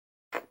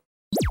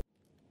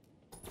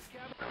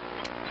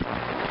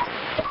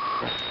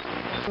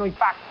usano i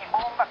pacchi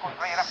bomba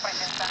contro i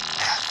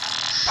rappresentanti.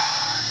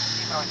 Il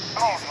libro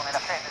esploso nella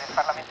sede del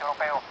Parlamento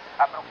europeo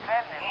a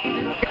Bruxelles.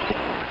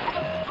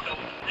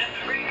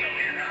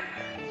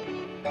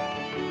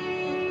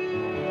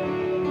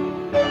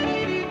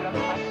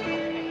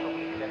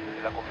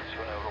 Della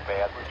Commissione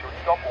europea 2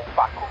 giorni dopo un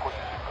pacco con il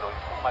libro in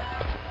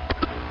fumatura.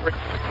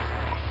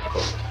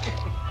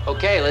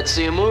 Okay, let's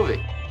see a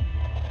movie.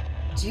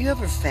 Do you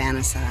ever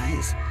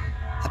fantasize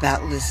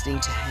about listening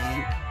to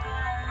Hank?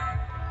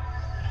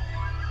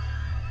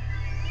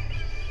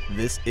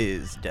 This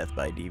is Death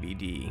by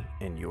DVD,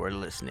 and you're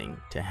listening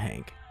to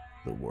Hank,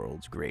 the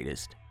world's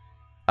greatest.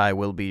 I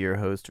will be your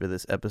host for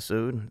this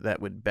episode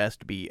that would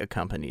best be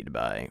accompanied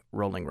by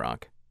Rolling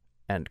Rock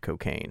and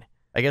cocaine.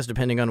 I guess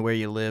depending on where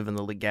you live and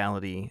the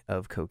legality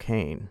of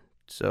cocaine.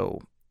 So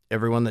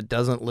everyone that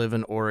doesn't live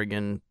in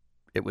Oregon,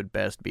 it would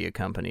best be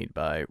accompanied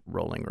by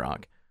Rolling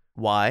Rock.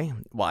 Why?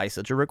 Why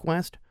such a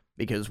request?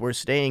 Because we're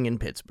staying in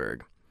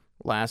Pittsburgh.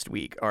 Last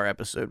week, our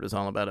episode was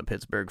all about a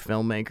Pittsburgh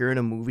filmmaker and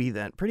a movie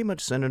that pretty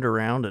much centered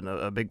around, and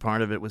a big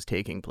part of it was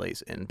taking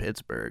place in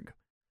Pittsburgh.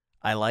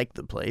 I like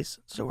the place,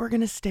 so we're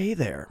going to stay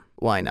there.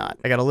 Why not?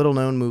 I got a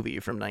little-known movie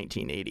from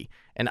 1980,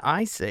 and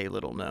I say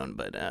little-known,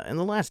 but in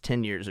the last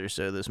 10 years or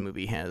so, this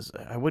movie has,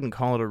 I wouldn't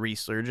call it a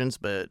resurgence,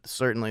 but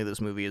certainly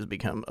this movie has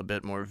become a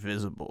bit more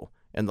visible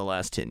in the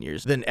last 10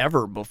 years than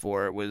ever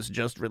before. It was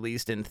just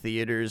released in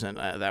theaters, and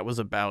that was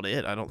about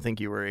it. I don't think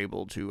you were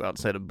able to,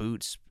 outside of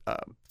Boots,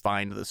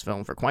 find this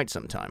film for quite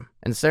some time.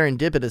 And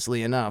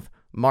serendipitously enough,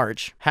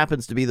 March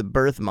happens to be the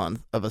birth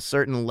month of a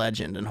certain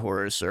legend in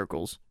horror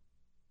circles,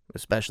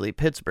 especially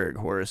Pittsburgh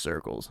horror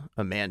circles,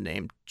 a man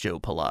named Joe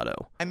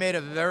Pilato. I made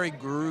a very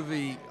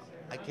groovy,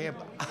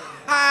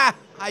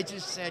 I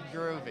just said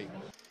groovy.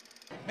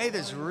 Made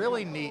this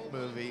really neat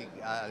movie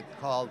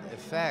called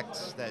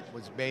Effects that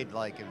was made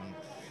like in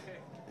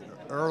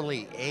the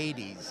early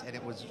 80s, and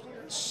it was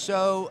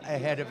so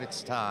ahead of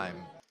its time.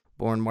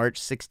 Born March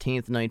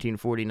 16th,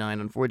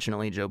 1949,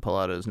 unfortunately, Joe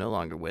Pilato is no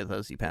longer with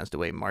us. He passed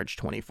away March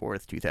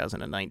 24th,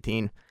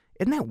 2019.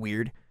 Isn't that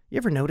weird? You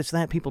ever notice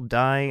that? People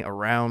die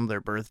around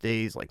their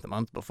birthdays, like the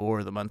month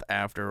before, the month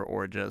after,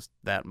 or just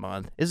that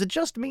month. Is it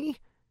just me?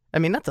 I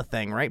mean, that's a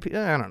thing, right?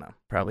 I don't know.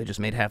 Probably just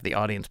made half the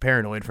audience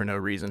paranoid for no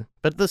reason.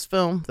 But this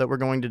film that we're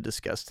going to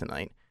discuss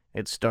tonight,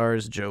 it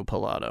stars Joe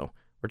Pilato.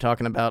 We're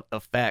talking about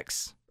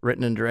Effects,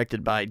 written and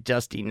directed by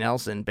Dusty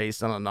Nelson,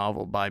 based on a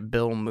novel by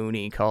Bill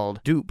Mooney called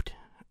Duped,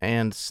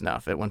 and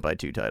Snuff. It went by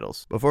 2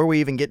 titles. Before we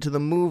even get to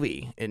the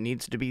movie, it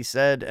needs to be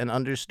said and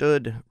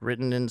understood,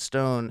 written in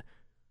stone,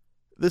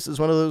 this is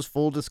one of those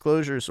full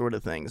disclosure sort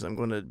of things. I'm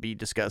going to be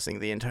discussing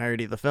the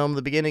entirety of the film,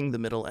 the beginning, the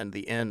middle, and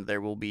the end.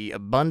 There will be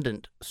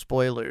abundant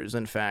spoilers.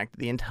 In fact,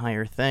 the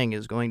entire thing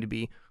is going to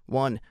be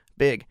one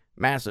big,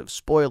 massive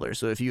spoiler.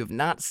 So if you have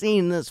not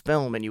seen this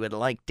film and you would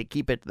like to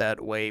keep it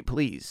that way,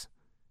 please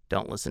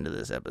don't listen to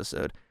this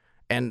episode.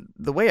 And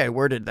the way I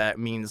worded that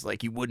means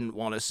like you wouldn't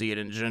want to see it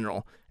in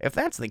general. If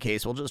that's the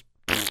case, well, just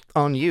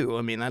on you.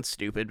 I mean, that's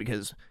stupid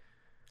because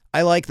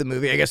I like the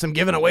movie. I guess I'm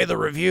giving away the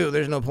review.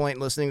 There's no point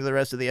in listening to the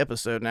rest of the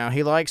episode now.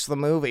 He likes the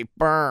movie.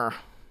 Brr.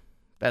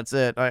 That's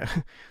it.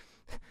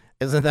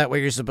 Isn't that what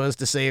you're supposed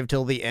to save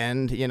till the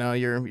end? You know,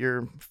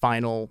 your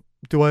final,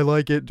 do I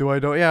like it? Do I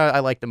don't? Yeah, I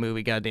like the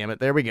movie, goddammit.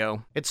 There we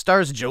go. It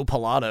stars Joe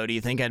Pilato. Do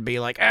you think I'd be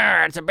like,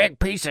 it's a big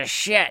piece of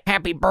shit.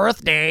 Happy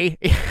birthday.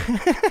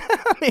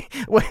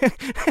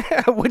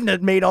 I wouldn't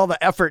have made all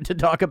the effort to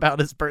talk about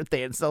his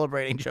birthday and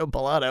celebrating Joe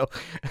Pilato.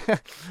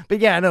 But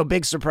yeah, no,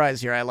 big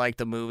surprise here. I like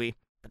the movie.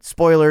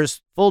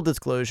 Spoilers, full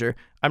disclosure,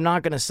 I'm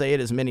not going to say it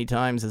as many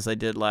times as I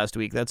did last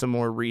week. That's a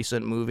more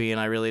recent movie, and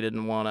I really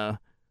didn't want to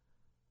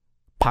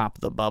pop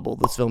the bubble.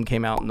 This film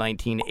came out in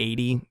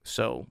 1980,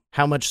 so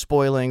how much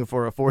spoiling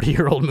for a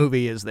 40-year-old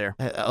movie is there?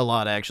 A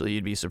lot, actually.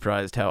 You'd be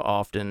surprised how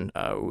often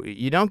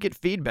you don't get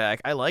feedback.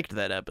 I liked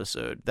that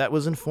episode. That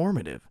was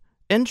informative.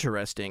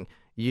 Interesting.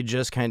 You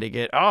just kind of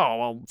get, oh,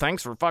 well,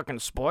 thanks for fucking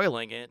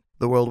spoiling it.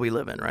 The world we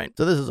live in, right?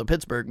 So this is a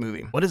Pittsburgh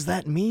movie. What does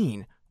that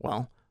mean?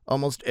 Well,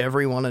 almost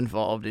everyone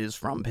involved is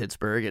from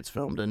Pittsburgh. It's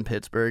filmed in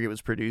Pittsburgh. It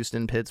was produced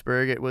in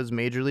Pittsburgh. It was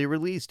majorly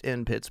released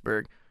in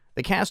Pittsburgh.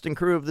 The cast and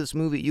crew of this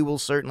movie you will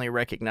certainly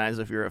recognize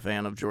if you're a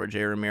fan of George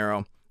A.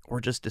 Romero. Or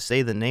just to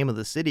say the name of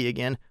the city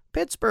again,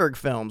 Pittsburgh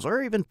Films,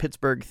 or even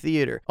Pittsburgh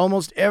Theater.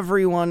 Almost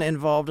everyone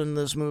involved in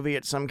this movie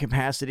at some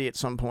capacity at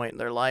some point in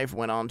their life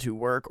went on to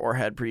work or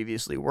had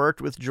previously worked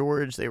with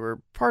George. They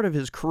were part of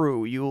his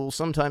crew. You'll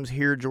sometimes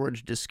hear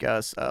George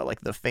discuss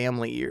like the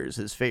family years,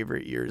 his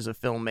favorite years of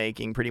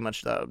filmmaking, pretty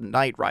much the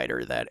Knight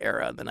Rider, that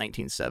era, the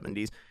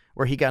 1970s,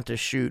 where he got to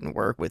shoot and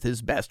work with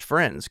his best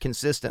friends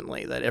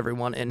consistently, that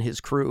everyone in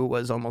his crew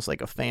was almost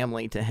like a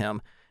family to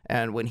him.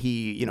 And when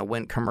he,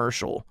 went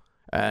commercial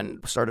and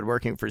started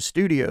working for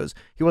studios,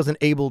 he wasn't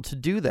able to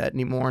do that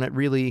anymore, and it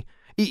really,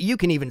 you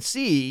can even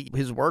see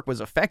his work was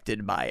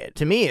affected by it.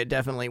 To me, it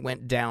definitely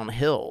went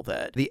downhill,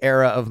 that the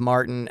era of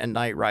Martin and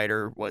Knight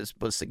Rider was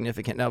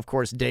significant. Now, of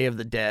course, Day of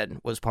the Dead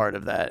was part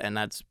of that, and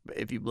that's,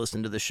 if you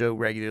listen to the show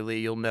regularly,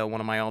 you'll know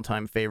one of my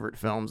all-time favorite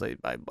films.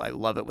 I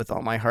love it with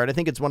all my heart. I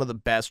think it's one of the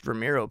best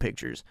Romero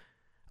pictures.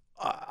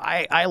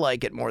 I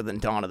like it more than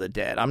Dawn of the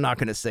Dead. I'm not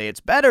going to say it's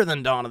better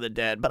than Dawn of the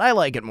Dead, but I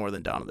like it more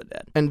than Dawn of the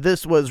Dead. And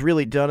this was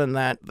really done in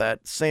that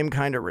same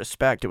kind of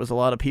respect. It was a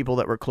lot of people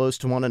that were close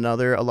to one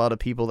another, a lot of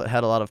people that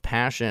had a lot of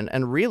passion,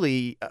 and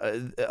really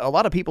a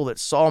lot of people that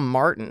saw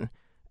Martin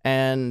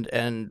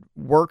and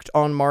worked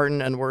on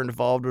Martin and were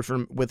involved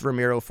with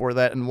Romero for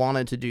that and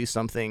wanted to do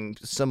something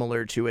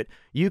similar to it.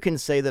 You can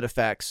say that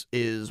Effects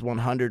is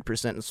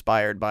 100%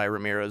 inspired by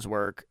Romero's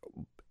work,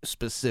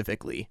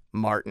 specifically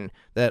Martin,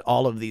 that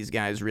all of these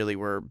guys really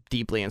were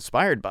deeply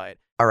inspired by it.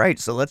 All right,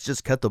 so let's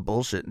just cut the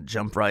bullshit and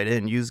jump right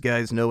in. You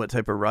guys know what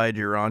type of ride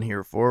you're on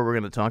here for. We're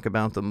going to talk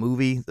about the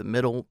movie, the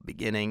middle,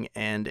 beginning,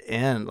 and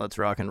end. Let's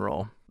rock and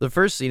roll. The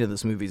first scene of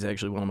this movie is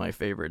actually one of my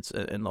favorites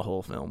in the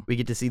whole film. We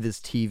get to see this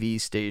TV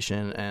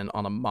station, and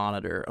on a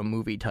monitor, a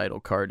movie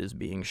title card is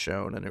being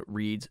shown, and it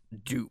reads,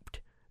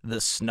 Duped,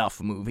 the snuff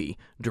movie,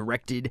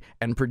 directed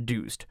and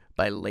produced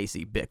by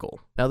Lacey Bickle.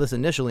 Now, this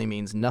initially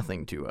means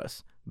nothing to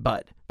us,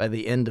 but by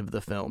the end of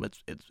the film,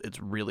 it's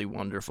really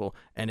wonderful,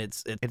 and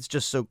it's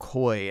just so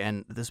coy,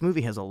 and this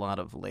movie has a lot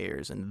of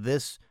layers, and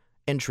this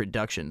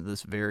introduction,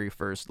 this very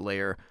first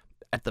layer,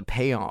 at the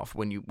payoff,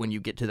 when you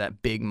get to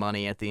that big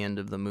money at the end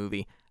of the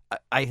movie,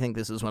 I think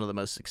this is one of the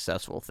most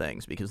successful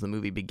things, because the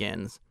movie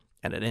begins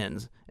and it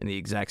ends in the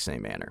exact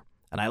same manner,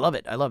 and I love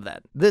it. I love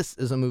that. This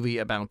is a movie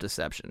about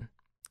deception.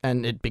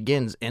 And it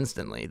begins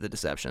instantly, the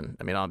deception.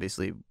 I mean,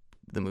 obviously,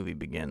 the movie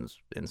begins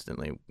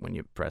instantly when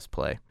you press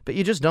play. But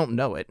you just don't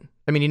know it.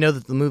 I mean, you know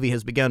that the movie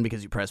has begun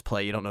because you press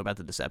play. You don't know about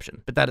the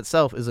deception. But that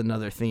itself is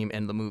another theme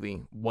in the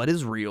movie. What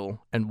is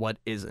real and what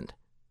isn't?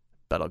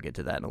 But I'll get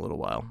to that in a little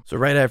while. So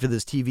right after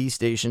this TV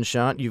station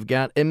shot, you've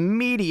got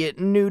immediate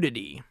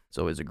nudity. It's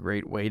always a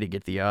great way to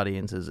get the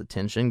audience's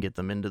attention, get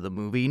them into the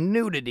movie.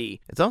 Nudity.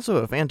 It's also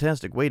a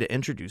fantastic way to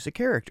introduce a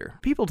character.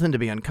 People tend to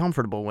be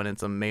uncomfortable when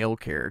it's a male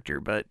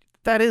character, but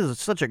that is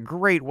such a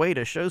great way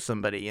to show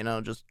somebody,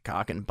 just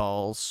cock and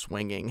balls,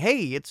 swinging.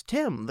 Hey, it's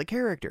Tim, the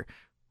character.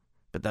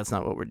 But that's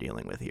not what we're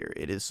dealing with here.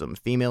 It is some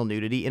female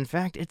nudity. In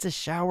fact, it's a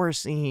shower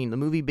scene. The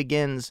movie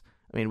begins,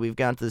 we've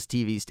got this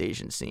TV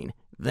station scene.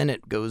 Then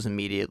it goes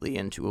immediately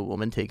into a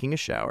woman taking a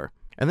shower.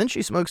 And then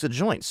she smokes a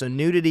joint. So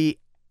nudity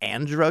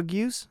and drug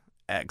use?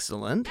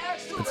 Excellent.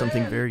 But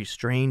something very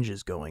strange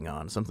is going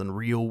on. Something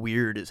real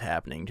weird is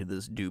happening to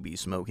this doobie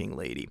smoking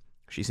lady.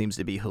 She seems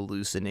to be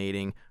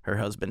hallucinating. Her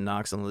husband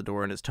knocks on the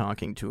door and is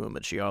talking to him,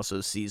 but she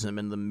also sees him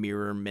in the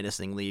mirror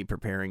menacingly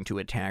preparing to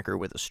attack her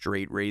with a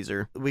straight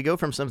razor. We go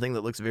from something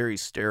that looks very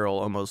sterile,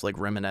 almost like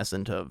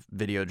reminiscent of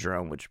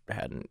Videodrome, which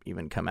hadn't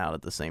even come out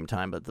at the same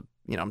time, but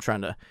I'm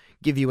trying to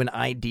give you an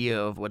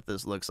idea of what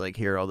this looks like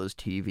here, all those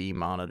TV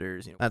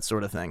monitors, that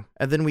sort of thing.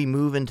 And then we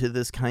move into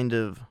this kind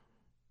of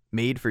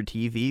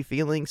made-for-TV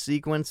feeling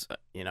sequence,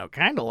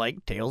 kind of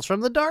like Tales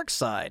from the Dark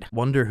Side.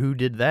 Wonder who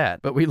did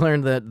that. But we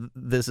learned that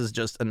this is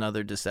just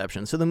another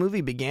deception. So the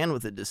movie began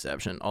with a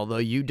deception, although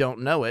you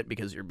don't know it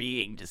because you're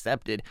being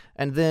decepted,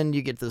 and then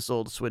you get this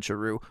old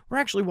switcheroo. We're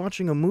actually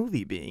watching a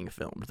movie being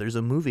filmed. There's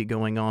a movie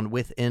going on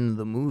within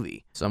the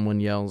movie.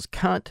 Someone yells,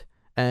 cut,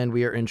 and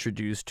we are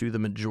introduced to the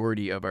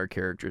majority of our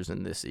characters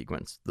in this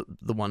sequence,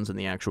 the ones in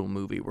the actual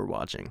movie we're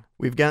watching.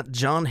 We've got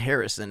John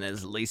Harrison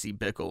as Lacey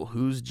Bickle.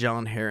 Who's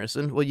John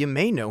Harrison? Well, you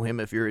may know him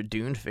if you're a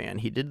Dune fan.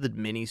 He did the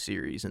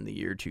miniseries in the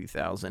year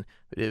 2000.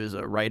 He was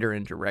a writer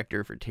and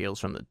director for Tales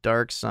from the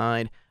Dark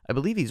Side. I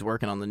believe he's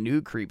working on the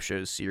new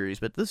Creepshow series,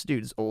 but this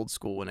dude's old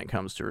school when it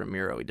comes to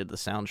Romero. He did the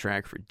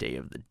soundtrack for Day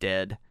of the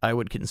Dead. I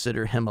would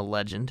consider him a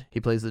legend. He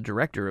plays the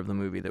director of the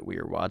movie that we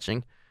are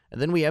watching.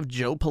 And then we have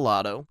Joe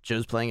Pilato.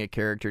 Joe's playing a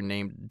character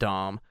named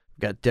Dom.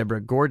 We've got Deborah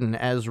Gordon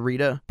as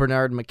Rita.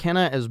 Bernard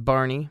McKenna as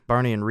Barney.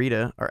 Barney and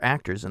Rita are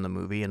actors in the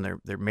movie, and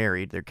they're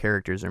married. Their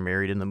characters are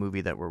married in the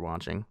movie that we're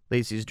watching.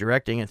 Lacey's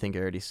directing. I think I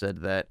already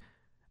said that.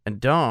 And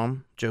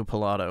Dom, Joe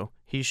Pilato,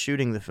 he's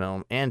shooting the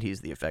film, and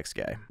he's the effects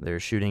guy. They're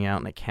shooting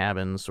out in a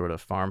cabin, sort of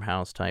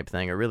farmhouse type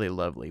thing. A really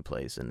lovely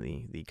place in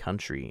the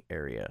country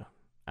area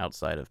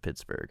outside of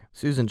Pittsburgh.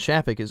 Susan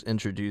Chapek is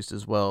introduced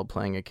as well,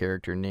 playing a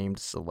character named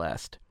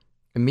Celeste.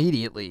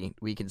 Immediately,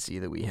 we can see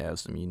that we have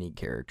some unique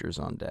characters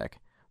on deck.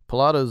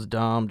 Pilato's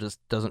Dom just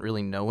doesn't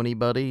really know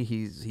anybody.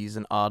 He's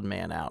an odd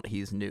man out.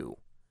 He's new.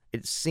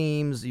 It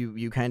seems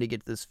you kind of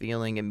get this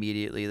feeling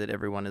immediately that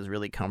everyone is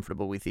really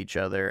comfortable with each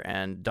other,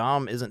 and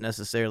Dom isn't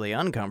necessarily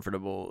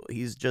uncomfortable.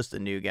 He's just a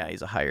new guy.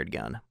 He's a hired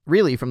gun.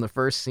 Really, from the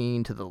first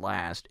scene to the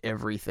last,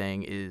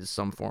 everything is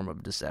some form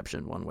of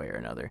deception one way or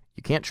another.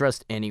 You can't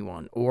trust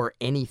anyone or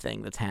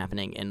anything that's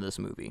happening in this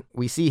movie.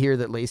 We see here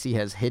that Lacey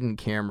has hidden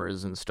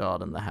cameras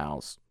installed in the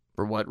house.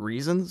 For what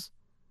reasons?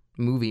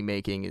 Movie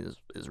making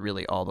is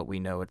really all that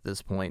we know at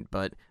this point,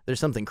 but there's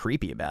something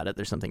creepy about it.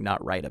 There's something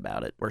not right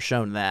about it. We're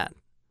shown that.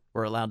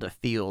 We're allowed to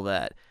feel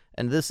that.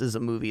 And this is a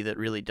movie that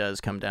really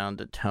does come down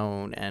to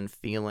tone and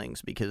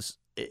feelings, because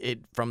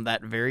it from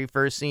that very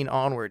first scene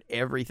onward,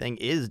 everything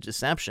is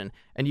deception.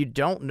 And you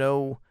don't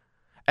know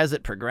as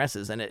it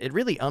progresses, and it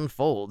really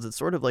unfolds. It's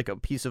sort of like a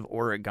piece of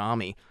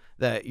origami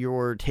that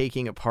you're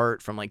taking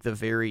apart from like the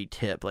very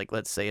tip. Like,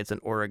 let's say it's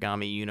an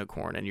origami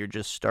unicorn and you're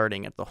just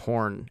starting at the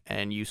horn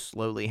and you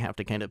slowly have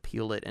to kind of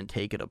peel it and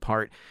take it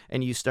apart,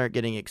 and you start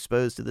getting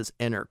exposed to this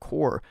inner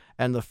core.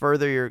 And the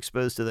further you're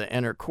exposed to the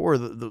inner core,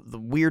 the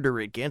weirder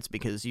it gets,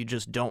 because you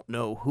just don't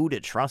know who to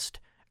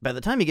trust. By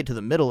the time you get to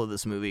the middle of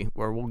this movie,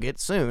 where we'll get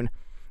soon,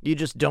 you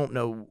just don't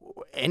know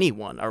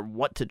anyone or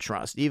what to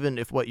trust. Even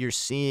if what you're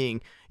seeing,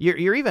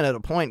 you're even at a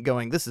point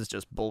going, this is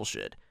just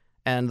bullshit.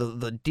 And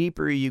the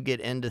deeper you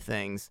get into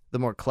things, the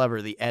more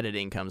clever the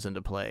editing comes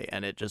into play,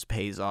 and it just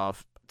pays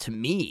off, to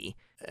me,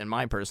 in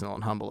my personal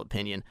and humble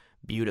opinion,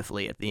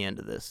 beautifully at the end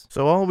of this.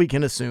 So all we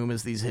can assume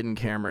is these hidden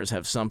cameras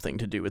have something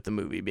to do with the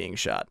movie being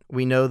shot.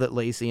 We know that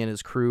Lacey and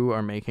his crew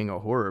are making a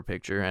horror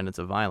picture, and it's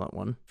a violent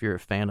one. If you're a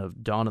fan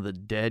of Dawn of the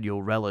Dead,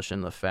 you'll relish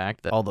in the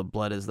fact that all the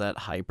blood is that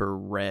hyper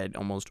red,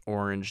 almost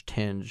orange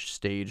tinged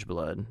stage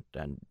blood,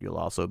 and you'll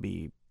also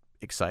be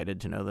excited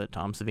to know that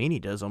Tom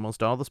Savini does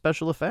almost all the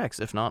special effects,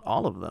 if not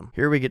all of them.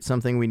 Here we get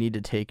something we need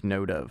to take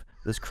note of.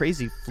 This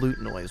crazy flute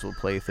noise will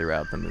play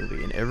throughout the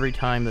movie, and every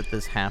time that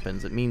this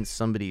happens, it means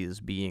somebody is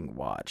being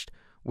watched.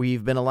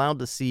 We've been allowed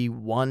to see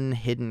one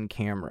hidden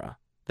camera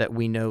that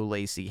we know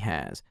Lacey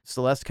has.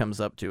 Celeste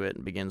comes up to it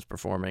and begins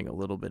performing a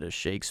little bit of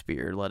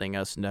Shakespeare, letting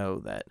us know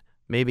that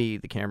maybe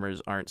the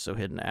cameras aren't so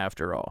hidden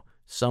after all.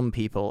 Some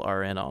people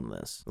are in on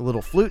this. A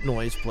little flute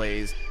noise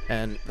plays,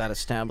 and that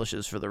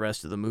establishes for the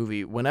rest of the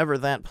movie, whenever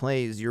that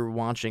plays, you're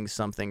watching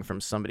something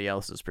from somebody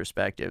else's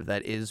perspective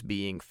that is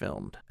being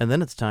filmed. And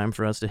then it's time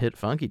for us to hit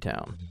Funky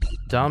Town.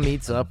 Dom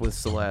meets up with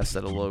Celeste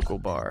at a local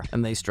bar,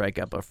 and they strike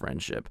up a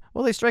friendship.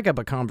 Well, they strike up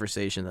a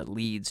conversation that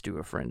leads to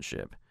a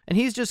friendship. And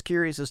he's just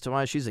curious as to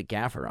why she's a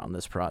gaffer on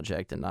this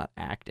project and not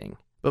acting.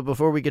 But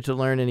before we get to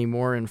learn any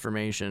more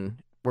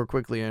information, we're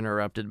quickly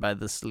interrupted by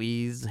the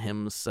sleaze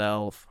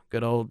himself,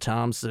 good old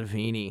Tom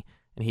Savini,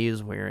 and he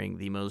is wearing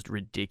the most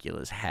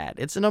ridiculous hat.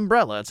 It's an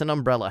umbrella. It's an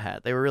umbrella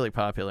hat. They were really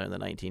popular in the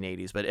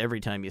 1980s, but every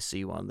time you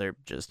see one, they're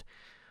just,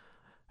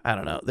 I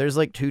don't know. There's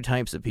like two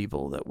types of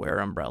people that wear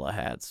umbrella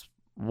hats.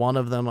 One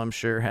of them, I'm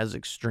sure, has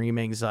extreme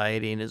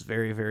anxiety and is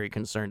very, very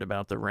concerned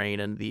about the rain,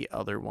 and the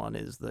other one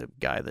is the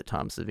guy that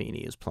Tom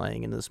Savini is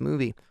playing in this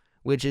movie,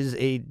 which is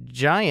a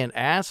giant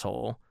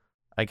asshole.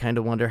 I kind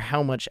of wonder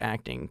how much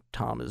acting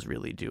Tom is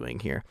really doing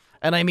here.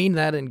 And I mean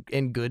that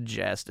in good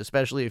jest,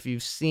 especially if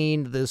you've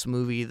seen this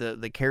movie.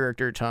 The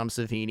character Tom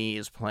Savini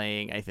is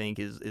playing, I think,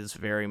 is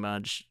very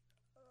much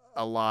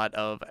a lot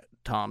of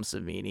Tom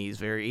Savini.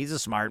 He's a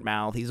smart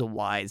mouth, he's a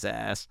wise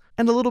ass,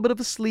 and a little bit of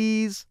a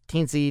sleaze.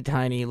 Teensy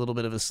tiny little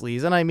bit of a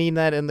sleaze, and I mean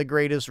that in the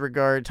greatest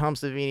regard. Tom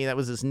Savini, that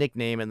was his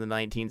nickname in the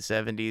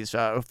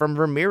 1970s, from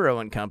Ramiro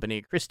and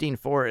Company. Christine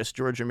Forrest,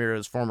 George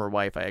Ramiro's former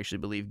wife, I actually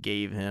believe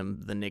gave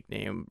him the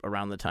nickname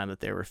around the time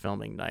that they were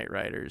filming Knight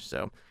Riders,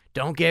 so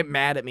don't get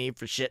mad at me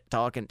for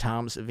shit-talking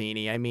Tom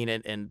Savini. I mean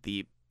it in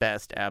the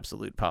best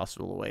absolute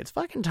possible way. It's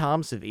fucking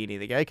Tom Savini.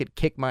 The guy could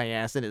kick my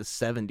ass in his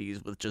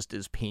 70s with just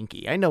his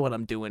pinky. I know what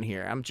I'm doing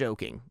here. I'm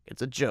joking.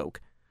 It's a joke.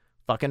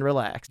 Fucking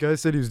relax. Guy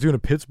said he was doing a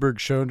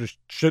Pittsburgh show and just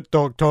shit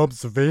dog Tom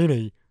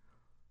Savini.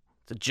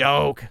 It's a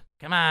joke.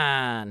 Come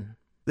on.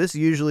 This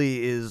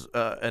usually is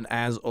an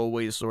as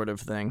always sort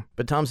of thing,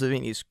 but Tom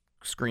Savini's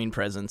screen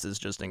presence is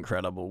just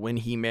incredible. When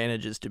he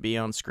manages to be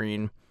on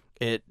screen,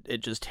 it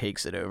just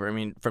takes it over. I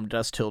mean, from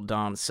Dusk Till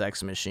Dawn,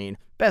 Sex Machine,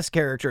 best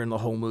character in the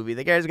whole movie.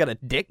 The guy's got a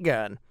dick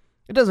gun.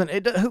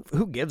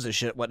 Who gives a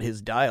shit what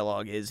his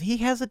dialogue is? He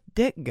has a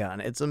dick gun.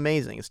 It's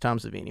amazing. It's Tom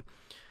Savini.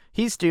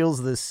 He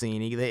steals this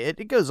scene.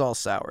 It goes all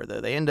sour,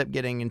 though. They end up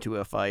getting into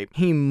a fight.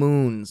 He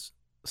moons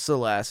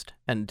Celeste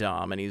and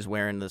Dom, and he's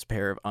wearing this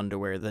pair of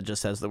underwear that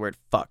just has the word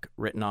fuck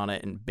written on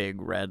it in big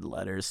red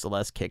letters.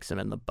 Celeste kicks him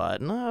in the butt,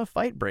 and a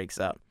fight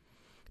breaks out.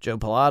 Joe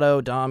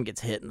Pilato, Dom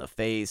gets hit in the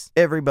face.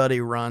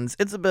 Everybody runs.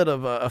 It's a bit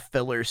of a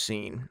filler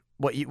scene.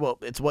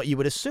 It's what you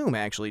would assume,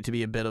 actually, to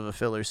be a bit of a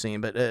filler scene,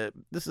 but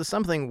this is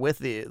something with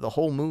the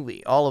whole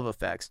movie, all of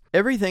effects.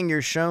 Everything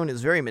you're shown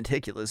is very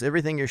meticulous.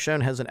 Everything you're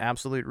shown has an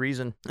absolute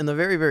reason. And the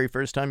very, very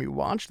first time you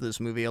watch this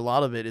movie, a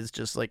lot of it is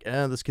just like,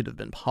 this could have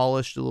been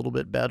polished a little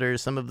bit better.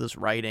 Some of this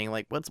writing,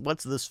 like,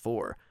 what's this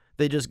for?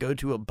 They just go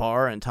to a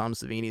bar and Tom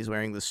Savini's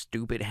wearing this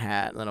stupid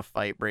hat, and then a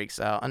fight breaks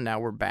out, and now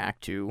we're back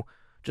to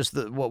just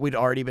what we'd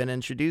already been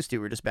introduced to.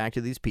 We're just back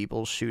to these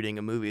people shooting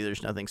a movie.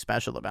 There's nothing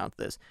special about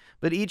this.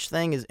 But each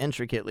thing is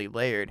intricately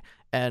layered,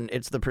 and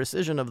it's the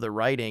precision of the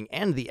writing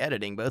and the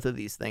editing, both of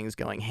these things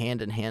going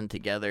hand in hand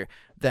together,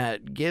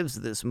 that gives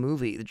this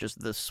movie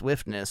just the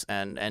swiftness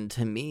and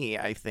to me,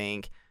 I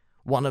think,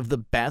 one of the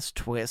best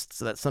twists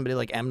that somebody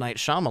like M. Night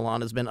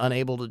Shyamalan has been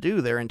unable to do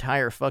their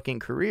entire fucking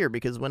career,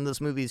 because when this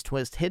movie's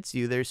twist hits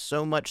you, there's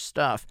so much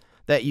stuff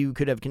that you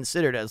could have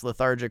considered as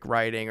lethargic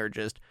writing, or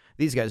just,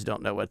 these guys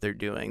don't know what they're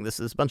doing. This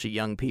is a bunch of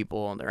young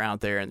people, and they're out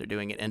there, and they're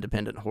doing an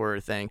independent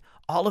horror thing.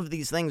 All of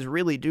these things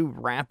really do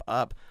wrap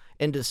up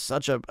into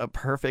such a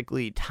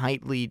perfectly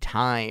tightly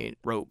tied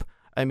rope.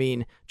 I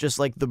mean, just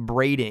like the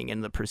braiding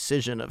and the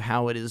precision of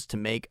how it is to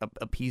make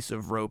a piece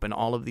of rope, and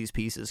all of these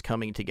pieces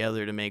coming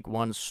together to make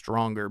one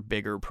stronger,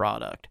 bigger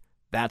product.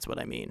 That's what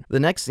I mean. The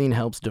next scene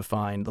helps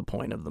define the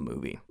point of the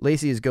movie.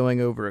 Lacey is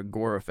going over a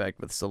gore effect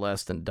with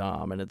Celeste and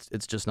Dom, and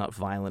it's just not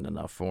violent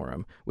enough for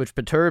him, which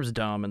perturbs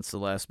Dom and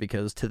Celeste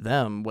because to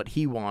them, what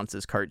he wants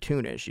is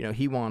cartoonish. You know,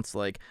 he wants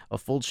like a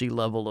Fulci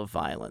level of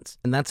violence,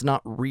 and that's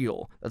not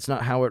real. That's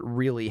not how it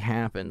really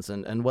happens.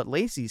 And what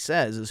Lacey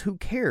says is, who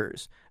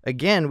cares?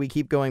 Again, we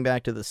keep going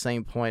back to the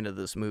same point of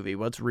this movie.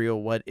 What's real,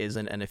 what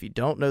isn't, and if you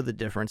don't know the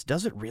difference,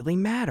 does it really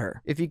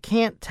matter? If you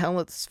can't tell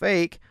it's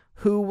fake,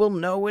 who will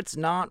know it's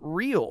not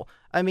real?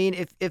 I mean,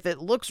 if it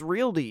looks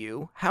real to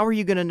you, how are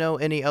you going to know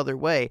any other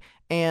way?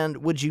 And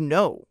would you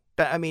know?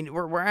 I mean,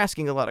 we're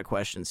asking a lot of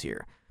questions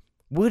here.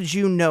 Would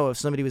you know if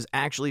somebody was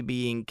actually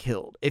being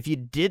killed? If you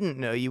didn't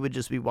know, you would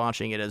just be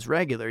watching it as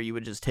regular. You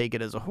would just take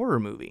it as a horror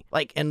movie.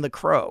 Like in The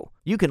Crow,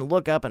 you can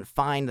look up and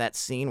find that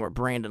scene where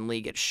Brandon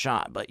Lee gets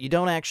shot, but you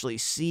don't actually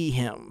see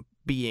him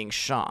being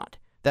shot.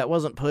 That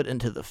wasn't put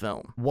into the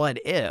film. What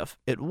if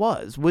it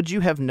was? Would you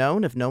have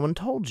known if no one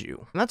told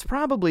you? And that's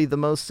probably the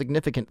most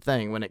significant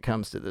thing when it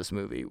comes to this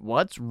movie.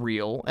 What's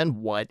real and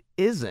what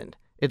isn't?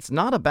 It's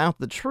not about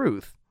the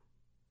truth.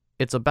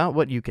 It's about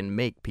what you can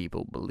make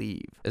people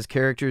believe. As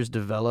characters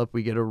develop,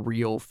 we get a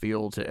real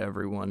feel to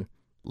everyone.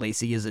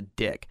 Lacey is a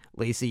dick.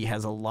 Lacey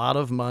has a lot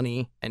of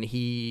money, and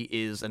he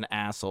is an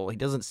asshole. He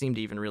doesn't seem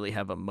to even really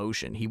have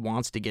emotion. He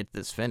wants to get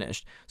this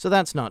finished, so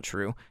that's not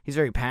true. He's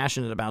very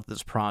passionate about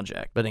this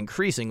project, but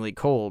increasingly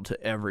cold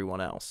to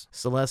everyone else.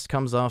 Celeste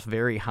comes off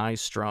very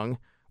high-strung.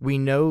 We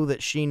know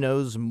that she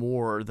knows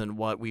more than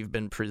what we've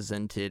been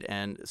presented,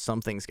 and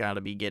something's got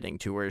to be getting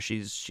to her.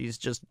 She's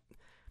just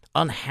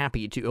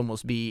unhappy to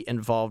almost be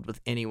involved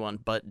with anyone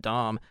but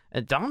Dom,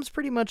 and Dom's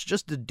pretty much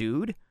just a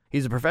dude.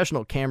 He's a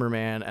professional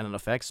cameraman and an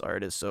effects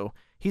artist, so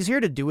he's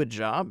here to do a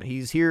job.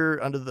 He's here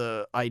under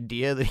the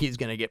idea that he's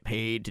going to get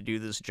paid to do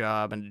this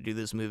job and to do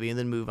this movie and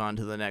then move on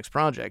to the next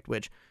project,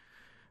 which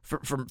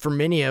for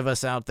many of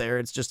us out there,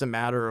 it's just a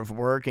matter of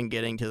work and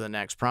getting to the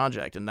next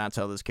project, and that's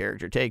how this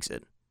character takes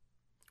it,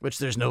 which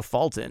there's no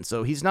fault in.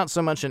 So he's not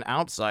so much an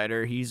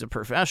outsider, he's a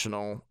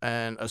professional,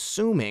 and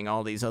assuming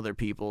all these other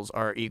peoples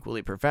are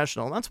equally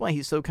professional. And that's why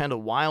he's so kind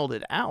of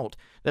wilded out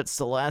that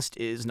Celeste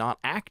is not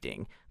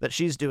acting, that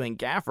she's doing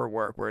gaffer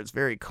work where it's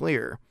very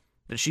clear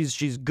that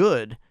she's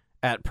good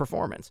at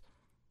performance.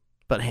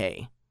 But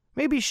hey,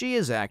 maybe she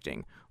is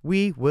acting.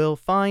 We will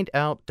find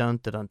out. Dun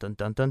dun dun dun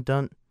dun dun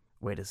dun.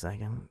 Wait a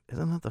second,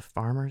 isn't that the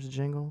Farmer's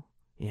jingle?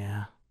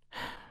 Yeah.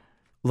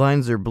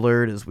 Lines are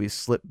blurred as we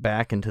slip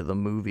back into the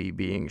movie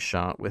being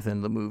shot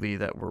within the movie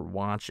that we're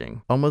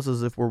watching, almost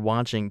as if we're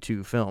watching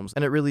two films.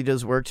 And it really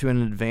does work to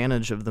an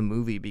advantage of the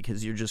movie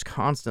because you're just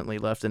constantly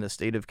left in a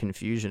state of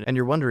confusion, and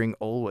you're wondering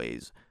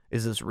always,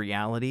 is this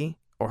reality?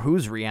 Or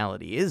whose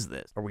reality is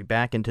this? Are we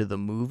back into the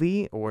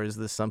movie, or is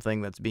this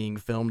something that's being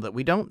filmed that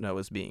we don't know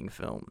is being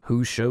filmed?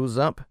 Who shows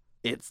up?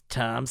 It's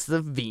Tom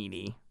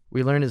Savini.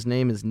 We learn his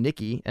name is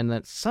Nicky, and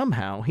that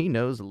somehow he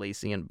knows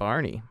Lacey and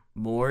Barney.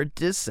 More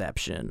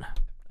deception.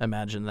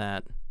 Imagine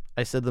that.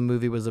 I said the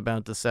movie was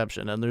about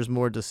deception, and there's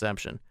more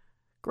deception.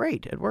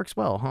 Great, it works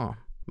well, huh?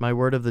 My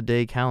word of the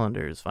day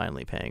calendar is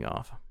finally paying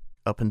off.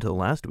 Up until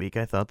last week,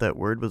 I thought that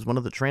word was one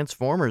of the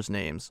Transformers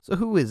names. So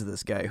who is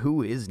this guy?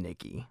 Who is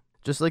Nicky?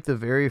 Just like the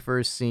very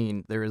first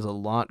scene, there is a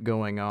lot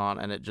going on,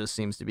 and it just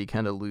seems to be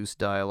kind of loose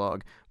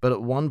dialogue. But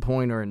at one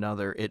point or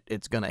another,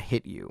 it's gonna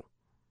hit you.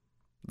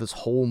 This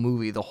whole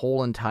movie, the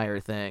whole entire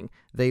thing,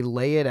 they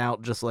lay it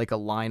out just like a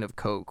line of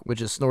coke,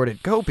 which is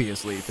snorted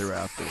copiously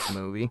throughout this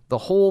movie. The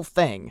whole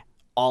thing,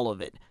 all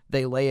of it,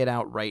 they lay it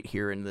out right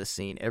here in this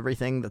scene.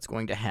 Everything that's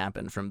going to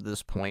happen from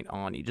this point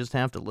on, you just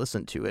have to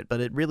listen to it,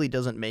 but it really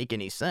doesn't make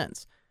any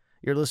sense.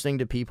 You're listening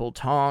to people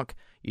talk,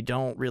 you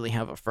don't really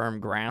have a firm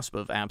grasp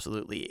of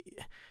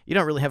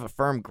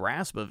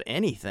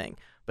anything.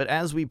 But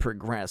as we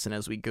progress and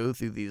as we go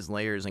through these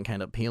layers and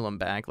kind of peel them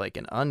back like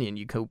an onion,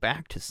 you go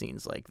back to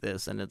scenes like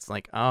this, and it's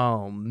like,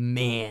 oh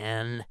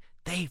man,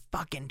 they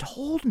fucking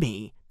told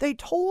me. They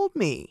told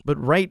me.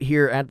 But right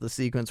here at the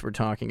sequence we're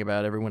talking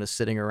about, everyone is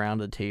sitting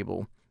around a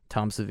table.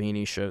 Tom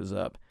Savini shows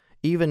up.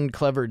 Even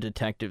clever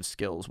detective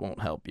skills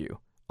won't help you.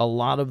 A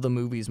lot of the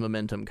movie's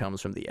momentum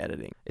comes from the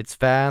editing. It's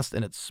fast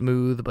and it's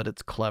smooth, but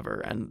it's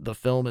clever, and the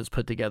film is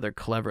put together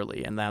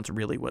cleverly, and that's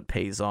really what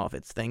pays off.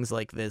 It's things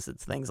like this,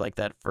 it's things like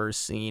that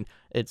first scene,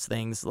 it's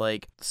things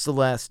like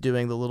Celeste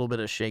doing the little bit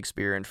of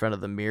Shakespeare in front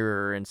of the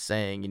mirror and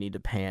saying you need to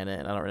pan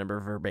it. I don't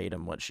remember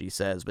verbatim what she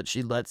says, but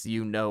she lets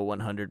you know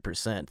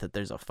 100% that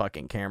there's a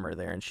fucking camera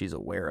there and she's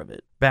aware of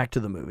it. Back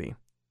to the movie.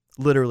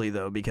 Literally,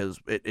 though,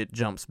 because it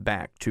jumps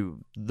back to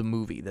the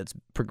movie that's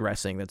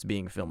progressing, that's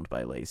being filmed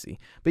by Lacey.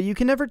 But you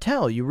can never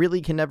tell. You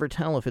really can never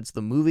tell if it's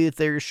the movie that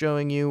they're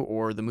showing you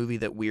or the movie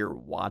that we're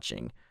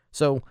watching.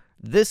 So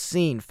this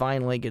scene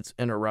finally gets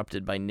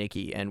interrupted by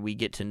Nicky, and we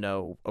get to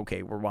know,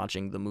 okay, we're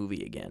watching the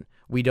movie again.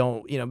 We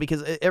don't,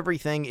 because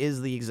everything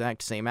is the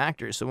exact same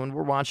actor. So when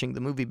we're watching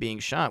the movie being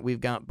shot, we've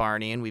got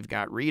Barney and we've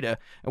got Rita,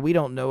 and we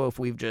don't know if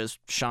we've just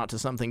shot to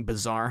something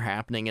bizarre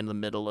happening in the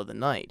middle of the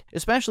night.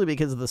 Especially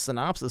because of the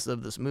synopsis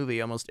of this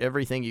movie, almost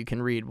everything you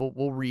can read,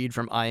 we'll read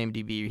from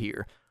IMDb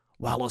here.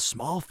 While a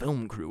small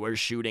film crew are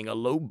shooting a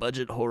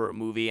low-budget horror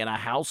movie in a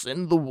house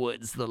in the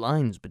woods, the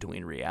lines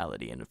between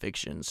reality and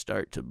fiction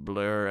start to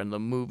blur, and the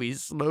movie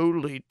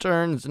slowly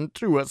turns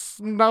into a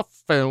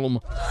snuff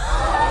film.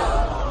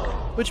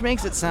 Which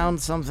makes it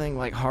sound something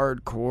like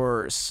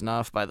hardcore or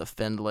Snuff by the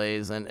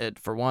Findlays, and it,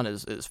 for one,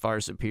 is far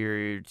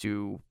superior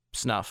to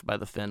Snuff by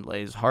the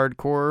Findlays.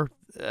 Hardcore,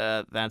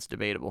 that's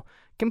debatable.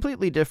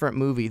 Completely different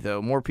movie,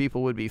 though. More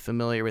people would be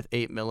familiar with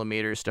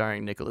 8mm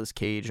starring Nicolas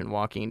Cage and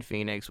Joaquin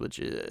Phoenix, which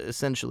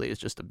essentially is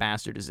just a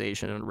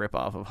bastardization and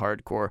ripoff of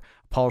Hardcore,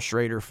 Paul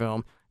Schrader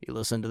film. You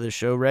listen to this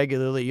show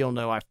regularly, you'll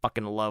know I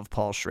fucking love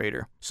Paul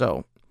Schrader.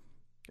 So,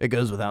 it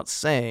goes without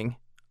saying,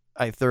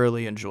 I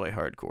thoroughly enjoy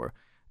Hardcore.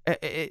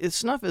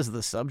 Snuff is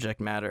the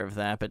subject matter of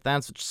that, but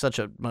that's such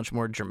a much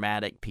more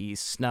dramatic piece.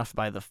 Snuff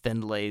by the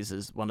Findlays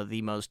is one of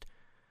the most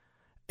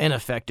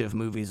ineffective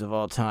movies of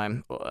all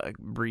time. A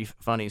brief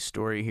funny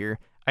story here.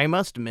 I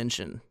must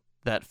mention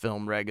that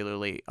film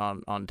regularly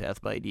on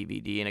Death by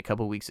DVD, and a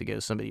couple weeks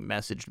ago somebody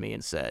messaged me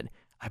and said,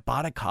 I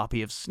bought a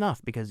copy of Snuff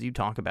because you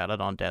talk about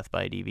it on Death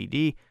by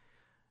DVD.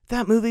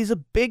 That movie's a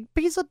big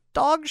piece of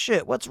dog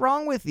shit. What's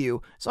wrong with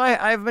you? So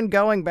I've been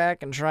going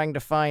back and trying to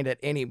find at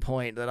any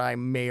point that I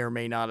may or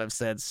may not have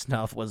said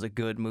Snuff was a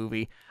good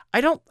movie.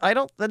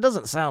 That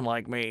doesn't sound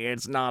like me.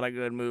 It's not a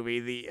good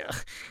movie.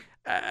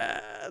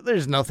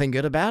 There's nothing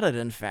good about it,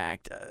 in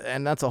fact.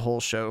 And that's a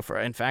whole show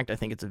in fact, I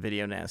think it's a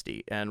video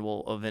nasty, and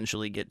we'll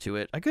eventually get to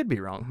it. I could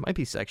be wrong. Might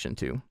be section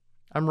 2.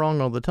 I'm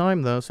wrong all the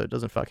time, though, so it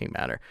doesn't fucking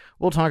matter.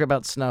 We'll talk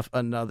about Snuff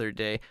another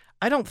day.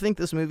 I don't think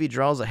this movie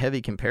draws a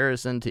heavy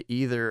comparison to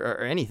either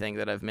or anything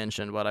that I've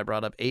mentioned. What I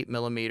brought up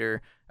 8mm,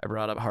 I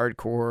brought up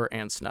Hardcore,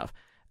 and Snuff.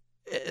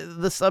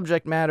 The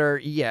subject matter,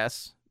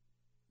 yes.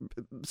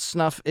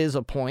 Snuff is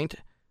a point.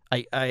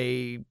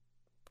 I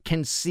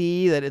can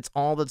see that it's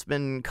all that's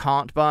been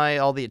caught by,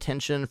 all the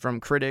attention from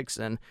critics,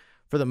 and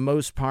for the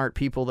most part,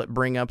 people that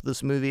bring up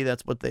this movie,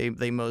 that's what they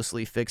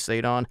mostly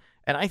fixate on.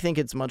 And I think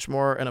it's much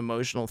more an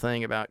emotional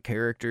thing about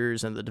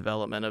characters and the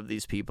development of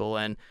these people,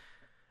 and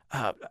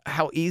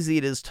how easy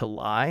it is to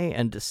lie,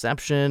 and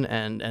deception,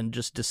 and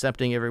just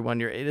decepting everyone.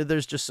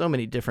 There's just so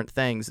many different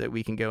things that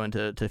we can go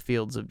into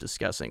fields of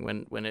discussing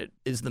when it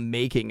is the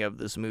making of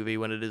this movie,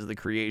 when it is the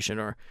creation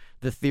or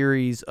the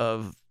theories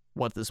of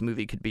what this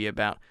movie could be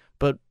about.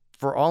 But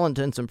for all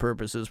intents and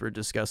purposes, we're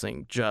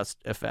discussing just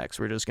effects.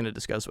 We're just going to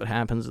discuss what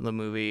happens in the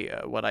movie,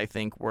 what I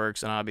think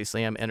works, and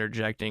obviously I'm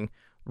interjecting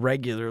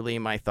regularly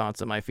my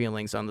thoughts and my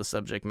feelings on the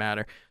subject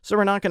matter. So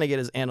we're not going to get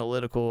as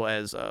analytical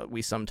as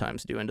we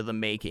sometimes do into the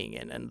making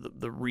and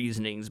the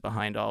reasonings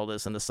behind all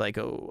this and the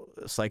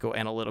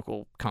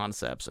psychoanalytical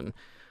concepts. And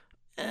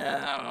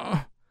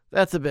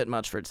that's a bit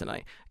much for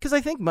tonight, because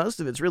I think most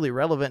of it's really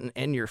relevant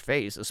and in your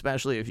face,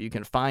 especially if you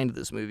can find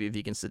this movie, if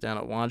you can sit down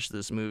and watch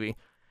this movie.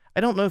 I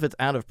don't know if it's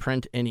out of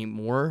print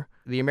anymore.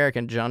 The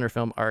American Genre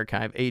Film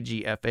Archive,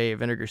 AGFA,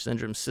 Vinegar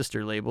Syndrome's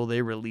sister label,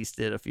 they released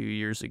it a few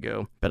years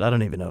ago, but I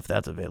don't even know if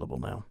that's available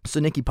now. So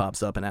Nicky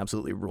pops up and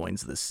absolutely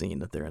ruins this scene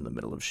that they're in the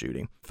middle of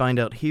shooting. Find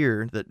out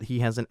here that he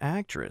has an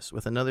actress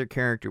with another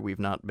character we've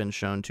not been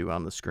shown to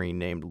on the screen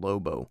named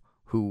Lobo,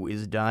 who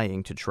is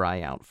dying to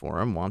try out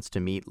for him, wants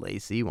to meet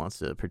Lacey, wants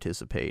to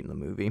participate in the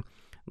movie.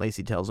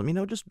 Lacey tells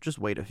him, just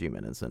wait a few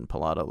minutes, and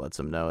Pilato lets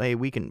him know, hey,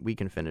 we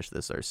can finish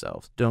this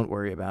ourselves. Don't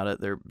worry about it.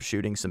 They're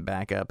shooting some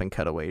backup and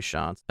cutaway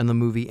shots, and the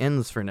movie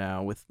ends for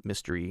now with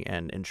mystery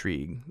and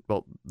intrigue.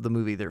 Well, the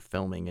movie they're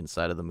filming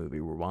inside of the movie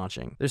we're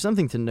watching. There's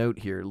something to note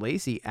here.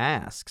 Lacey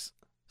asks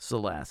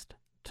Celeste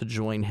to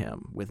join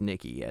him with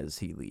Nicky as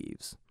he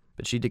leaves,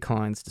 but she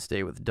declines to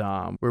stay with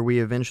Dom, where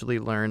we eventually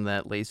learn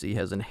that Lacey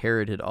has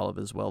inherited all of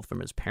his wealth from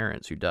his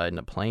parents, who died in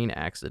a plane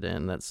accident,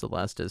 and that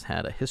Celeste has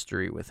had a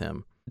history with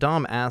him.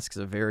 Dom asks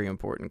a very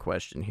important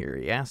question here.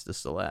 He asks to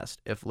Celeste,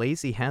 if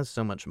Lacey has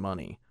so much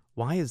money,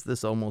 why is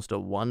this almost a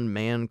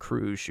one-man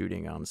crew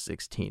shooting on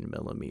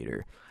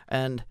 16mm?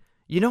 And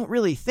you don't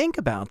really think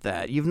about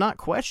that. You've not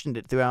questioned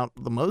it throughout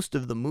the most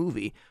of the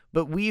movie,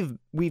 but we've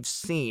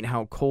seen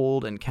how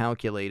cold and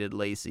calculated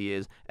Lacey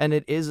is, and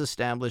it is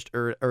established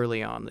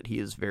early on that he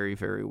is very,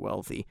 very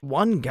wealthy.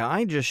 One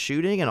guy just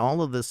shooting and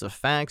all of this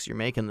effects, you're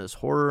making this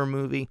horror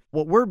movie.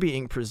 What we're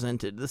being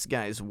presented, this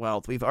guy's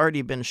wealth, we've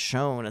already been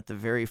shown at the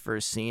very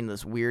first scene,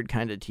 this weird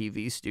kind of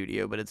TV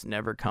studio, but it's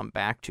never come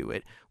back to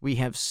it. We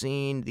have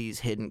seen these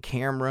hidden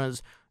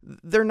cameras.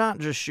 They're not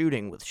just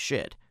shooting with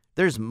shit.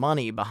 There's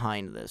money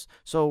behind this.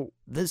 So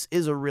this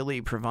is a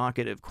really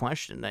provocative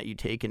question that you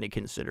take into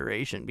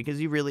consideration, because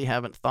you really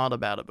haven't thought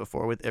about it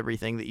before with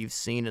everything that you've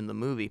seen in the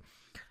movie.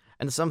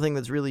 And something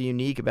that's really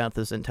unique about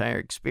this entire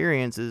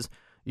experience is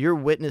you're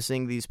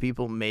witnessing these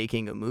people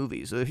making a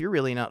movie. So if you're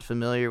really not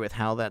familiar with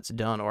how that's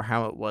done or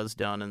how it was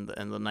done in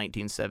the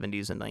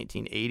 1970s and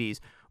 1980s,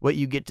 what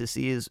you get to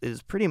see is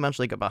pretty much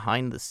like a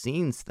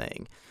behind-the-scenes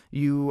thing.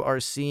 You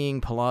are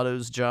seeing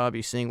Pilato's job,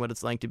 you're seeing what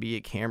it's like to be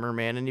a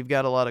cameraman, and you've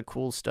got a lot of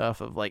cool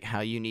stuff of like how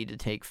you need to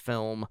take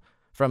film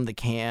from the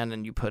can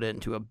and you put it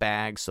into a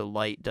bag so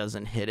light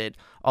doesn't hit it.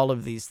 All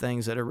of these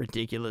things that are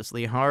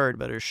ridiculously hard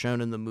but are shown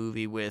in the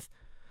movie with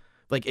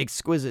like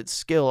exquisite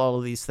skill, all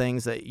of these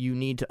things that you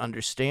need to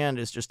understand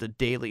is just a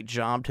daily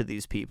job to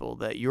these people,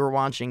 that you're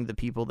watching the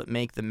people that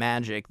make the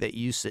magic that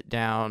you sit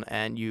down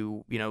and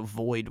you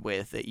void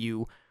with, that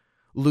you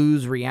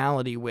lose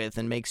reality with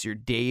and makes your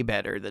day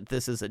better, that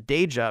this is a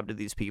day job to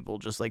these people,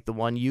 just like the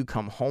one you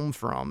come home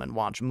from and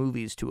watch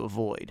movies to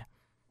avoid.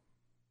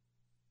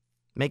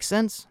 Makes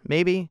sense?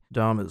 Maybe?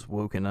 Dom is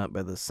woken up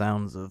by the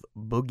sounds of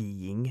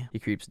boogieing. He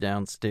creeps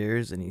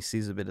downstairs and he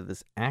sees a bit of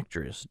this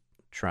actress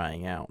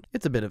trying out.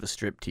 It's a bit of a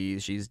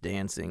striptease. She's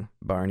dancing.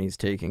 Barney's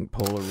taking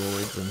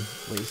Polaroids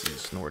and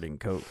Lacey's snorting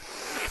coke.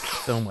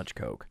 So much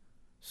coke.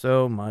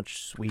 So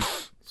much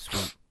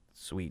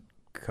sweet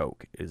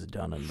coke is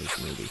done in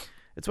this movie.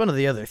 It's one of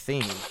the other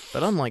themes,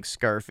 but unlike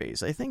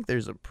Scarface, I think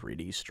there's a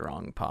pretty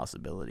strong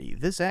possibility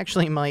this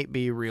actually might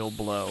be real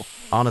blow.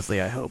 Honestly,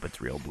 I hope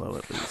it's real blow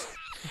at least.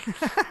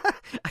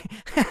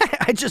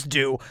 I just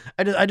do.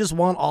 I just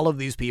want all of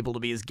these people to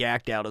be as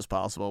gacked out as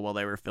possible while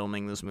they were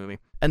filming this movie.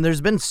 And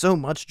there's been so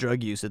much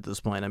drug use at this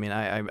point. I mean,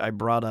 I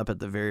brought up at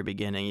the very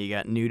beginning, you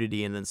got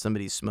nudity and then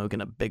somebody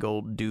smoking a big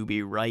old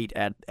doobie right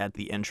at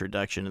the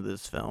introduction of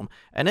this film.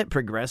 And it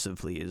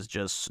progressively is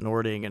just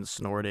snorting and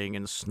snorting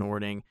and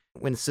snorting.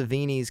 When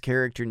Savini's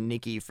character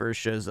Nicky first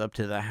shows up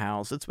to the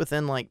house, it's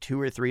within like 2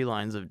 or 3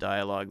 lines of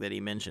dialogue that he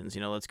mentions,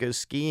 let's go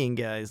skiing,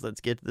 guys,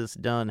 let's get this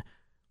done.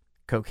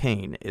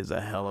 Cocaine is a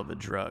hell of a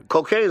drug.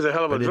 Cocaine is a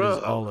hell of a drug. It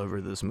is all over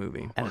this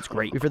movie, and it's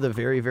great. We, for the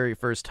very, very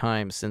first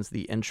time since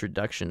the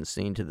introduction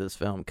scene to this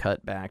film,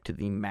 cut back to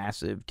the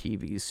massive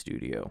TV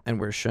studio, and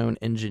we're shown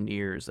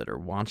engineers that are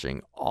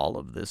watching all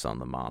of this on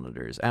the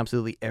monitors,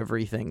 absolutely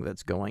everything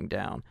that's going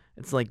down.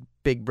 It's like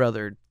Big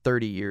Brother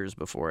 30 years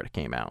before it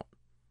came out.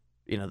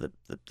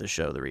 The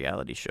show, the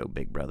reality show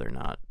Big Brother,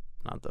 not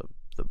the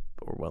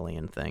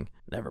Orwellian thing.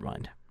 Never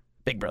mind.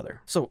 Big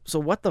Brother. So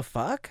what the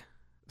fuck?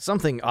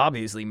 Something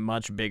obviously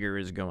much bigger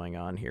is going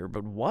on here,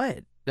 but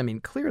what? I mean,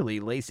 clearly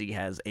Lacey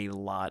has a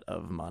lot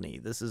of money.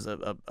 This is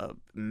a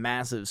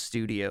massive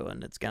studio,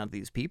 and it's got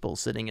these people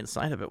sitting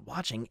inside of it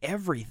watching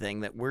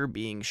everything that we're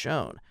being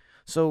shown.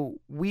 So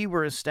we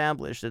were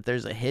established that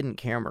there's a hidden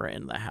camera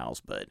in the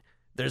house, but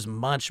there's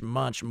much,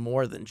 much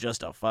more than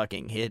just a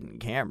fucking hidden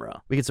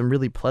camera. We get some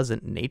really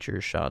pleasant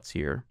nature shots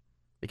here,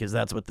 because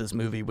that's what this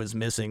movie was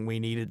missing. We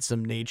needed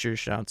some nature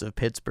shots of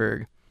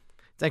Pittsburgh.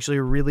 It's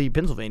actually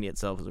Pennsylvania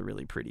itself is a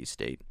really pretty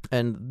state.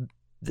 And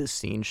this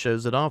scene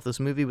shows it off. This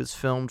movie was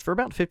filmed for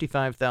about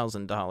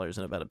 $55,000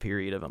 in about a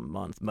period of a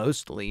month,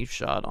 mostly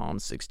shot on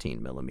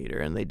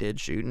 16mm, and they did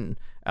shoot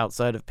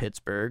outside of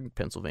Pittsburgh,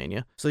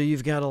 Pennsylvania. So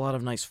you've got a lot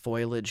of nice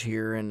foliage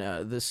here in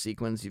this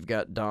sequence. You've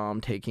got Dom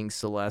taking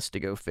Celeste to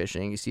go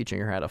fishing. He's teaching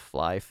her how to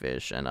fly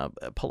fish, and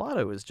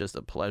Pilato is just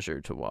a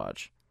pleasure to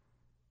watch.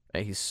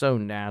 He's so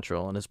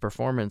natural, and his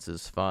performance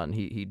is fun.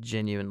 He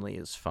genuinely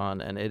is fun,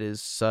 and it is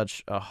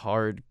such a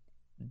hard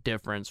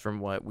difference from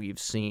what we've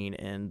seen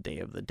in Day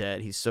of the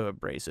Dead. He's so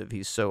abrasive.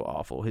 He's so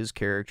awful. His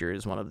character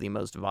is one of the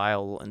most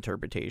vile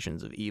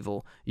interpretations of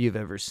evil you've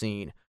ever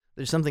seen.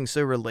 There's something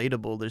so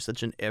relatable. There's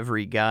such an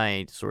every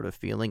guy sort of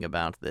feeling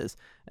about this.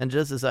 And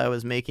just as I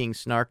was making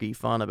snarky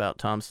fun about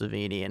Tom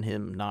Savini and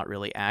him not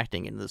really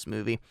acting in this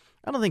movie,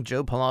 I don't think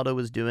Joe Pilato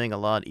was doing a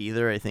lot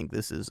either. I think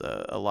this is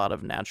a lot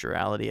of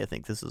naturality. I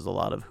think this is a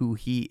lot of who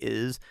he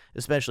is,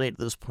 especially at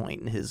this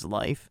point in his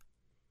life.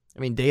 I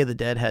mean, Day of the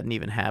Dead hadn't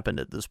even happened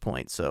at this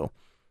point, so...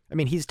 I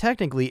mean, he's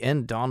technically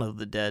in Dawn of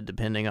the Dead,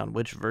 depending on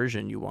which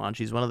version you watch.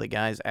 He's one of the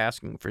guys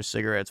asking for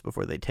cigarettes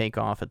before they take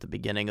off at the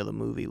beginning of the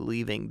movie,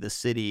 leaving the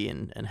city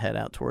and head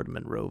out toward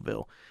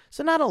Monroeville.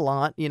 So not a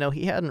lot.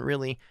 He hadn't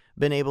really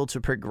been able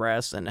to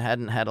progress and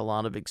hadn't had a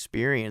lot of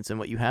experience. And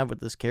what you have with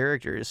this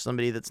character is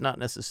somebody that's not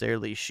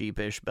necessarily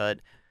sheepish,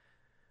 but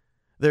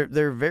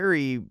they're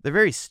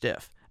very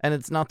stiff. And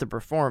it's not the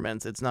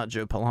performance, it's not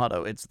Joe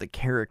Pilato, it's the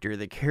character.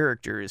 The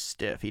character is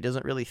stiff. He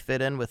doesn't really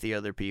fit in with the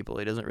other people.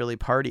 He doesn't really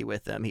party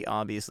with them. He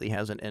obviously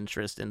has an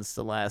interest in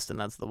Celeste, and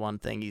that's the one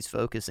thing he's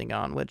focusing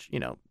on, which,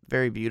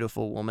 very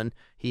beautiful woman.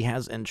 He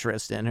has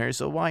interest in her,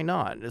 so why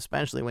not?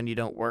 Especially when you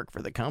don't work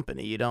for the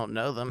company, you don't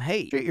know them.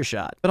 Hey, shoot your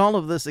shot. But all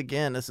of this,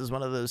 again, this is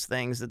one of those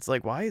things that's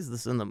like, why is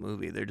this in the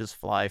movie? They're just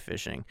fly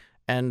fishing.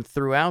 And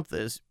throughout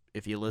this,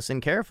 if you listen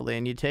carefully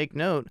and you take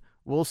note,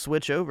 we'll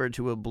switch over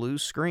to a blue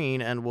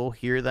screen and we'll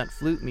hear that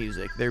flute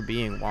music. They're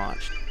being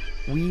watched.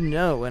 We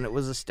know, and it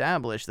was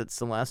established, that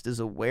Celeste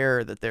is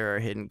aware that there are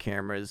hidden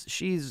cameras.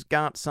 She's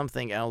got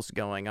something else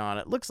going on.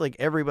 It looks like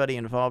everybody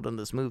involved in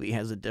this movie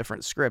has a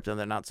different script and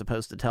they're not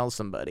supposed to tell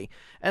somebody.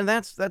 And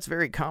that's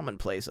very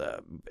commonplace.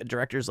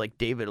 Directors like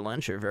David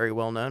Lynch are very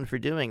well known for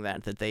doing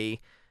that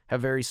they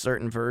have very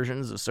certain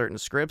versions of certain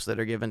scripts that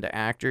are given to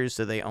actors,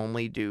 so they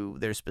only do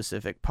their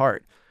specific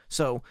part.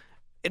 So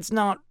it's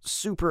not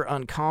super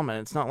uncommon.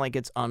 It's not like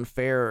it's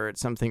unfair or it's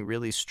something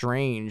really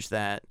strange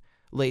that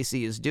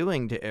Lacey is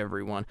doing to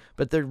everyone,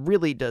 but there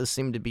really does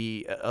seem to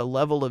be a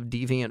level of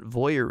deviant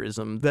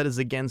voyeurism that is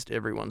against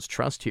everyone's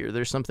trust here.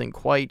 There's something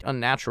quite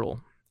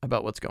unnatural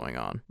about what's going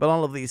on. But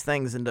all of these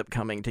things end up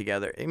coming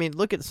together. I mean,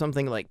 look at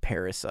something like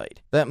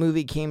Parasite. That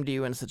movie came to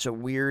you in such a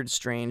weird,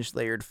 strange,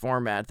 layered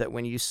format that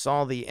when you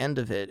saw the end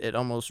of it, it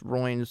almost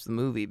ruins the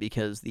movie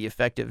because the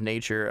effective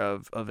nature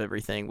of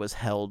everything was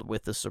held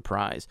with the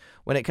surprise.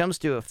 When it comes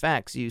to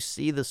effects, you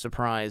see the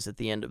surprise at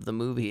the end of the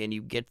movie and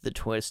you get the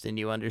twist and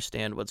you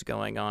understand what's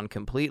going on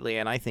completely,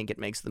 and I think it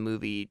makes the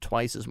movie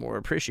twice as more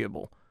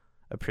appreciable.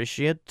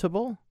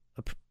 Appreciable?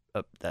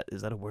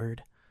 Is that a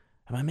word?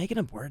 Am I making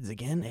up words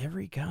again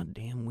every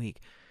goddamn week?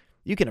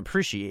 You can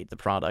appreciate the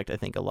product, I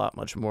think, a lot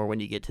much more when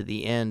you get to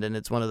the end, and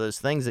it's one of those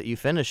things that you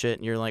finish it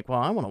and you're like, well,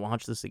 I want to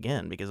watch this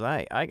again because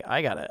I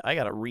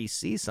gotta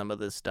re-see some of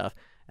this stuff,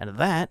 and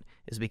that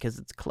is because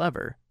it's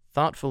clever,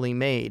 thoughtfully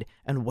made,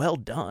 and well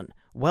done.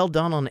 Well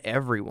done on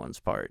everyone's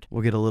part.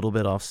 We'll get a little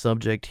bit off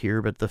subject here,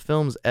 but the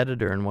film's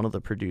editor and one of the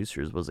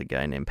producers was a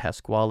guy named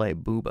Pasquale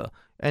Buba,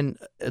 and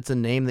it's a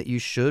name that you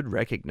should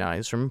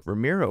recognize from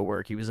Romero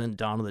work. He was in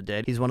Dawn of the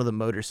Dead. He's one of the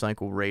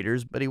Motorcycle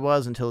Raiders, but he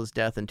was, until his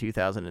death in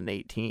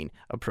 2018,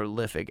 a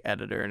prolific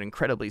editor, an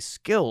incredibly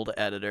skilled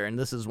editor, and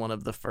this is one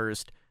of the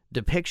first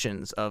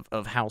depictions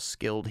of how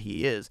skilled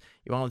he is.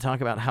 You want to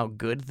talk about how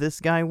good this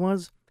guy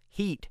was?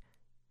 Heat.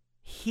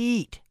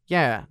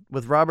 Yeah,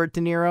 with Robert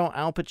De Niro,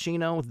 Al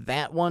Pacino,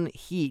 that one,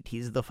 Heat.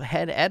 He's the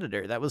head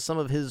editor. That was some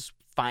of his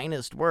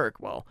finest work.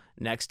 Well,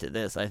 next to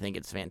this, I think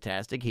it's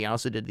fantastic. He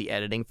also did the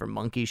editing for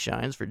Monkey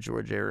Shines for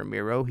George A.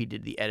 Romero. He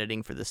did the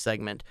editing for the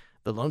segment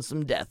The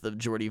Lonesome Death of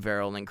Jordy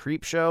Verrill and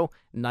Creepshow,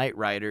 Night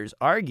Riders,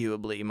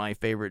 arguably my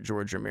favorite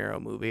George Romero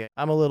movie.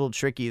 I'm a little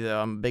tricky,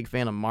 though. I'm a big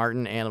fan of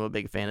Martin, and I'm a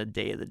big fan of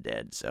Day of the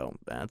Dead, so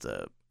that's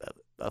a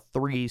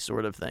three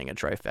sort of thing, a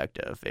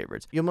trifecta of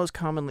favorites. You'll most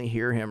commonly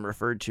hear him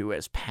referred to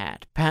as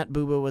Pat. Pat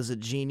Buba was a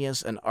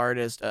genius, an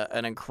artist,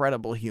 an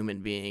incredible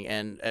human being,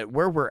 and at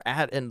where we're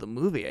at in the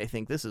movie, I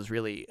think this is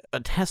really a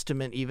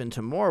testament even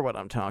to more what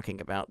I'm talking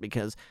about,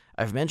 because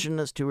I've mentioned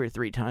this 2 or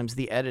 3 times,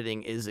 the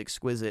editing is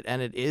exquisite,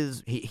 and it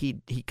is,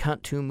 he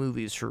cut 2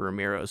 movies for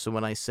Romero, so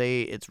when I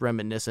say it's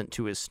reminiscent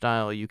to his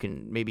style, you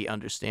can maybe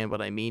understand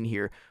what I mean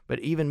here, but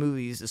even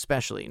movies,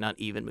 especially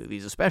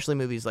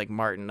movies like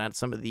Martin, that's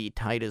some of the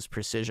tightest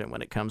precision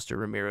when it comes to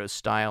Romero's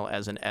style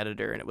as an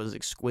editor, and it was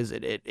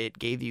exquisite. It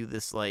gave you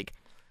this, like,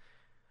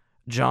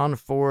 John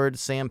Ford,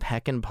 Sam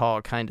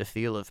Peckinpah kind of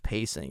feel of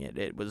pacing.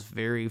 It was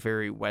very,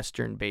 very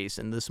Western based,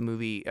 and this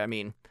movie, I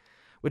mean,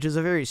 which is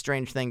a very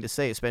strange thing to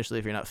say, especially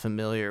if you're not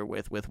familiar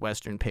with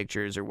Western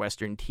pictures or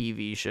Western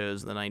TV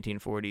shows in the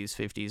 1940s,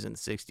 50s, and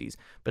 60s.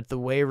 But the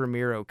way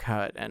Romero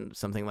cut, and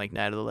something like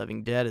Night of the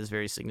Living Dead is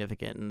very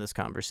significant in this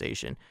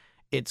conversation,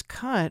 it's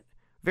cut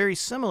very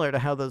similar to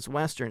how those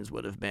Westerns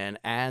would have been,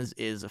 as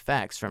is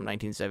effects from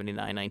 1979,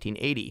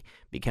 1980,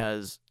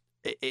 because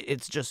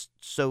it's just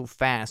so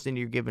fast and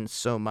you're given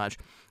so much.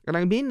 And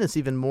I mean this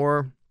even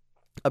more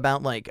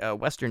about, like,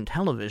 Western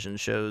television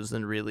shows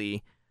than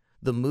really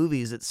the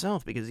movies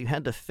itself, because you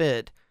had to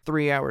fit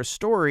 3-hour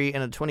story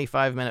in a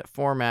 25-minute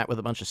format with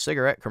a bunch of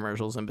cigarette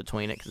commercials in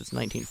between it, because it's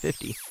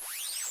 1950.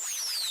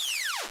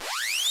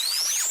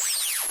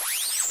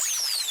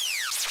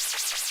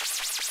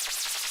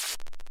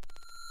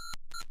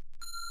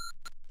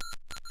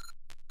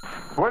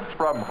 Switch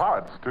from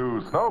Hearts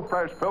to Snow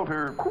Fresh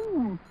Filter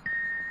Cool.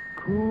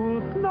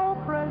 Cool,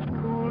 Snow Fresh,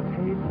 cool,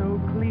 taste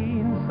so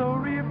clean, so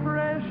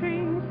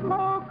refreshing,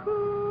 so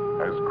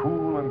cool. As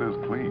cool and as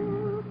clean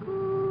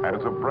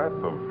as a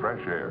breath of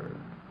fresh air.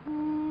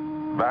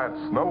 That's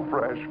Snow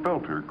Fresh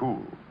Filter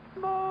Cool.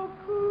 So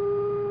cool.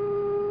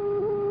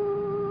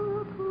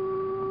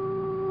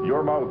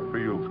 Your mouth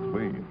feels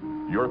clean,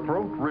 your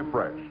throat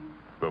refreshed.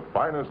 The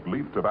finest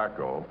leaf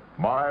tobacco,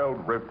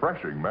 mild,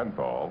 refreshing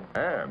menthol,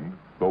 and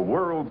the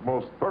world's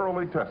most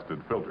thoroughly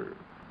tested filter.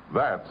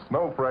 That's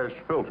Snow Fresh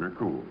Filter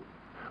Cool.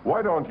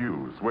 Why don't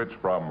you switch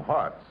from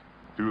Hots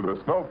to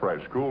the Snow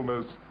Fresh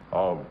coolness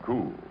of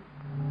cool?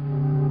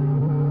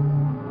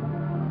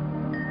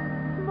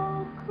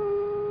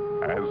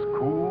 As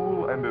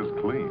cool and as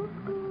clean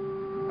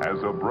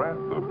as a breath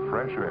of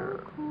fresh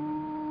air.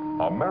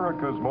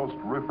 America's most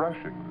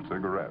refreshing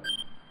cigarette.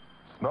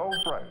 Snow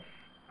Fresh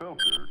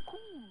Filter Cool.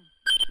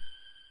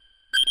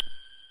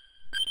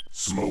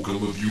 Smoke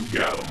 'em if you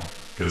got 'em,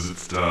 'cause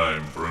it's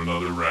time for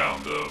another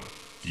round of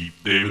Keith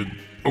David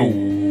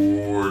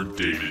or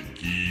David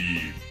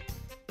Keith.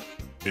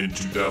 In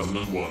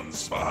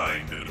 2001's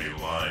Behind Enemy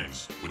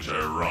Lines, which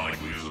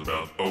ironically is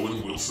about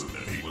Owen Wilson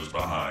and he was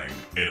behind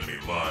enemy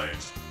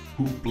lines,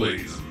 who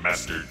plays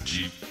Master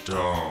Chief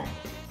Tom?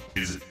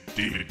 Is it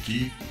David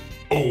Keith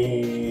or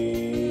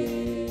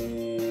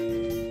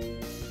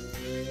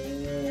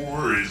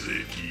is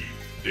it Keith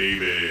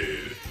David?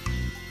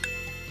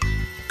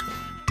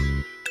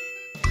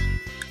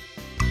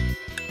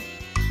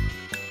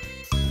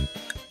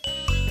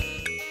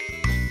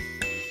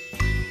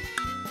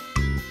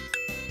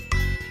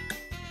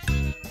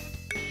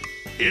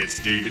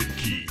 It's David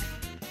Keith.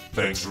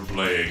 Thanks for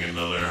playing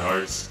another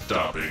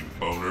heart-stopping,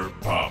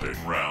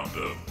 boner-popping round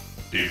of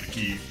David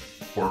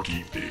Keith or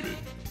Keith David.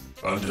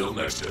 Until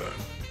next time,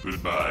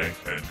 goodbye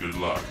and good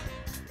luck,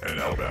 and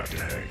now back to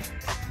Hank.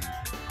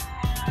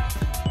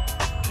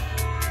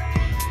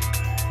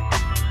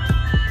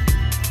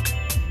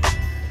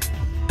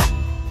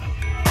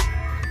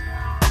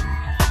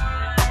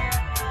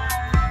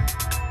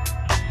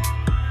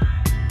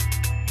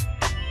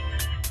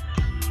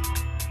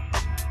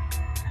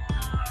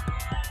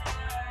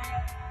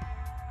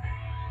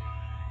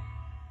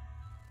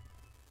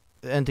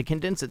 and to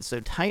condense it so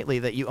tightly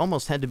that you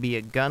almost had to be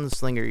a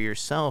gunslinger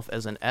yourself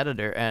as an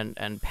editor.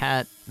 And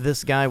Pat,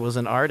 this guy was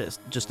an artist,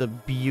 just a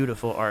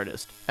beautiful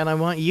artist. And I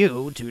want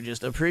you to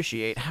just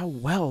appreciate how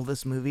well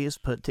this movie is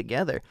put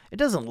together. It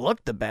doesn't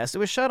look the best. It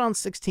was shot on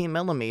 16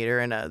 millimeter,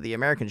 and the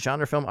American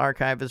Genre Film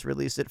Archive has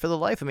released it. For the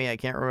life of me, I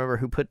can't remember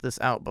who put this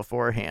out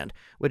beforehand,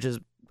 which is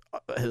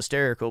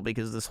hysterical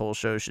because this whole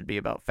show should be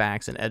about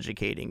facts and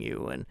educating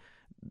you. And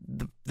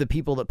the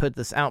people that put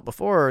this out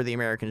before the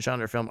American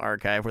Genre Film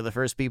Archive were the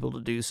first people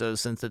to do so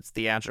since its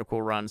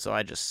theatrical run, so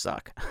I just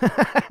suck.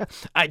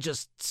 I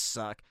just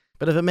suck.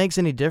 But if it makes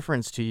any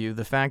difference to you,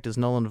 the fact is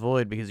null and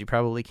void because you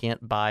probably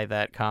can't buy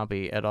that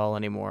copy at all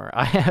anymore.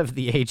 I have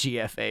the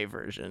AGFA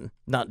version.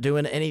 Not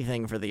doing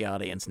anything for the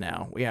audience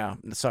now. Yeah,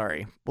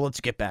 sorry. Well,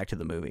 let's get back to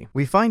the movie.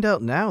 We find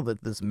out now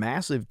that this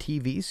massive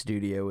TV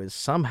studio is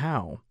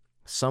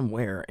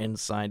somewhere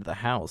inside the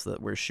house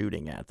that we're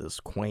shooting at, this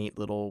quaint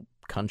little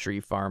country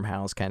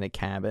farmhouse kind of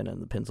cabin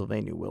in the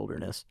Pennsylvania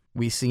wilderness.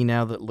 We see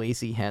now that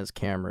Lacey has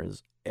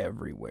cameras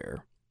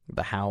everywhere.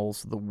 The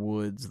house, the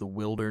woods, the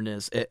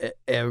wilderness,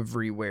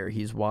 everywhere.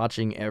 He's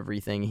watching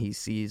everything. He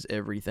sees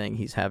everything.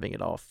 He's having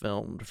it all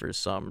filmed for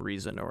some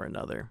reason or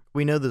another.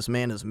 We know this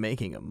man is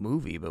making a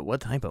movie, but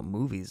what type of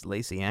movie is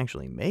Lacey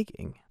actually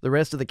making? The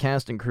rest of the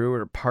cast and crew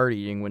are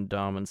partying when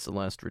Dom and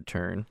Celeste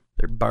return.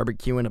 They're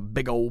barbecuing a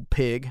big old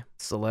pig.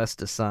 Celeste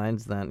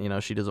decides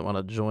that, she doesn't want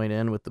to join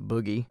in with the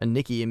boogie, and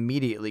Nikki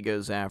immediately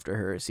goes after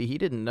her. See, he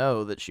didn't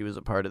know that she was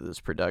a part of this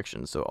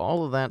production, so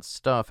all of that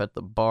stuff at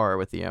the bar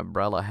with the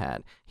umbrella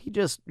hat, he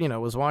just,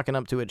 was walking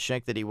up to a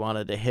chick that he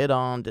wanted to hit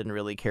on, didn't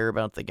really care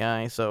about the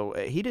guy, so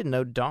he didn't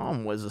know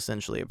Dom was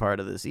essentially a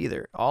part of this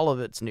either. All of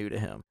it's new to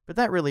him. But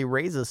that really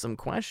raises some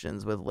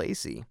questions with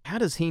Lacey. How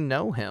does he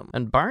know him?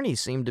 And Barney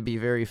seemed to be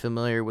very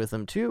familiar with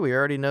him too. We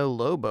already know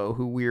Lobo,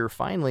 who we're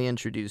finally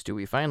introduced to.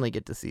 We finally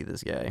get to see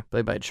this guy,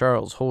 played by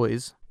Charles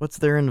Hoyes. What's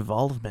their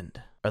involvement?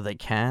 Are they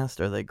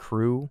cast? Are they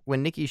crew?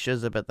 When Nikki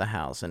shows up at the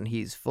house and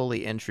he's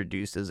fully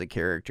introduced as a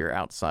character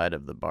outside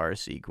of the bar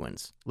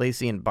sequence,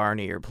 Lacey and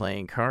Barney are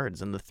playing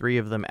cards, and the three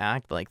of them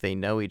act like they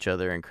know each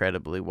other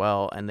incredibly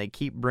well, and they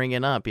keep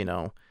bringing up,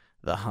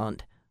 the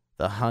hunt.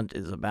 The hunt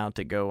is about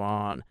to go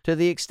on, to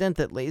the extent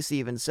that Lacey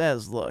even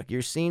says, look,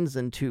 your scene's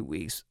in 2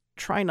 weeks.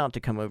 Try not to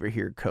come over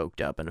here coked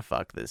up and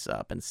fuck this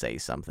up and say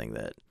something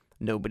that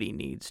nobody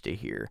needs to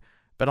hear.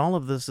 But all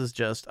of this is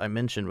just, I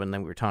mentioned when we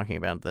were talking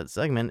about that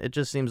segment, it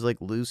just seems like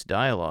loose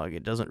dialogue.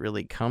 It doesn't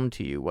really come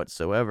to you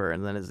whatsoever.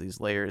 And then as these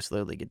layers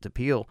slowly get to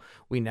peel,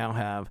 we now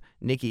have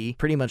Nikki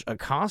pretty much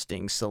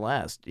accosting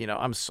Celeste.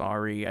 I'm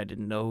sorry, I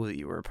didn't know that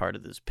you were a part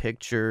of this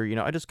picture.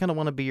 I just kind of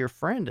want to be your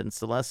friend. And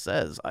Celeste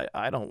says,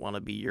 I don't want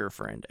to be your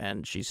friend.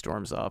 And she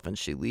storms off and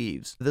she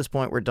leaves. At this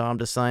point where Dom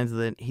decides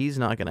that he's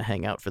not going to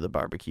hang out for the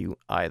barbecue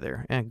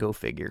either. Go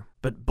figure.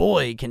 But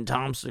boy, can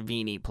Tom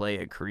Savini play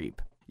a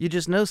creep. You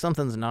just know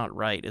something's not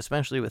right,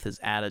 especially with his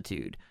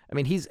attitude. I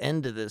mean, he's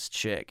into this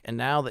chick, and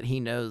now that he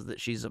knows that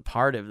she's a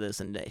part of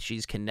this and that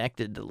she's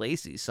connected to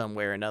Lacey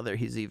somewhere or another,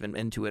 he's even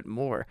into it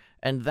more.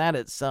 And that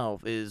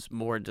itself is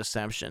more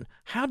deception.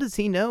 How does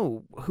he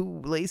know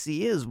who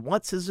Lacey is?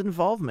 What's his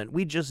involvement?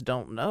 We just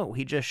don't know.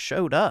 He just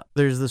showed up.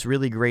 There's this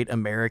really great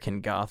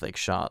American Gothic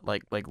shot,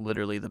 like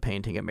literally the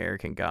painting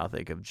American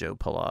Gothic of Joe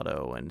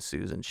Pilato and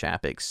Susan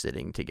Chapek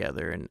sitting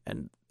together,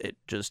 and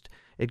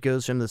it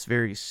goes from this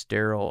very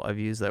sterile, I've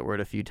used that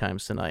word a few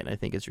times tonight, and I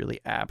think it's really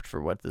apt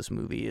for what this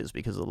movie is,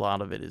 because a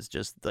lot of it is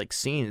just like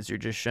scenes. You're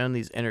just shown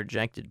these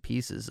interjected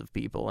pieces of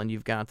people, and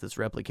you've got this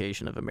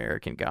replication of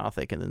American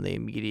Gothic, and then they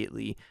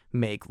immediately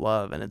make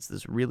love, and it's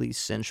this really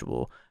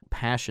sensual,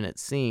 passionate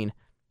scene,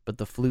 but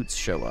the flutes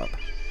show up.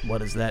 What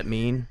does that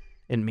mean?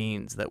 It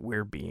means that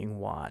we're being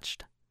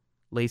watched.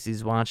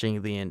 Lacey's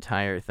watching the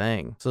entire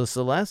thing. So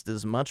Celeste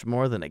is much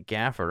more than a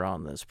gaffer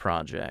on this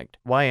project.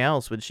 Why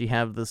else would she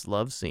have this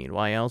love scene?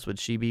 Why else would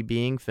she be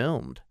being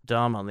filmed?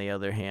 Dom, on the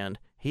other hand,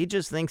 he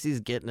just thinks he's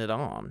getting it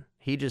on.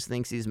 He just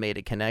thinks he's made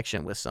a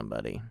connection with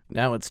somebody.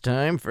 Now it's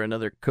time for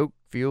another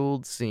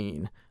coke-fueled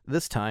scene.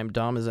 This time,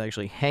 Dom is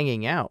actually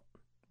hanging out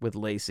with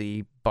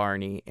Lacey,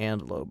 Barney,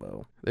 and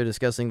Lobo. They're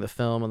discussing the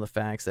film and the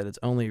facts that it's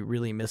only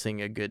really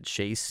missing a good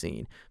chase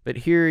scene. But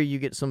here you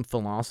get some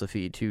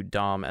philosophy to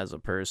Dom as a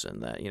person,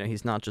 that,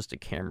 he's not just a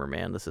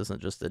cameraman. This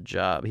isn't just a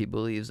job. He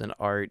believes in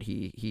art.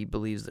 He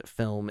believes that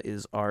film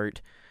is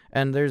art.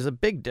 And there's a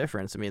big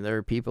difference. I mean, there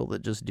are people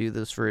that just do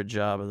this for a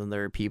job, and then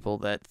there are people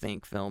that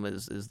think film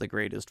is the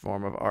greatest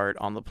form of art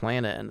on the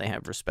planet, and they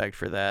have respect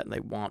for that, and they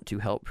want to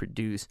help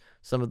produce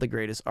some of the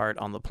greatest art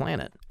on the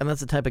planet. And that's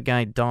the type of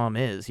guy Dom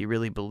is. He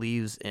really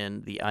believes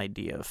in the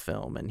idea of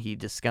film, and he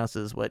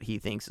discusses what he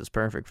thinks is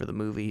perfect for the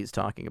movie. He's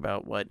talking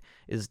about what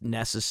is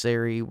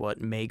necessary,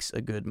 what makes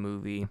a good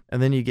movie. And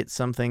then you get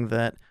something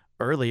that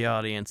early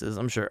audiences,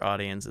 I'm sure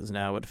audiences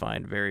now would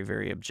find very,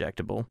 very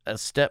objectable. A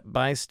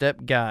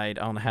step-by-step guide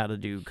on how to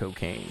do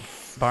cocaine.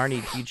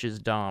 Barney teaches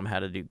Dom how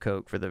to do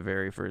coke for the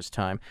very first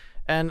time.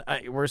 And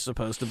we're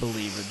supposed to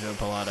believe that Joe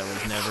Pilato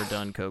has never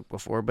done coke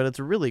before, but it's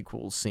a really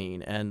cool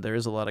scene, and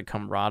there's a lot of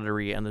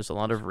camaraderie, and there's a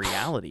lot of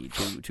reality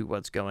to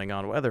what's going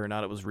on, whether or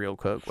not it was real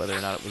coke, whether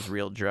or not it was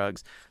real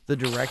drugs. The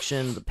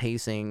direction, the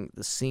pacing,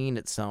 the scene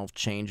itself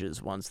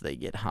changes once they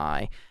get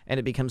high, and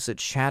it becomes so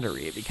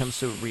chattery, it becomes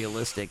so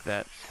realistic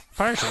that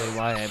partially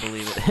why I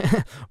believe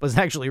it was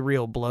actually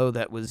real blow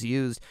that was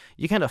used.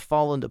 You kind of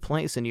fall into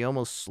place, and you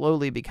almost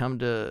slowly become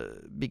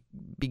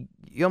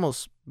you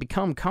almost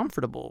become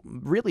comfortable.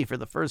 Really, for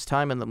the first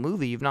time in the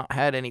movie, you've not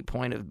had any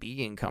point of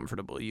being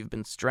comfortable. You've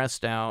been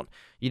stressed out.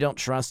 You don't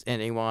trust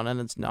anyone, and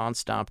it's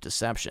nonstop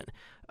deception.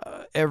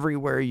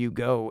 Everywhere you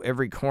go,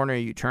 every corner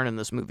you turn in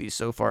this movie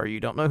so far,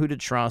 you don't know who to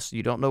trust.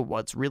 You don't know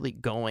what's really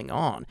going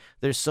on.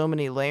 There's so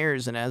many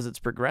layers, and as it's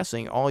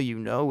progressing, all you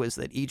know is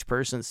that each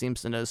person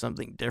seems to know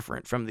something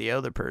different from the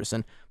other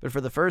person. But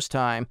for the first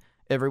time,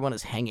 everyone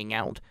is hanging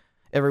out.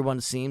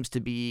 Everyone seems to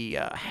be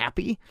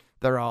happy.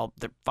 They're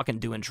fucking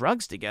doing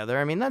drugs together.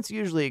 I mean, that's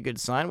usually a good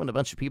sign when a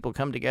bunch of people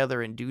come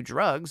together and do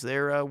drugs.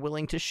 They're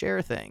willing to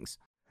share things.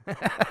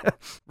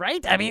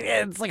 Right? I mean,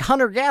 it's like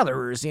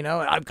hunter-gatherers, you know?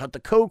 I've got the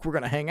coke, we're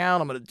going to hang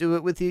out, I'm going to do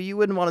it with you. You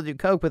wouldn't want to do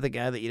coke with a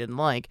guy that you didn't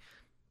like.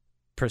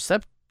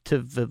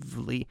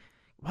 Perceptively,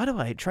 why do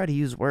I try to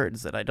use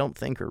words that I don't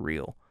think are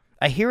real?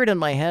 I hear it in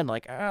my head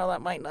like, oh,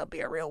 that might not be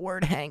a real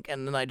word, Hank,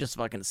 and then I just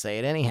fucking say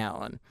it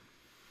anyhow, and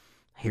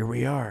here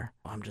we are.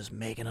 I'm just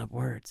making up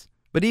words.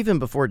 But even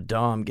before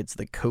Dom gets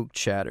the coke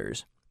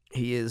chatters,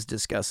 he is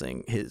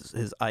discussing his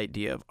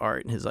idea of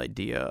art and his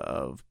idea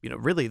of, you know,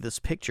 really this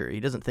picture.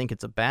 He doesn't think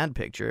it's a bad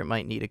picture. It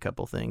might need a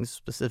couple things,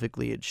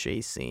 specifically a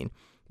chase scene.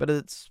 But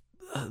it's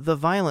the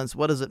violence,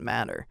 what does it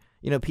matter?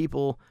 You know,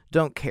 people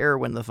don't care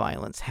when the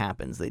violence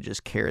happens. They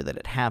just care that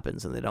it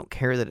happens, and they don't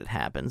care that it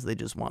happens. They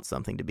just want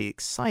something to be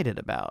excited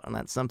about, and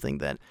that's something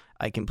that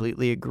I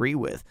completely agree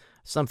with.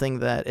 Something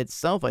that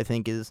itself, I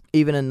think, is,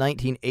 even in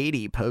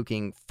 1980,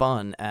 poking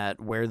fun at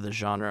where the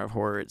genre of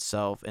horror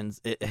itself, and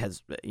it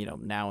has, you know,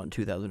 now in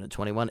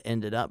 2021,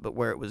 ended up, but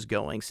where it was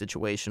going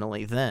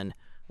situationally then,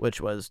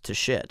 which was to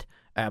shit,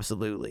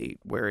 absolutely,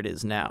 where it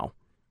is now,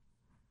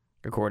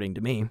 according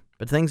to me.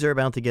 But things are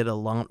about to get a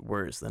lot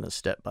worse than a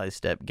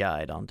step-by-step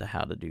guide on to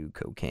how to do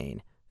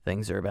cocaine.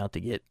 Things are about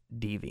to get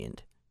deviant.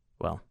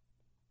 Well,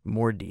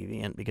 more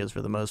deviant, because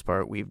for the most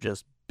part, we've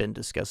just been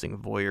discussing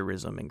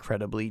voyeurism,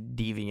 incredibly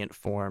deviant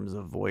forms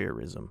of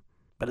voyeurism.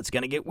 But it's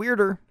going to get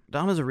weirder.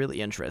 Dom is a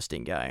really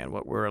interesting guy, and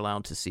what we're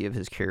allowed to see of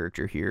his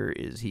character here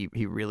is he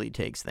really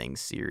takes things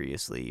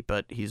seriously,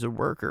 but he's a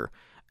worker.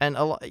 And,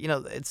 you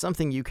know, it's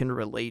something you can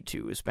relate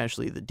to,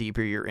 especially the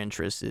deeper your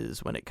interest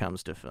is when it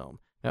comes to film.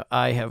 Now,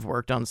 I have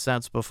worked on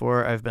sets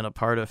before. I've been a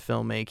part of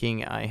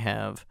filmmaking. I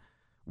have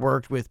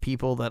worked with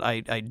people that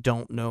I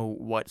don't know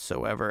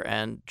whatsoever,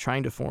 and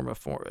trying to form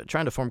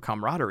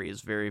camaraderie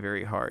is very,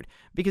 very hard,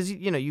 because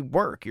you know, you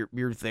work,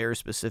 you're there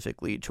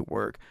specifically to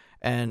work,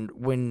 and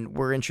when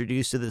we're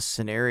introduced to this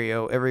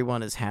scenario,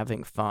 everyone is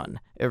having fun,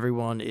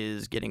 everyone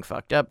is getting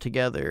fucked up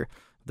together,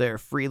 they're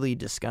freely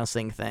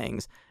discussing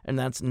things, and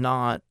that's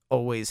not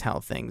always how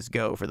things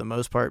go. For the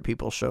most part,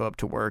 people show up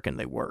to work and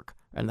they work,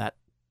 and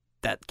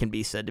that can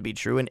be said to be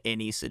true in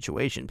any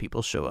situation.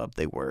 People show up,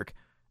 they work,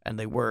 and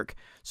they work.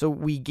 So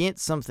we get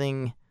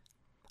something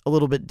a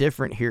little bit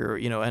different here,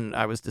 you know, and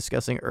I was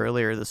discussing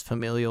earlier this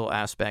familial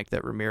aspect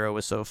that Romero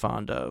was so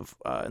fond of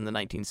in the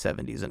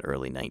 1970s and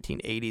early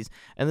 1980s,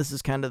 and this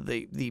is kind of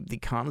the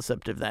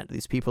concept of that.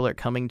 These people are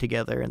coming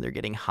together and they're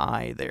getting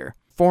high, they're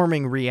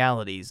forming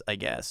realities, I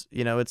guess.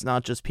 You know, it's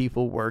not just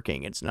people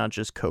working, it's not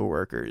just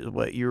coworkers.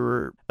 What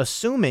you're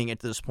assuming at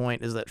this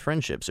point is that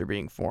friendships are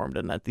being formed,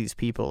 and that these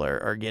people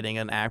are getting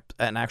an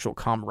actual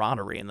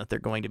camaraderie, and that they're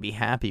going to be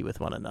happy with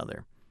one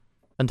another.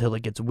 Until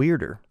it gets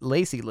weirder.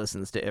 Lacey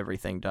listens to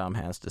everything Dom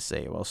has to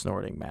say while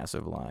snorting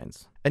massive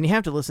lines. And you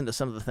have to listen to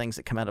some of the things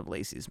that come out of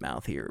Lacey's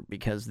mouth here,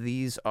 because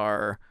these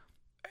are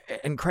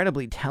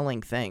incredibly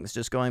telling things.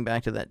 Just going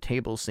back to that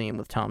table scene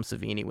with Tom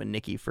Savini when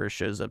Nikki first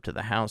shows up to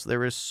the house,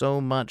 there is so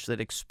much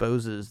that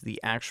exposes the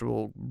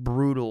actual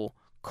brutal,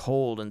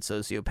 cold, and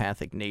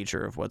sociopathic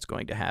nature of what's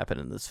going to happen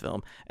in this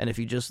film. And if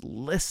you just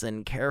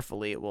listen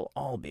carefully, it will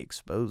all be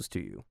exposed to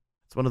you.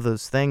 It's one of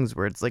those things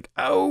where it's like,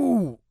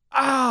 oh,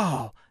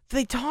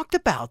 they talked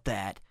about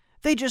that.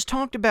 They just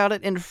talked about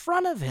it in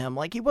front of him,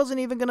 like he wasn't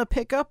even going to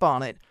pick up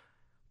on it.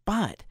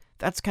 But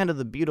that's kind of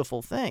the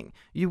beautiful thing.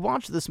 You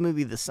watch this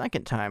movie the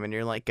second time and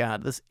you're like,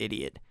 God, this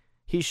idiot,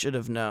 he should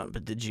have known.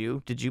 But did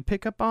you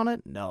pick up on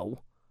it?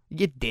 No,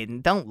 you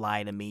didn't. Don't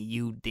lie to me.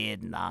 You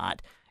did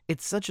not.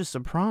 It's such a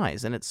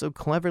surprise, and it's so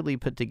cleverly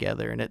put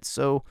together, and it's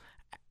so,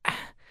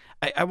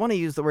 I want to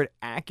use the word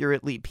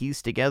accurately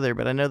pieced together,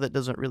 but I know that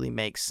doesn't really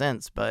make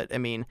sense. But I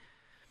mean,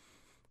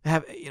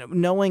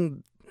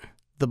 knowing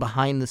the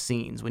behind the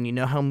scenes, when you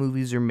know how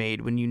movies are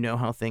made, when you know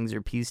how things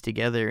are pieced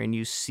together, and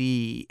you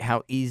see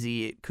how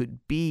easy it could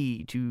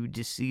be to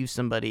deceive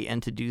somebody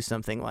and to do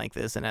something like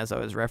this. And as I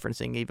was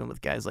referencing, even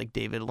with guys like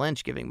David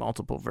Lynch giving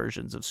multiple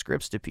versions of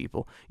scripts to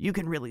people, you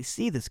can really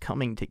see this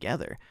coming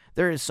together.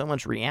 There is so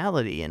much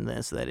reality in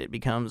this that it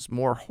becomes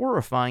more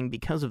horrifying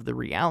because of the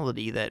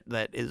reality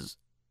that is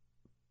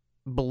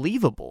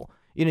believable.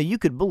 You know, you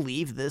could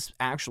believe this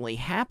actually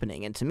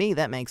happening. And to me,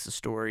 that makes the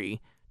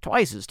story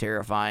twice as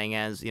terrifying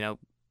as,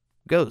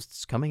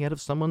 ghosts coming out of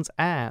someone's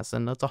ass,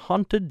 and that's a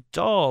haunted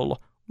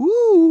doll.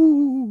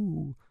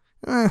 Woo!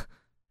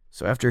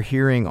 So after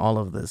hearing all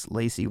of this,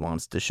 Lacey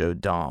wants to show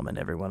Dom and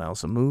everyone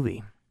else a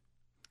movie.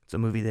 It's a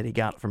movie that he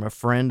got from a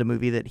friend, a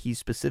movie that he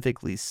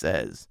specifically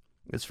says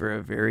is for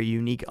a very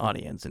unique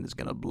audience and is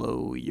going to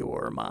blow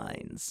your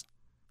minds.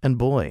 And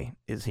boy,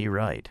 is he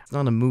right. It's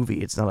not a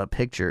movie, it's not a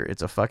picture,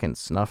 it's a fucking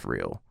snuff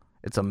reel.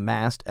 It's a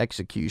masked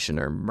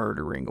executioner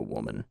murdering a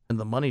woman. And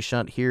the money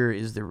shot here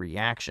is the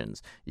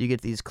reactions. You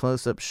get these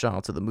close-up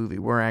shots of the movie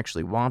we're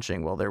actually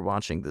watching while they're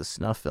watching this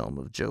snuff film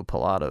of Joe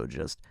Pilato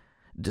just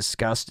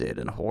disgusted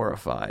and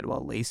horrified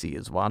while Lacey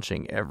is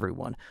watching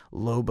everyone.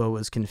 Lobo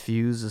is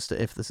confused as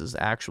to if this is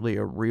actually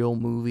a real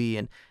movie,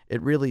 and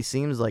it really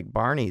seems like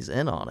Barney's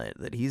in on it,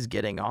 that he's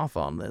getting off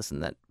on this,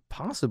 and that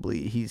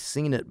possibly he's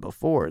seen it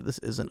before. This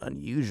isn't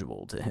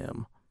unusual to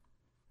him.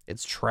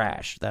 It's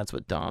trash. That's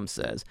what Dom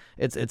says.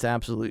 It's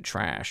absolute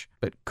trash.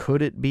 But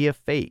could it be a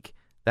fake?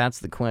 That's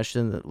the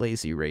question that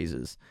Lacey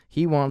raises.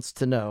 He wants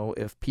to know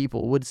if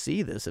people would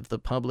see this, if the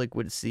public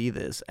would see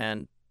this.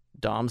 And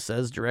Dom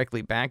says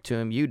directly back to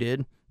him, you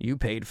did. You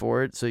paid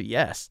for it. So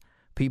yes,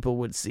 people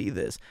would see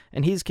this.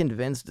 And he's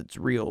convinced it's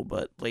real,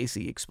 but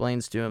Lacey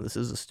explains to him, this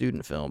is a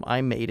student film.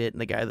 I made it, and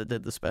the guy that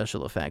did the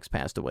special effects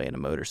passed away in a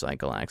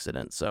motorcycle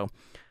accident. So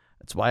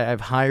that's why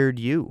I've hired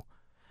you.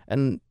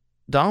 And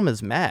Dom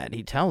is mad.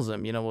 He tells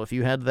him, well, if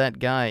you had that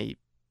guy,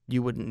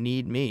 you wouldn't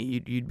need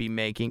me. You'd be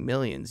making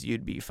millions.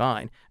 You'd be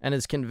fine. And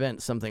is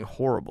convinced something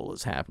horrible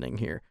is happening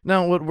here.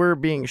 Now, what we're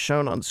being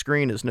shown on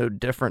screen is no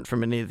different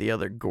from any of the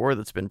other gore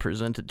that's been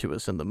presented to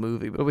us in the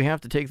movie, but we have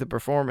to take the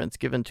performance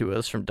given to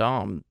us from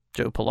Dom,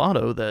 Joe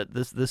Pilato, that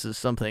this is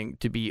something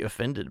to be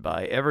offended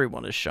by.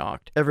 Everyone is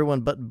shocked.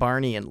 Everyone but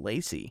Barney and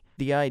Lacey.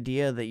 The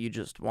idea that you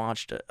just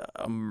watched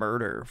a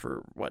murder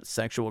for,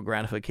 sexual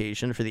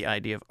gratification, for the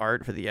idea of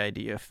art, for the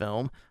idea of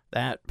film,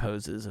 that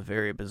poses a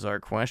very bizarre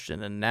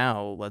question, and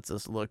now lets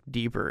us look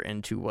deeper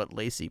into what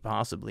Lacey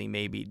possibly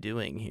may be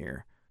doing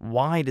here.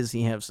 Why does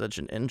he have such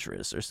an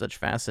interest or such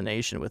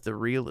fascination with the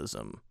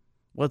realism?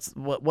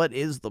 What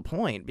is the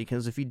point?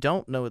 Because if you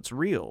don't know it's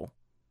real,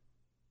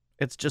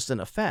 it's just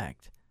an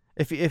effect.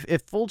 If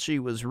Fulci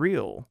was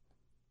real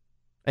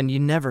and you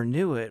never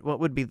knew it, what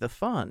would be the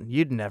fun?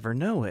 You'd never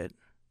know it.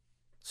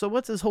 So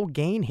what's his whole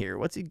gain here?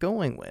 What's he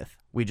going with?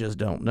 We just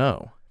don't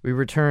know. We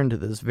return to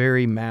this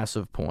very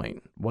massive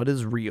point. What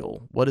is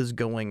real? What is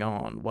going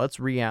on? What's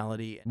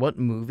reality? What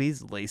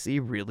movie's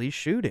Lacey really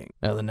shooting?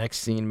 Now, the next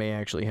scene may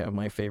actually have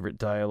my favorite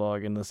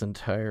dialogue in this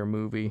entire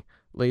movie.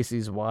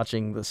 Lacey's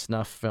watching the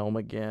snuff film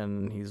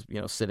again. He's,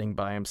 sitting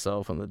by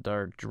himself in the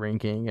dark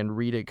drinking, and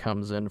Rita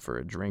comes in for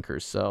a drink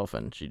herself,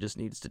 and she just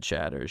needs to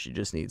chatter. She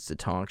just needs to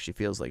talk. She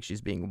feels like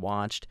she's being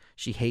watched.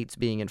 She hates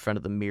being in front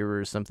of the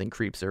mirror. Something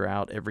creeps her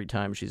out every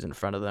time she's in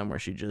front of them, where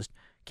she just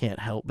can't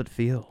help but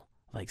feel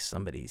like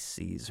somebody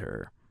sees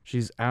her.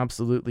 She's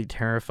absolutely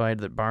terrified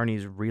that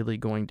Barney's really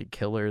going to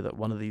kill her, that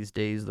one of these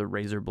days the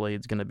razor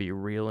blade's going to be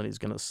real and he's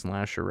going to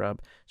slash her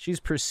up. She's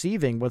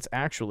perceiving what's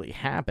actually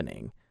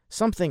happening.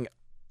 Something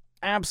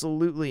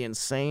absolutely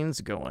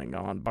insane's going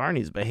on.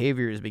 Barney's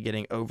behavior is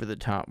getting over the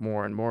top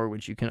more and more,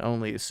 which you can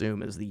only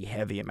assume is the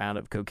heavy amount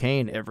of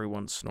cocaine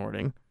everyone's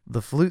snorting.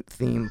 The flute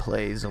theme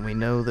plays, and we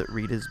know that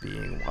Rita's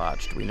being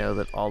watched. We know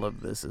that all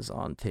of this is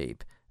on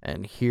tape.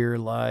 And here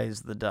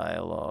lies the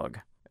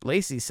dialogue.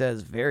 Lacey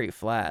says very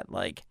flat,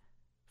 like,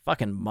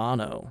 fucking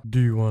mono. Do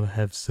you want to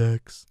have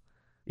sex?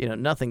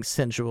 Nothing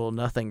sensual,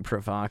 nothing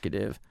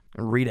provocative.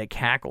 Rita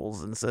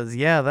cackles and says,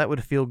 yeah, that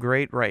would feel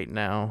great right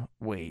now.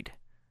 Wait.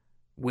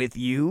 With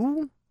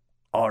you?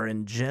 Or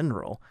in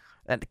general?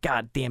 And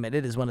God damn it,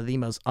 it is one of the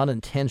most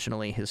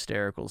unintentionally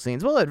hysterical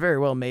scenes. Well, it very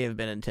well may have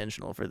been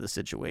intentional for the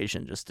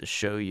situation, just to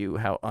show you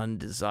how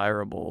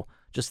undesirable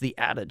just the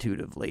attitude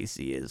of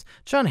Lacey is.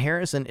 John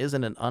Harrison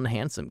isn't an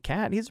unhandsome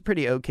cat. He's a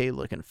pretty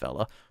okay-looking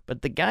fella,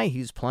 but the guy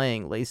who's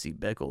playing Lacey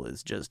Bickle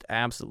is just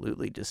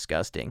absolutely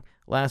disgusting.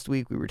 Last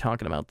week, we were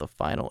talking about the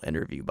final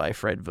interview by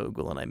Fred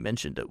Vogel, and I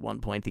mentioned at one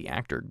point the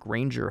actor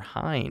Granger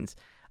Hines.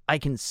 I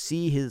can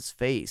see his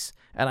face,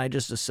 and I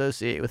just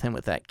associate with him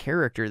with that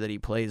character that he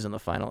plays in the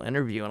final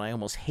interview, and I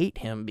almost hate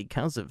him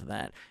because of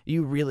that.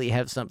 You really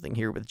have something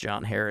here with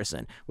John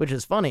Harrison, which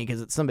is funny because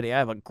it's somebody I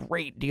have a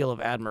great deal of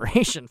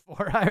admiration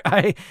for.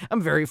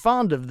 I'm very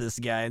fond of this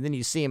guy, and then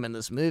you see him in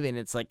this movie, and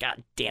it's like,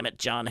 God damn it,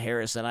 John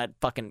Harrison, I'd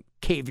fucking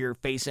cave your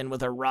face in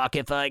with a rock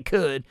if I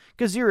could,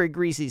 because you're a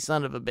greasy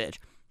son of a bitch.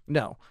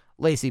 No.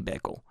 Lacey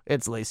Bickle.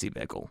 It's Lacey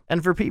Bickle.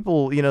 And for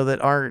people,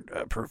 that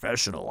aren't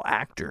professional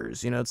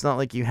actors, it's not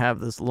like you have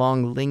this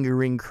long,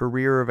 lingering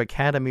career of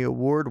Academy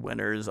Award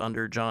winners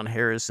under John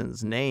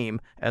Harrison's name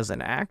as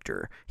an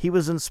actor. He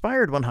was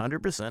inspired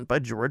 100% by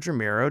George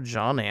Romero,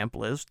 John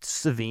Amplis,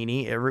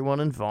 Savini, everyone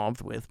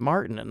involved with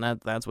Martin, and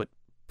that's what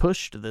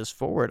pushed this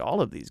forward, all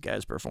of these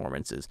guys'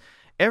 performances.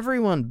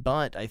 Everyone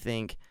but, I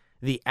think,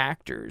 the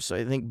actors. So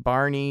I think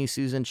Barney,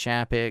 Susan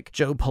Chapek,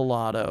 Joe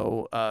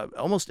Pilato,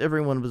 almost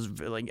everyone was,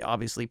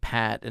 obviously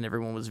Pat, and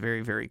everyone was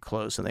very, very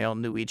close, and they all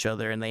knew each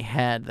other, and they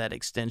had that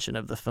extension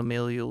of the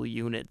familial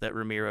unit that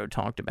Romero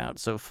talked about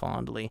so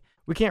fondly.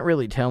 We can't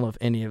really tell if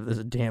any of this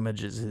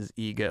damages his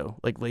ego.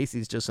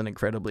 Lacey's just an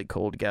incredibly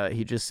cold guy.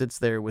 He just sits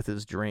there with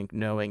his drink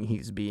knowing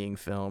he's being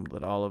filmed,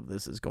 that all of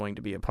this is going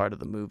to be a part of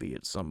the movie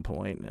at some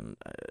point, and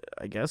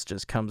I guess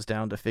just comes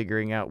down to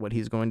figuring out what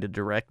he's going to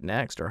direct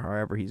next, or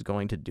however he's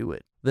going to do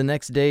it. The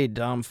next day,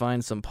 Dom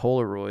finds some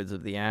Polaroids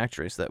of the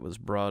actress that was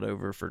brought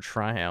over for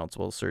tryouts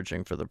while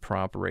searching for the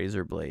prop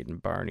razor blade in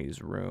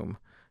Barney's room.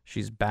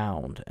 She's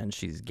bound, and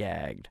she's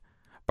gagged.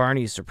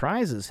 Barney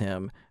surprises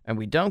him, and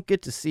we don't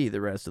get to see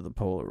the rest of the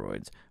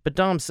Polaroids, but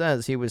Dom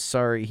says he was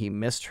sorry he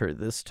missed her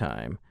this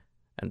time,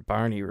 and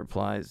Barney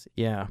replies,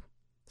 yeah,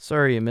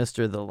 sorry you missed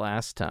her the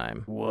last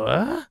time.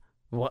 What?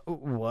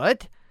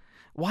 What?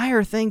 Why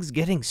are things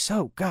getting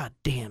so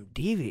goddamn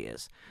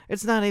devious?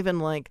 It's not even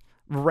like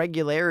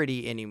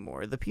regularity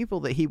anymore. The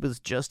people that he was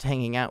just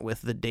hanging out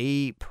with the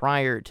day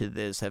prior to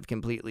this have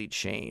completely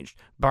changed.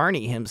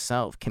 Barney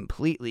himself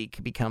completely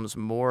becomes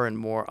more and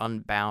more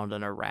unbound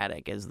and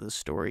erratic as the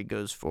story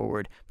goes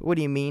forward. But what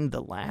do you mean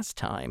the last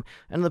time?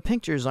 And the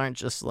pictures aren't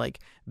just like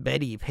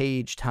Betty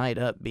Page tied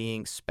up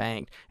being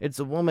spanked. It's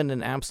a woman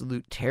in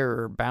absolute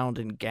terror, bound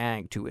and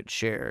gagged to a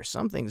chair.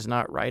 Something's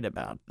not right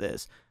about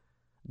this.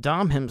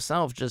 Dom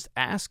himself just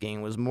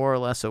asking was more or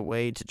less a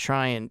way to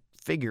try and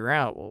figure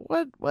out,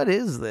 well, what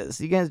is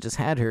this? You guys just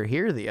had her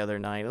here the other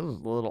night. It was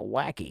a little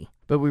wacky.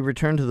 But we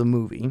return to the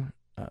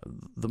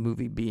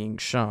movie being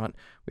shot.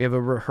 We have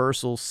a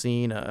rehearsal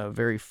scene, a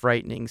very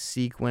frightening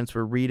sequence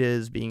where Rita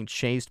is being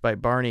chased by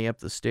Barney up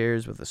the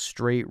stairs with a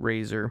straight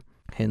razor,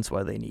 hence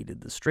why they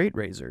needed the straight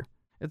razor.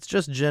 It's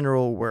just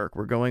general work.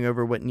 We're going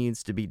over what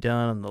needs to be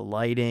done on the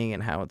lighting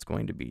and how it's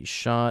going to be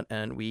shot,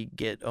 and we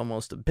get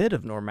almost a bit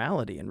of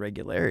normality and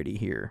regularity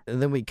here.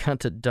 And then we cut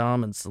to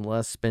Dom and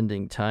Celeste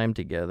spending time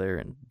together,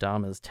 and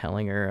Dom is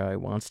telling her he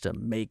wants to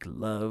make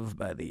love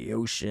by the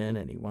ocean,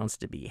 and he wants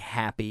to be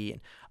happy, and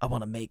I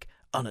want to make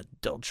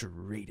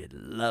unadulterated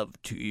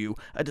love to you.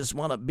 I just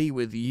want to be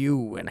with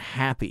you and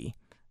happy.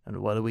 And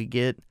what do we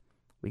get?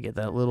 We get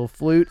that little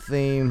flute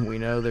theme. We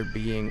know they're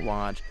being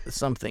watched.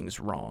 Something's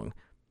wrong.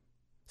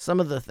 Some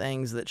of the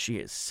things that she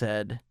has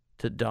said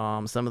to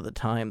Dom, some of the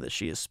time that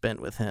she has spent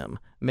with him,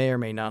 may or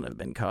may not have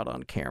been caught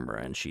on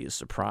camera, and she is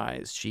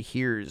surprised.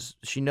 She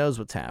knows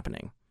what's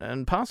happening.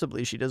 And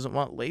possibly she doesn't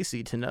want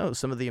Lacey to know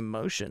some of the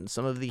emotion,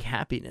 some of the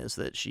happiness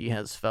that she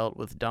has felt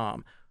with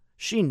Dom.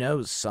 She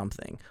knows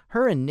something.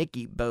 Her and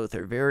Nikki both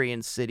are very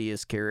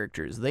insidious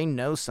characters. They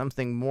know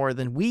something more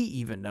than we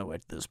even know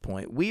at this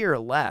point. We are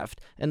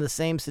left in the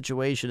same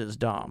situation as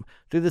Dom.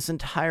 Through this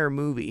entire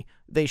movie,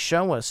 they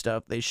show us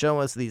stuff. They show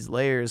us these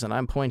layers, and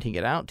I'm pointing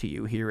it out to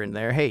you here and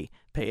there. Hey,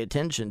 pay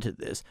attention to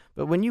this.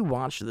 But when you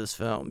watch this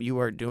film, you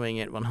are doing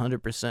it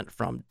 100%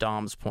 from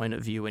Dom's point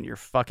of view, and you're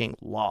fucking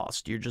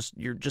lost. You're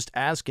just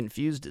as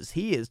confused as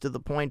he is, to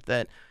the point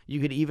that you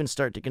could even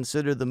start to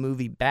consider the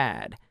movie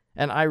bad.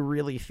 And I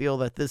really feel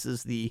that this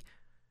is the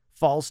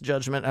false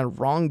judgment and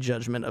wrong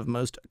judgment of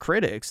most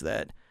critics,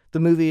 that the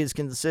movie is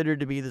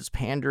considered to be this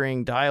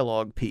pandering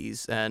dialogue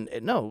piece. And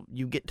no,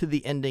 you get to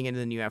the ending and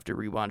then you have to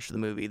rewatch the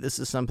movie. This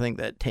is something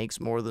that takes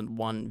more than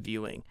one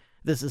viewing.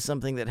 This is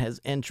something that has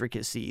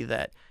intricacy,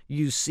 that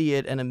you see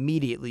it and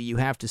immediately you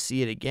have to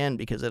see it again,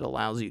 because it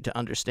allows you to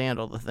understand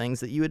all the things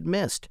that you had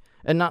missed.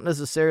 And not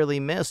necessarily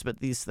missed,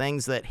 but these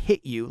things that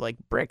hit you like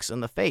bricks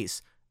in the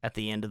face at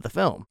the end of the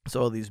film.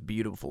 So all these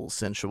beautiful,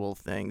 sensual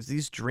things,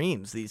 these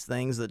dreams, these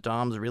things that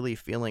Dom's really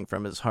feeling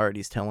from his heart,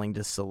 he's telling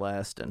to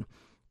Celeste, and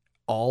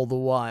all the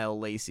while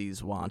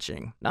Lacey's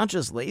watching. Not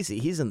just Lacey,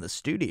 he's in the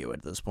studio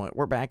at this point.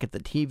 We're back at the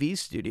TV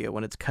studio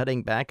when it's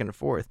cutting back and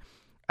forth.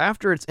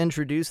 After it's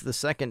introduced the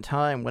second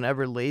time,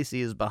 whenever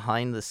Lacey is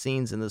behind the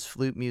scenes and this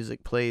flute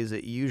music plays,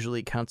 it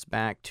usually cuts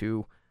back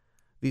to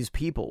these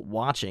people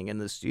watching in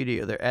the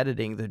studio. They're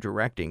editing, they're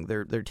directing,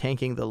 they're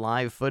taking the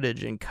live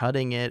footage and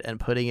cutting it and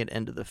putting it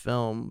into the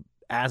film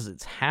as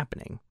it's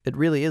happening. It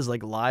really is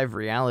like live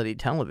reality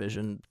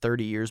television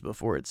 30 years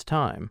before its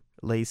time.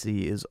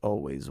 Lacey is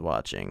always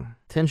watching.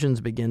 Tensions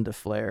begin to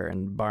flare,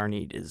 and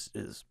Barney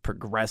is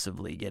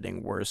progressively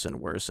getting worse and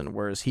worse and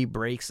worse. He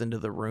breaks into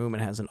the room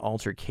and has an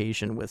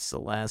altercation with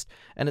Celeste,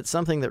 and it's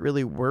something that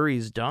really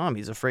worries Dom.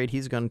 He's afraid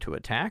he's going to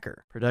attack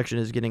her. Production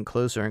is getting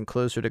closer and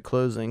closer to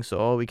closing, so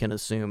all we can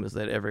assume is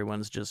that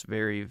everyone's just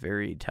very,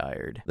 very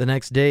tired. The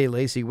next day,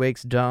 Lacey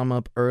wakes Dom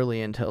up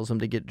early and tells him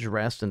to get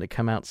dressed and to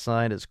come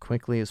outside as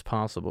quickly as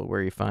possible,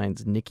 where he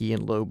finds Nikki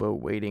and Lobo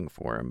waiting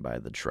for him by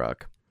the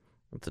truck.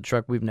 It's a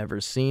truck we've never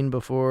seen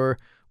before.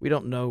 We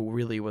don't know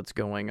really what's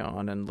going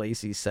on, and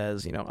Lacey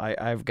says,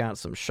 I've got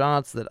some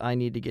shots that I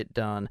need to get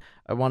done.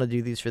 I want to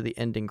do these for the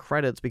ending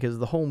credits because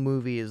the whole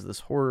movie is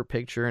this horror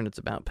picture and it's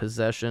about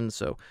possession,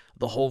 so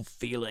the whole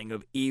feeling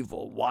of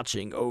evil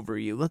watching over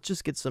you. Let's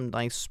just get some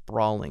nice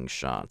sprawling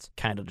shots,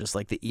 kind of just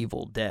like the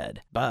Evil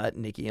Dead. But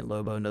Nikki and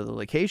Lobo know the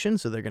location,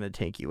 so they're going to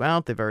take you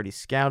out. They've already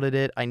scouted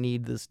it. I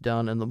need this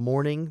done in the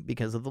morning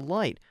because of the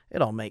light.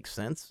 It all makes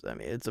sense. I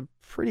mean, it's a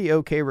pretty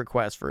okay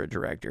request for a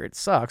director. It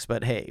sucks,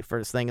 but hey,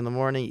 first thing in the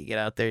morning, you get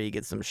out there, you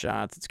get some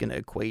shots. It's going to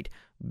equate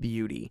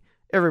beauty.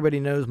 Everybody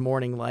knows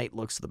morning light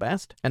looks the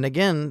best. And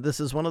again, this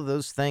is one of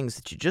those things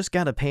that you just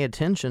got to pay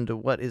attention to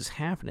what is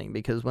happening,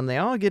 because when they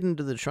all get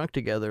into the truck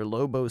together,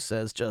 Lobo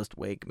says, just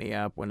wake me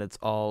up when it's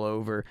all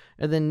over.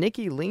 And then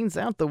Nikki leans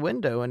out the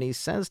window and he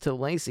says to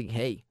Lacey,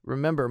 hey,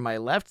 remember my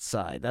left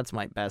side. That's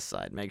my best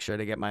side. Make sure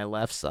to get my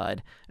left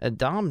side. And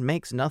Dom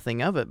makes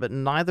nothing of it, but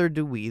neither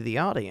do we, the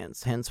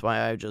audience. Hence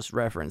why I just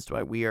referenced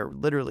why we are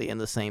literally in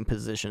the same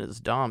position as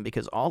Dom,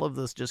 because all of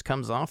this just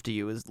comes off to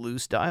you as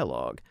loose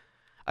dialogue.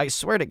 I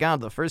swear to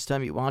God, the first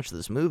time you watch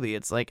this movie,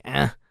 it's like,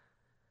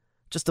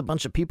 just a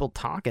bunch of people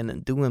talking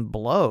and doing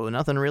blow.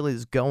 Nothing really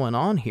is going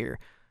on here.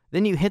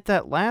 Then you hit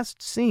that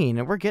last scene,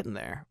 and we're getting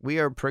there. We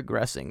are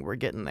progressing. We're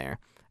getting there.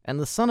 And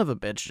the son of a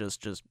bitch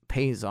just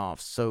pays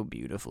off so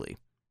beautifully.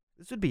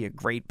 This would be a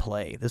great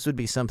play. This would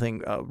be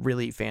something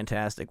really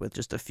fantastic with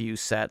just a few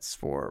sets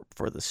for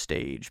the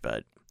stage,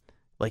 but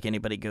like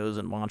anybody goes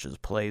and watches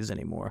plays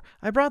anymore.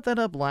 I brought that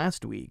up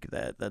last week,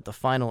 that the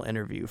final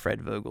interview,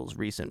 Fred Vogel's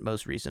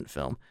most recent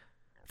film,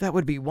 that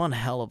would be one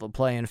hell of a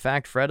play. In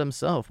fact, Fred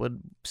himself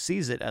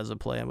sees it as a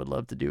play and would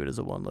love to do it as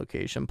a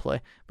one-location play.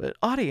 But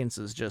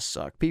audiences just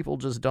suck. People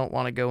just don't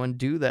want to go and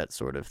do that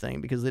sort of thing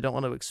because they don't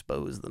want to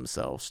expose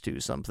themselves to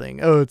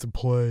something. Oh, it's a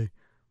play.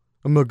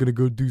 I'm not going to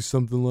go do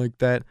something like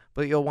that.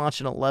 But you'll watch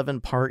an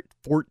 11-part,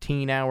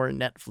 14-hour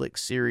Netflix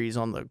series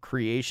on the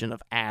creation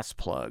of ass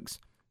plugs.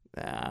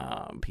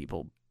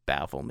 People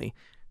baffle me.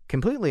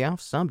 Completely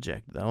off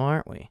subject, though,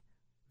 aren't we?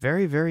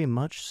 Very, very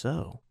much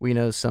so. We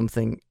know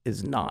something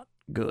is not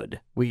good.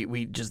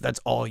 We just, that's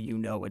all you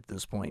know at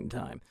this point in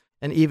time.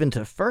 And even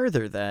to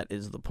further that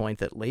is the point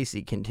that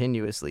Lacey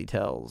continuously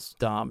tells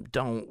Dom,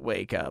 don't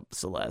wake up,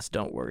 Celeste,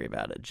 don't worry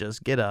about it.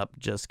 Just get up,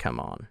 just come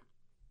on.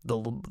 The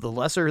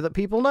lesser that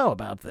people know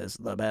about this,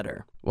 the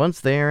better. Once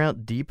they are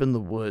out deep in the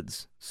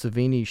woods,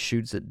 Savini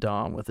shoots at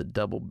Dom with a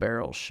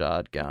double-barrel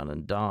shotgun,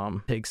 and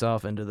Dom takes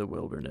off into the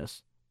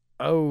wilderness.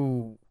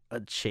 Oh, a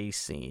chase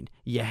scene.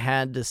 You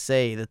had to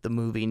say that the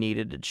movie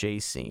needed a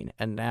chase scene,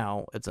 and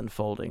now it's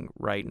unfolding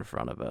right in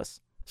front of us.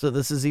 So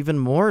this is even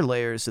more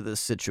layers to this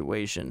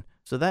situation.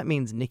 So that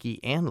means Nikki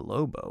and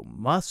Lobo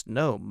must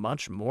know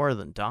much more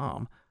than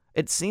Dom.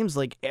 It seems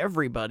like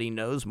everybody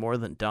knows more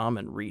than Dom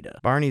and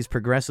Rita. Barney's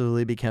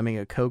progressively becoming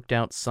a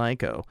coked-out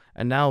psycho,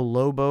 and now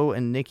Lobo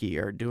and Nikki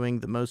are doing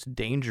the most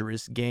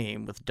dangerous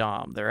game with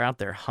Dom. They're out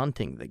there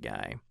hunting the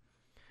guy.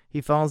 He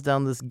falls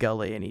down this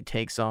gully and he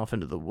takes off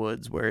into the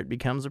woods, where it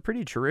becomes a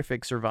pretty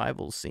terrific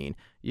survival scene.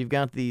 You've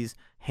got these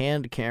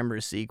hand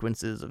camera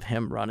sequences of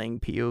him running,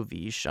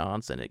 POV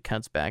shots, and it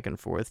cuts back and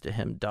forth to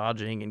him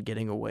dodging and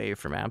getting away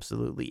from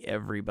absolutely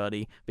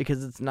everybody,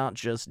 because it's not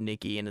just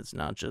Nikki and it's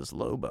not just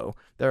Lobo.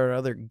 There are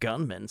other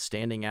gunmen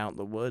standing out in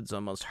the woods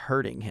almost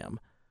hurting him.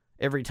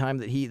 Every time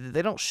that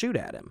they don't shoot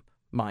at him,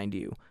 mind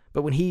you,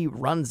 but when he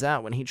runs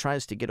out, when he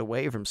tries to get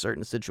away from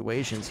certain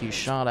situations, he's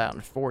shot out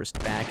and forced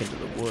back into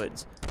the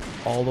woods.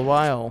 All the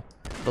while,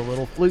 the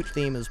little flute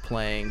theme is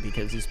playing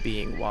because he's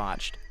being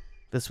watched.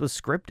 This was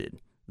scripted.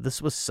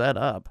 This was set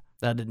up.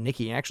 Did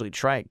Nikki actually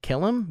try to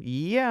kill him?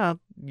 Yeah,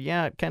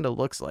 it kind of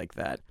looks like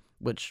that,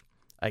 which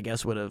I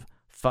guess would have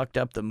fucked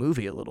up the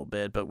movie a little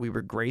bit, but we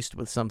were graced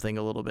with something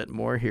a little bit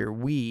more here.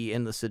 We,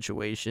 in the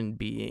situation,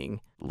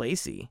 being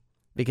Lacey,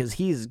 because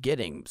he's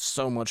getting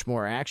so much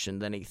more action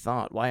than he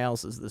thought. Why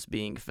else is this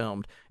being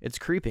filmed? It's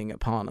creeping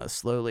upon us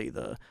slowly,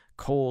 the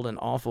cold and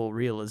awful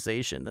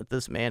realization that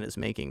this man is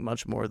making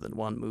much more than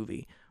one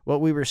movie. What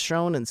we were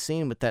shown and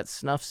seen with that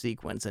snuff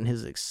sequence and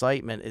his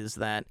excitement is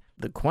that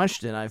the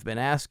question I've been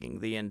asking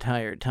the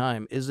entire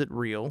time, is it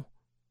real?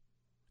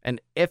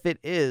 And if it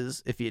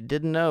is, if you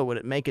didn't know, would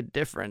it make a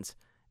difference?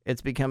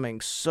 It's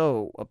becoming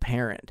so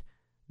apparent.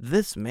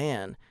 This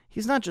man,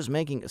 he's not just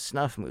making a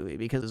snuff movie,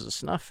 because a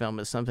snuff film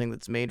is something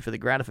that's made for the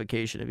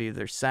gratification of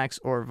either sex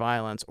or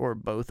violence or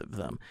both of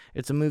them.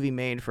 It's a movie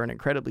made for an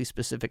incredibly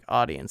specific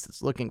audience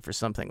that's looking for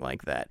something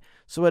like that.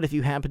 So what if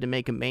you happened to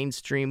make a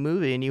mainstream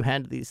movie and you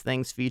had these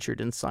things featured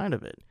inside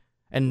of it,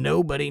 and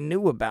nobody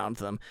knew about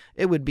them?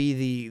 It would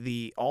be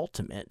the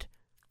ultimate,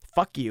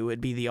 fuck you, it'd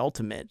be the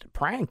ultimate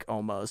prank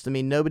almost. I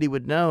mean, nobody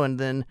would know, and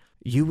then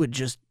you would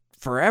just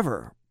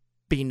forever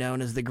be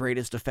known as the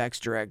greatest effects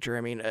director.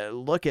 I mean,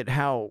 look at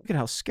how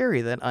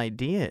scary that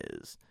idea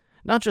is.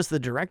 Not just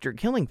the director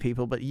killing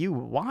people, but you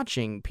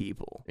watching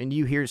people. And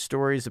you hear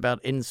stories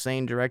about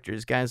insane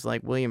directors, guys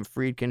like William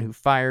Friedkin, who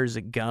fires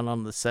a gun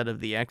on the set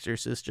of The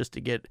Exorcist just to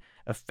get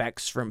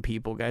effects from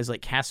people. Guys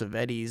like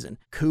Cassavetes and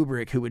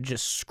Kubrick, who would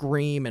just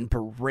scream and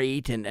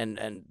berate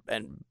and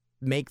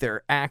make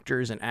their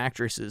actors and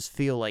actresses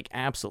feel like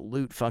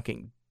absolute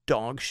fucking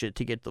dog shit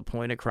to get the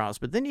point across.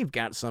 But then you've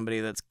got somebody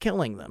that's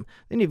killing them.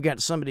 Then you've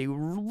got somebody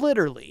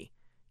literally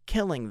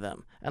killing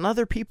them, and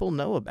other people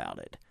know about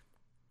it.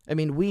 I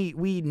mean,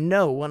 we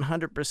know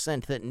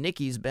 100% that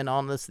Nikki's been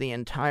on this the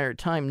entire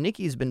time.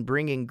 Nikki's been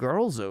bringing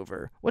girls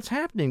over. What's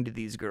happening to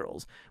these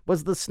girls?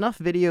 Was the snuff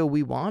video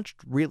we watched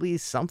really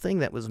something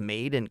that was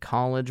made in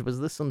college? Was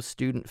this some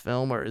student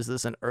film, or is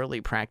this an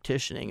early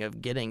practicing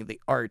of getting the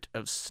art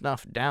of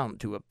snuff down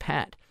to a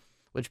pat?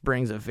 Which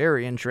brings a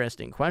very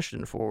interesting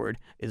question forward.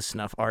 Is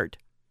snuff art?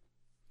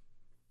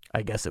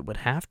 I guess it would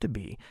have to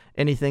be.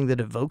 Anything that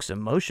evokes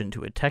emotion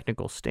to a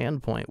technical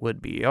standpoint would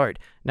be art.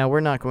 Now, we're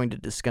not going to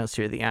discuss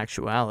here the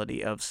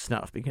actuality of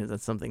snuff, because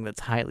that's something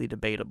that's highly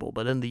debatable,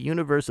 but in the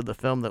universe of the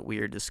film that we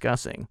are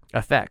discussing,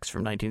 effects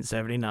from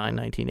 1979,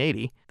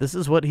 1980, this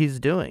is what he's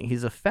doing.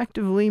 He's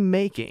effectively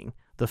making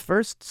the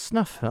first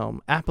snuff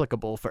film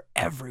applicable for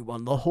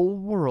everyone, the whole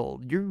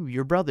world. You,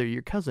 your brother,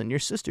 your cousin, your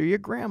sister, your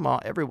grandma,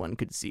 everyone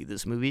could see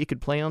this movie. It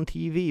could play on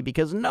TV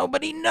because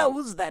nobody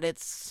knows that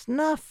it's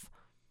snuff.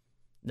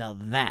 Now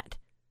that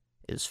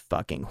is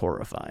fucking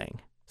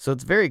horrifying. So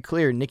it's very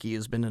clear Nikki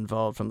has been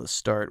involved from the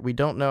start. We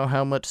don't know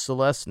how much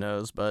Celeste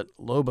knows, but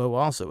Lobo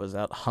also is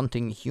out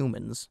hunting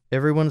humans.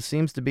 Everyone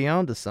seems to be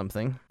onto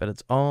something, but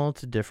it's all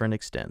to different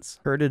extents.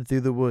 Herded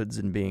through the woods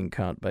and being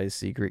caught by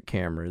secret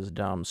cameras,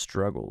 Dom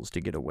struggles to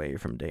get away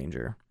from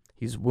danger.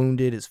 He's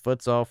wounded, his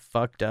foot's all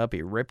fucked up,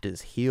 he ripped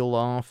his heel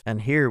off,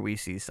 and here we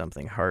see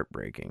something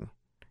heartbreaking.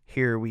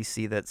 Here we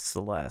see that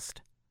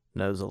Celeste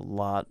knows a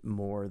lot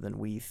more than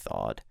we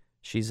thought.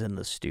 She's in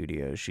the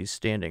studio. She's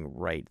standing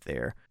right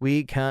there.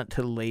 We cut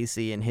to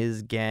Lacey and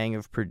his gang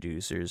of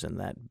producers in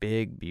that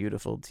big,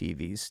 beautiful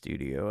TV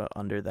studio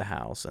under the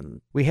house,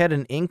 and we had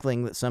an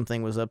inkling that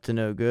something was up to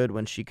no good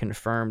when she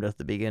confirmed at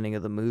the beginning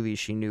of the movie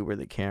she knew where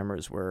the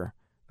cameras were.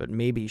 But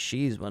maybe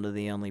she's one of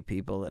the only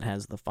people that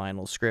has the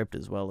final script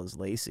as well as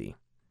Lacey.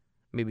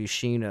 Maybe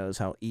she knows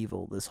how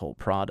evil this whole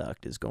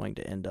product is going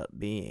to end up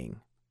being.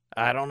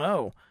 I don't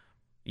know.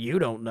 You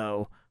don't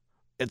know.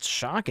 It's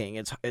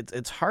shocking.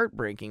 It's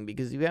heartbreaking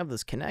because you have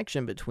this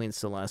connection between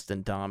Celeste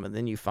and Dom, and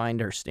then you find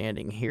her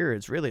standing here.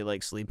 It's really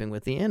like sleeping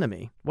with the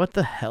enemy. What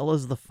the hell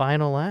is the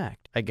final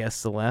act? I guess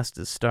Celeste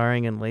is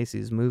starring in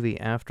Lacey's movie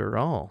after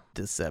all.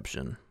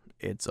 Deception.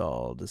 It's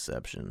all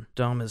deception.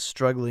 Dom is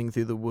struggling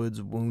through the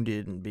woods,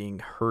 wounded and being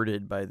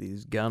herded by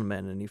these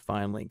gunmen, and he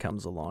finally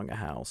comes along a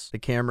house. The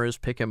cameras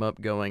pick him up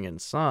going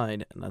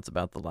inside, and that's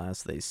about the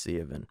last they see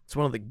of him. It's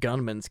one of the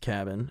gunmen's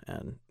cabin,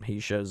 and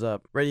he shows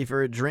up, ready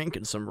for a drink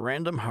and some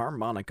random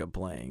harmonica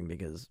playing,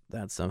 because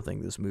that's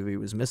something this movie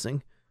was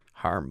missing.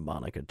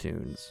 Harmonica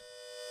tunes.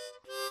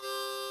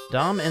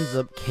 Dom ends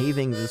up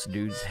caving this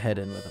dude's head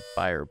in with a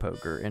fire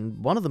poker,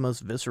 and one of the most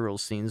visceral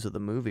scenes of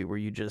the movie where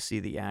you just see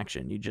the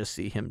action. You just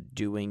see him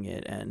doing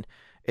it, and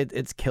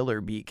it's kill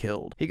or be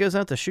killed. He goes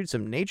out to shoot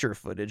some nature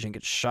footage and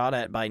gets shot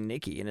at by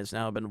Nikki and has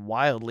now been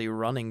wildly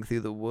running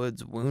through the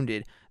woods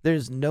wounded.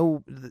 There's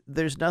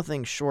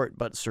nothing short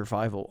but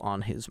survival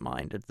on his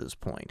mind at this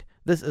point.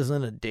 This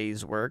isn't a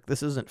day's work.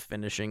 This isn't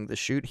finishing the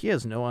shoot. He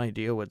has no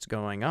idea what's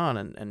going on,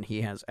 and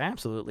he has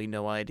absolutely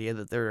no idea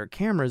that there are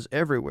cameras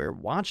everywhere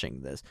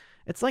watching this.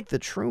 It's like The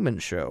Truman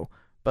Show,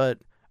 but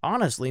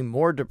honestly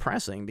more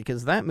depressing,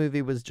 because that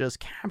movie was just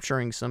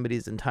capturing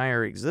somebody's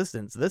entire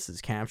existence. This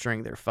is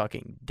capturing their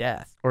fucking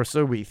death. Or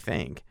so we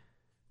think.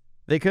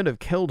 They could have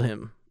killed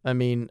him. I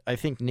mean, I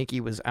think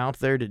Nikki was out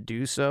there to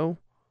do so,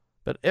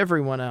 but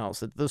everyone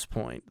else at this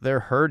point, they're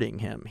hurting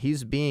him.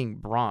 He's being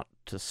brought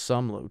to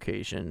some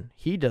location.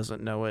 He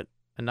doesn't know it,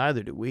 and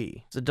neither do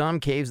we. So Dom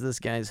caves this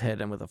guy's head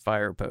in with a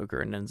fire poker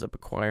and ends up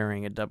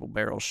acquiring a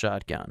double-barrel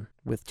shotgun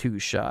with 2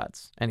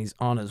 shots, and he's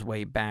on his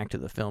way back to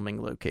the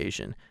filming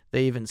location.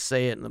 They even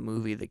say it in the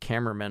movie, the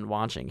cameramen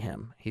watching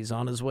him. He's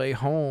on his way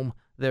home.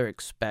 They're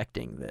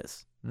expecting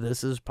this.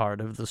 This is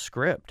part of the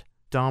script.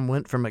 Dom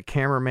went from a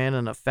cameraman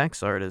and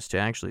effects artist to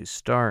actually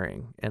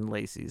starring in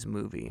Lacey's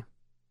movie.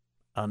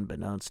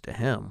 Unbeknownst to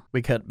him.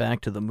 We cut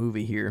back to the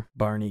movie here.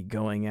 Barney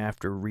going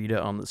after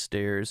Rita on the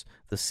stairs,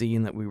 the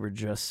scene that we were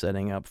just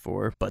setting up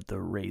for, but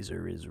the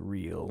razor is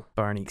real.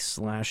 Barney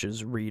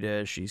slashes Rita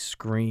as she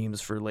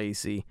screams for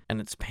Lacey, and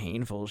it's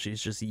painful.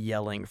 She's just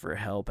yelling for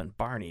help, and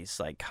Barney's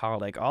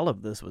psychotic. All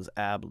of this was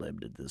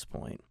ad-libbed at this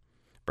point.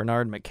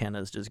 Bernard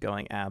McKenna's just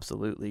going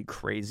absolutely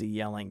crazy,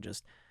 yelling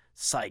just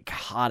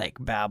psychotic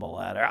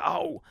babble at her.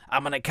 Oh,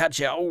 I'm gonna cut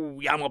you. Oh,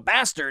 I'm a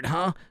bastard,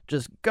 huh?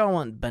 Just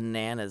going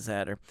bananas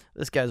at her.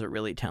 This guy's a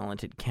really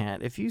talented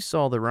cat. If you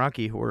saw the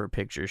Rocky Horror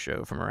Picture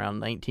Show from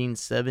around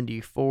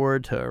 1974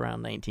 to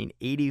around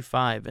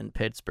 1985 in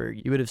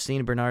Pittsburgh, you would have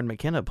seen Bernard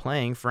McKenna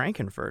playing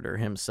Frankenfurter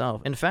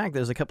himself. In fact,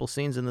 there's a couple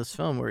scenes in this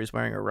film where he's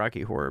wearing a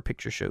Rocky Horror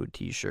Picture Show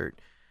t-shirt.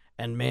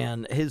 And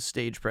man, his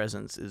stage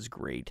presence is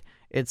great.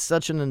 It's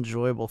such an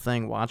enjoyable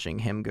thing watching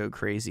him go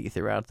crazy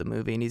throughout the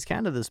movie. And he's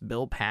kind of this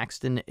Bill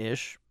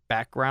Paxton-ish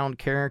background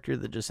character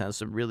that just has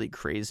some really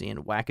crazy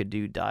and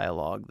wackadoo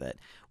dialogue that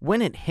when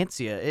it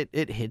hits you,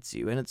 it hits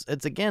you. And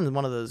it's again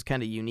one of those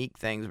kind of unique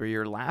things where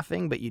you're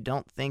laughing, but you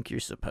don't think you're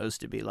supposed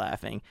to be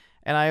laughing.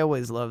 And I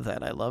always love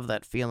that. I love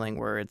that feeling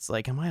where it's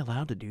like, am I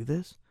allowed to do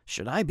this?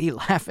 Should I be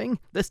laughing?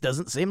 This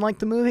doesn't seem like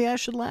the movie I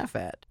should laugh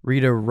at.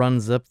 Rita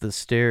runs up the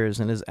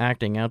stairs and is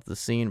acting out the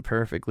scene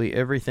perfectly.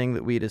 Everything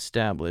that we'd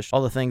established,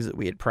 all the things that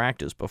we had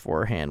practiced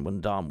beforehand when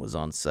Dom was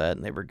on set,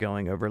 and they were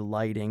going over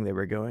lighting, they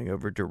were going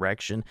over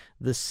direction.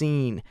 The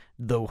scene,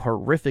 though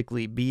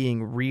horrifically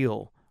being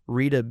real,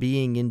 Rita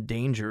being in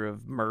danger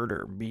of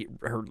murder,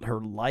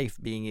 her life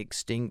being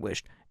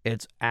extinguished,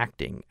 it's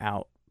acting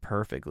out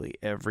perfectly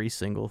every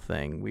single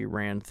thing we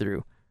ran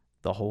through.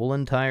 The whole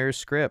entire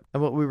script.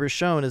 And what we were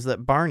shown is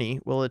that Barney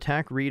will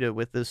attack Rita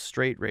with this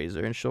straight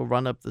razor, and she'll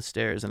run up the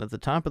stairs. And at the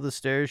top of the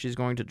stairs, she's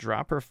going to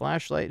drop her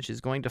flashlight, and she's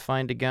going to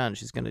find a gun.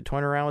 She's going to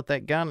turn around with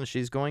that gun, and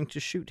she's going to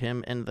shoot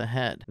him in the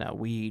head. Now,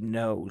 we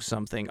know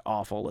something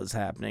awful is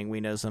happening.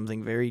 We know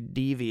something very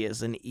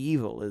devious and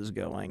evil is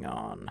going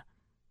on.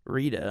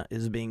 Rita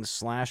is being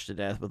slashed to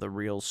death with a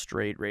real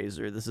straight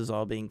razor. This is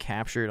all being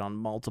captured on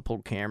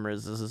multiple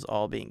cameras. This is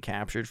all being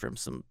captured from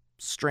some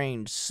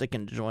strange, sick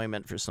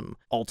enjoyment for some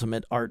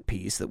ultimate art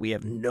piece that we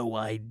have no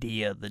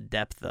idea the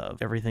depth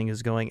of. Everything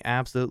is going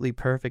absolutely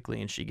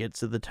perfectly, and she gets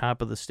to the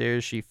top of the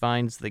stairs. She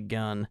finds the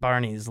gun.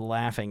 Barney's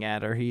laughing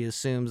at her. He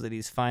assumes that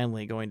he's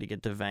finally going to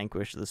get to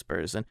vanquish this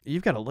person.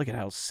 You've got to look at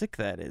how sick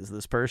that is.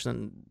 This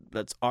person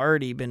that's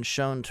already been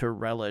shown to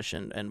relish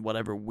and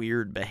whatever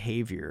weird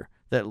behavior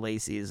that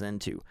Lacey is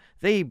into.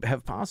 They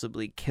have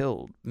possibly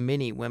killed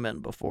many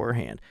women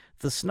beforehand.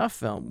 The snuff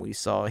film we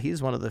saw,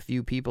 he's one of the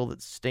few people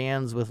that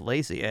stands with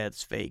Lacey.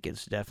 It's fake.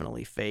 It's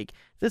definitely fake.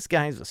 This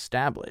guy's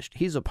established.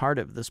 He's a part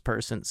of this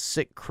person's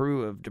sick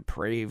crew of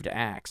depraved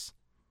acts.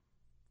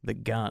 The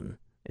gun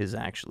is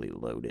actually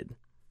loaded.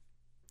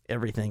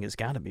 Everything has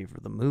got to be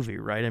for the movie,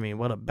 right? I mean,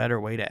 what a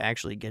better way to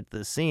actually get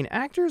this scene.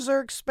 Actors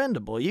are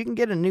expendable. You can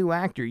get a new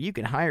actor. You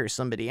can hire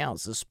somebody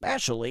else,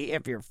 especially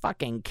if you're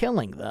fucking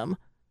killing them.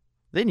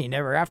 Then you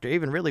never have to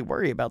even really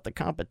worry about the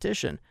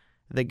competition.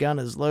 The gun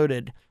is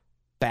loaded.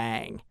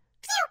 Bang.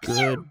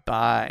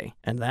 Goodbye.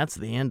 And that's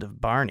the end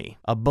of Barney.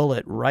 A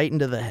bullet right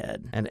into the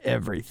head, and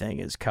everything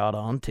is caught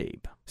on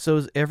tape. So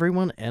is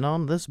everyone in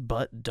on this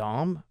but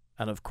Dom?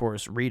 And of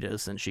course Rita,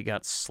 since she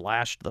got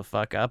slashed the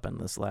fuck up in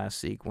this last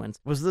sequence.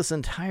 Was this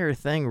entire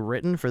thing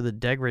written for the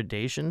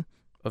degradation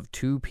of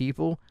two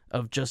people,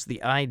 of just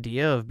the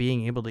idea of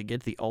being able to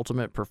get the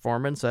ultimate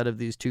performance out of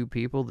these two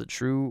people, the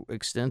true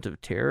extent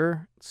of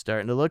terror? It's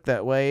starting to look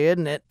that way,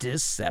 isn't it?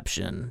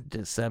 Deception,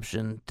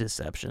 deception,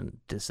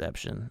 deception,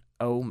 deception.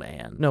 Oh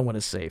man, no one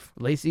is safe.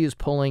 Lacey is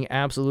pulling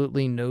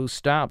absolutely no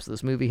stops.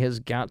 This movie has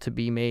got to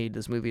be made.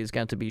 This movie has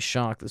got to be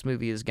shocked. This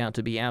movie has got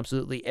to be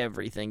absolutely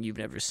everything you've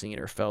never seen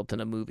or felt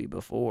in a movie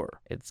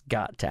before. It's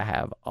got to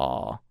have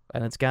awe.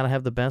 And it's got to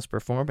have the best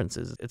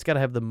performances. It's got to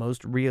have the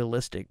most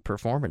realistic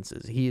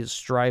performances. He is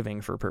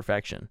striving for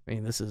perfection. I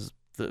mean, this is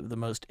the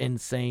most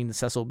insane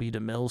Cecil B.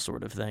 DeMille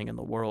sort of thing in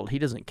the world. He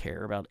doesn't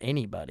care about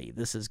anybody.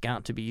 This has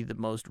got to be the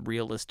most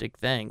realistic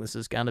thing. This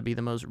has got to be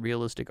the most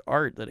realistic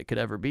art that it could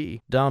ever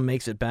be. Dom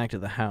makes it back to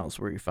the house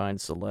where he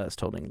finds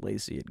Celeste holding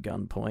Lacey at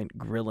gunpoint,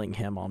 grilling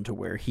him onto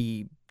where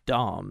he,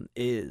 Dom,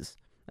 is.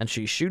 And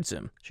she shoots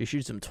him. She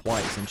shoots him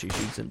twice, and she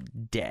shoots him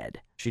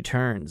dead. She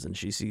turns, and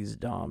she sees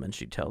Dom, and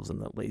she tells him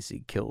that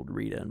Lacey killed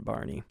Rita and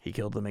Barney. He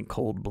killed them in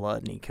cold blood,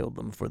 and he killed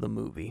them for the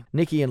movie.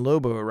 Nikki and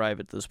Lobo arrive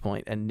at this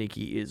point, and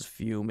Nikki is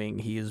fuming.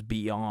 He is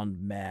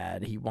beyond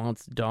mad. He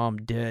wants Dom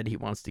dead. He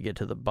wants to get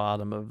to the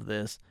bottom of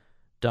this.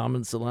 Dom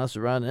and Celeste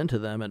run into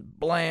them, and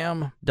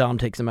blam! Dom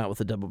takes him out with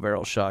a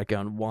double-barrel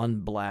shotgun. One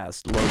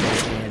blast. Lobo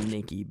and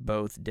Nikki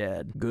both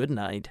dead. Good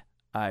night,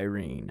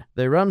 Irene.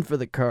 They run for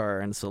the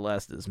car, and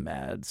Celeste is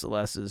mad.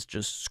 Celeste is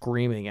just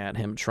screaming at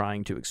him,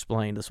 trying to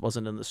explain this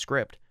wasn't in the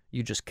script.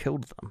 You just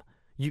killed them.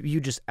 You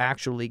just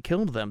actually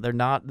killed them.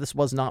 This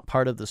was not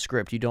part of the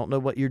script. You don't know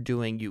what you're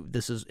doing.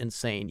 This is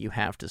insane. You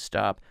have to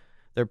stop.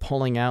 They're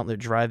pulling out, and they're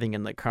driving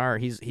in the car.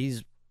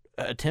 He's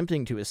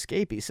attempting to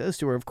escape. He says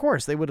to her, of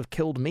course, they would have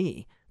killed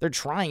me. They're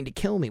trying to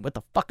kill me. What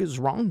the fuck is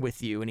wrong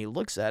with you? And he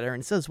looks at her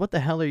and says, what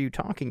the hell are you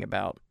talking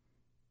about?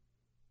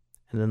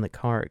 And then the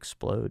car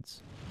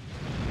explodes.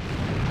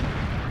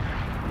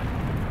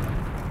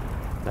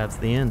 That's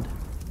the end.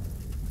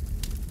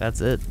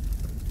 That's it.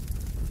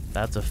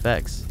 That's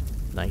Effects,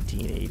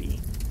 1980.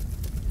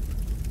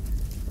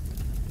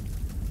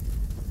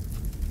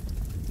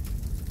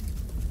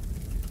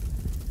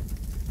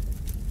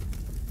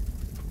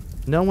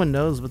 No one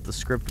knows what the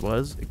script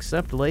was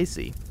except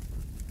Lacey.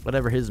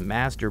 Whatever his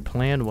master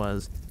plan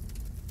was,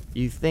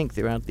 you think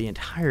throughout the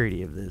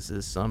entirety of this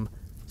is some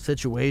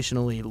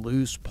situationally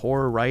loose,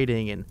 poor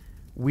writing and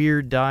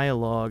weird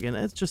dialogue, and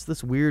it's just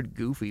this weird,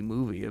 goofy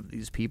movie of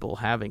these people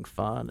having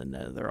fun, and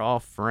they're all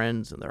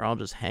friends, and they're all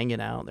just hanging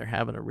out, and they're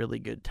having a really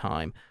good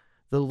time.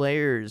 The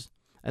layers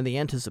and the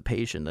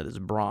anticipation that is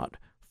brought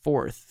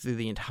forth through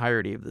the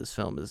entirety of this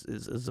film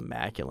is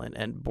immaculate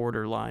and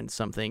borderline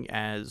something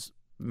as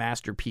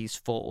masterpiece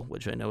full,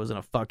 which I know isn't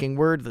a fucking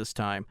word this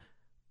time,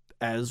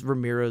 as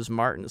Ramirez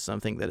Martin,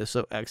 something that is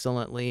so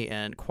excellently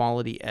and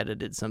quality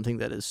edited, something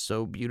that is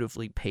so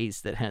beautifully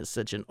paced, that has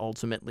such an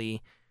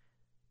ultimately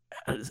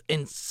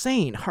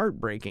insane,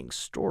 heartbreaking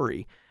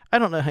story. I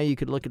don't know how you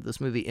could look at this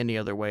movie any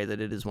other way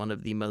that it is one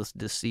of the most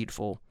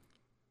deceitful,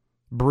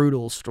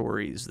 brutal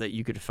stories that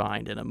you could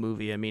find in a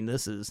movie. I mean,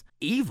 this is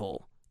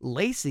evil.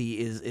 Lacey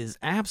is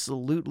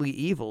absolutely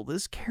evil.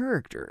 This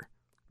character,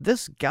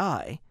 this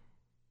guy,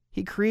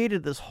 he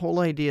created this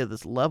whole idea,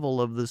 this level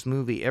of this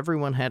movie.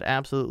 Everyone had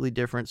absolutely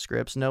different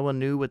scripts. No one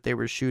knew what they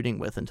were shooting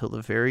with until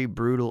the very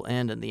brutal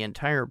end, and the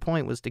entire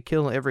point was to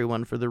kill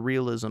everyone for the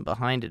realism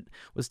behind it,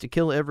 was to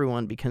kill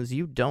everyone because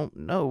you don't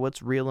know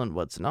what's real and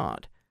what's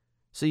not.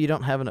 So you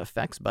don't have an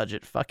effects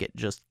budget, fuck it,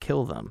 just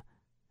kill them.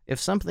 If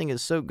something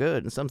is so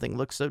good and something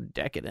looks so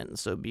decadent and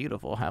so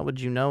beautiful, how would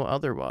you know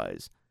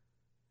otherwise?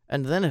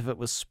 And then if it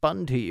was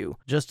spun to you,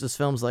 just as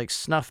films like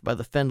Snuff by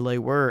the Findlay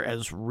were,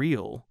 as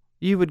real,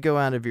 you would go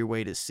out of your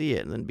way to see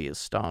it and then be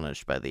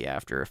astonished by the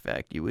after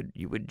effect. You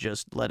would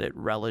just let it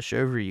relish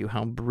over you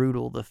how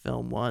brutal the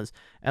film was.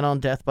 And on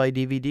Death by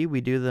DVD, we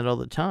do that all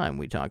the time.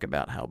 We talk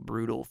about how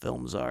brutal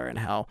films are and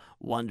how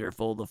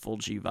wonderful the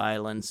Fulci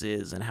violence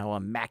is and how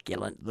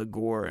immaculate the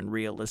gore and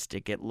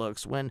realistic it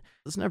looks, when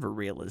it's never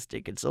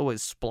realistic. It's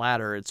always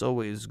splatter. It's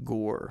always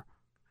gore.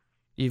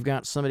 You've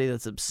got somebody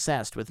that's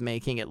obsessed with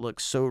making it look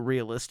so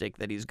realistic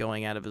that he's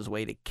going out of his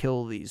way to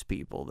kill these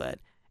people, that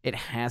it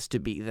has to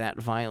be that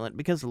violent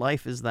because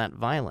life is that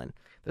violent.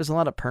 There's a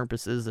lot of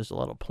purposes, there's a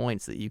lot of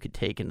points that you could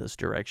take in this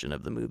direction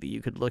of the movie.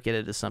 You could look at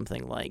it as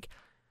something like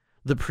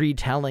the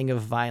pre-telling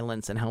of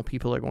violence and how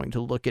people are going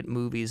to look at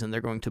movies and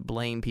they're going to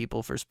blame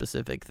people for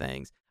specific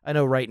things. I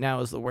know right now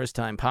is the worst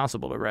time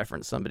possible to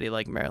reference somebody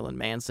like Marilyn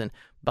Manson,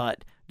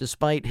 but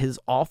despite his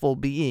awful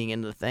being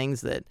and the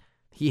things that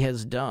he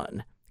has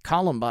done,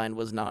 Columbine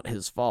was not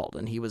his fault,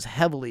 and he was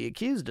heavily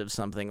accused of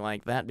something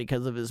like that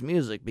because of his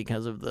music,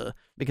 because of the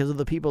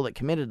people that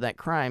committed that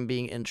crime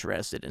being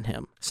interested in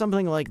him.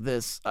 Something like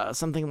this,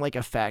 something like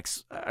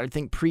Effects, I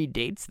think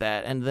predates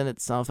that, and then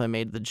itself I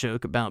made the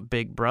joke about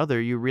Big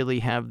Brother. You really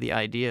have the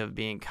idea of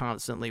being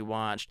constantly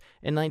watched.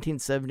 In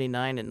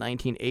 1979 and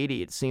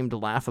 1980, it seemed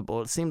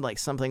laughable. It seemed like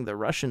something the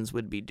Russians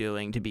would be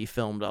doing, to be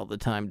filmed all the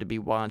time, to be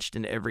watched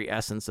in every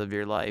essence of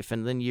your life,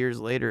 and then years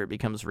later it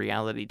becomes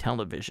reality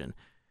television.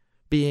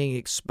 Being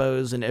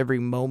exposed in every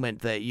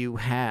moment that you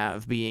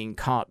have, being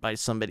caught by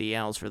somebody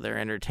else for their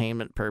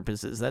entertainment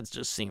purposes. That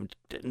just seemed,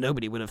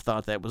 nobody would have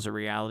thought that was a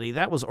reality.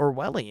 That was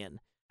Orwellian.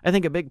 I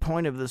think a big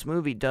point of this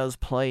movie does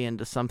play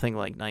into something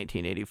like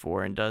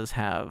 1984 and does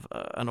have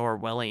an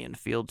Orwellian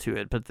feel to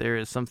it, but there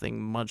is something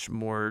much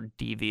more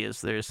devious.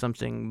 There is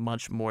something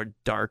much more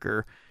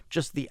darker.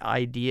 Just the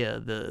idea,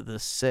 the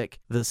sick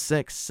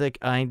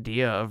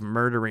idea of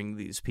murdering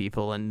these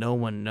people and no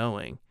one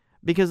knowing.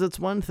 Because it's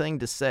one thing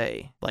to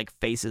say, like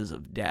Faces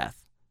of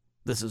Death,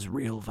 this is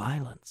real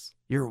violence.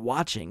 You're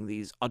watching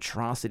these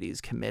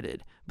atrocities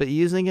committed, but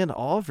using it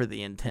all for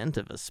the intent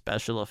of a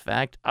special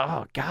effect.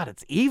 Oh, God,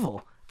 it's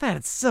evil.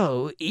 That's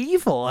so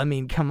evil. I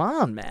mean, come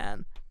on,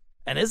 man.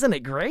 And isn't it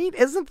great?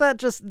 Isn't that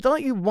just,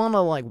 don't you want to,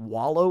 like,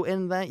 wallow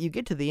in that? You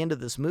get to the end of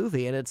this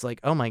movie, and it's like,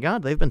 oh my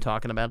God, they've been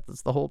talking about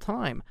this the whole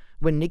time.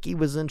 When Nikki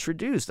was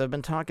introduced, I've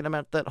been talking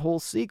about that whole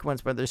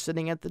sequence where they're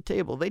sitting at the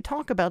table. They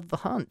talk about the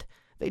hunt.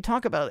 They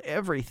talk about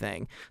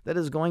everything that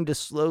is going to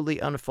slowly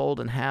unfold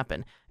and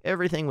happen.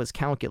 Everything was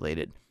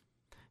calculated.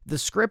 The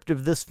script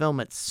of this film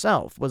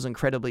itself was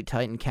incredibly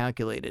tight and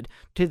calculated,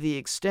 to the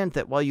extent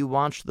that while you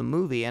watch the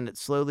movie and it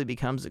slowly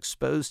becomes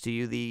exposed to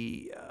you,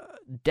 the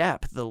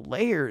depth, the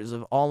layers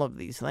of all of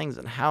these things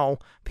and how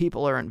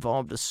people are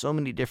involved to so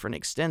many different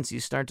extents,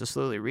 you start to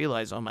slowly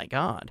realize, oh my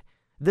God,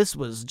 this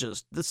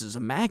is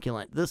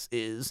immaculate.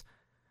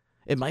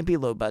 It might be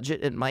low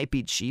budget, it might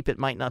be cheap, it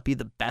might not be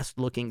the best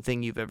looking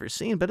thing you've ever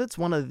seen, but it's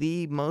one of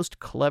the most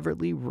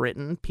cleverly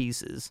written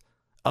pieces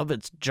of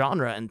its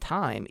genre and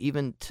time,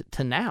 even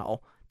to now.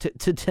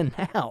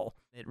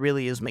 It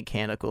really is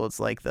mechanical. It's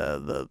like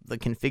the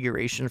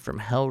configuration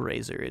from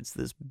Hellraiser. It's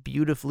this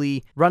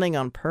beautifully running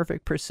on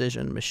perfect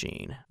precision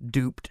machine.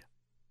 Duped.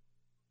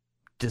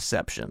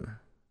 Deception.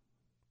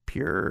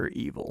 Pure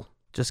evil.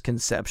 Just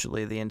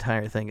conceptually, the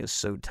entire thing is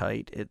so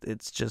tight.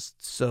 It's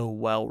just so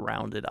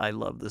well-rounded. I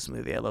love this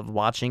movie. I love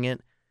watching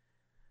it.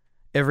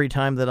 Every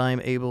time that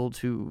I'm able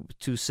to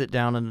sit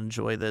down and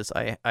enjoy this,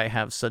 I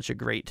have such a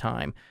great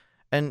time.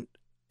 And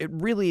it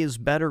really is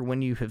better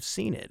when you have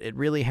seen it. It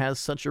really has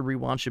such a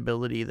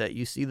rewatchability that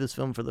you see this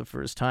film for the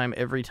first time.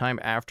 Every time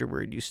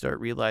afterward, you start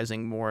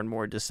realizing more and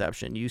more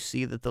deception. You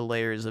see that the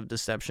layers of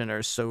deception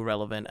are so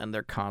relevant and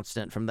they're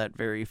constant from that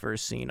very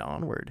first scene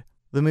onward.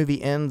 The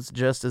movie ends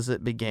just as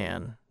it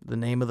began. The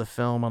name of the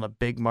film on a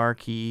big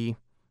marquee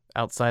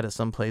outside of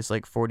someplace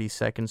like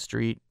 42nd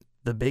Street.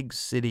 The big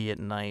city at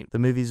night. The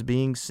movie's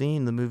being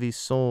seen. The movie's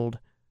sold.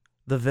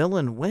 The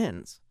villain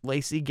wins.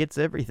 Lacey gets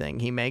everything.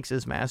 He makes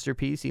his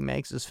masterpiece. He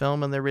makes his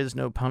film, and there is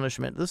no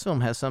punishment. This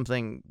film has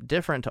something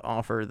different to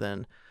offer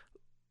than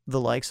the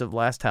likes of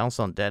Last House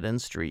on Dead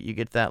End Street. You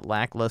get that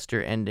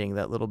lackluster ending,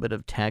 that little bit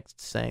of text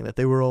saying that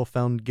they were all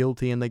found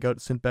guilty and they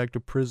got sent back to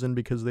prison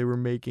because they were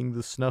making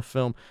the snuff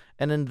film.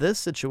 And in this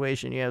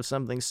situation, you have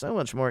something so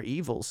much more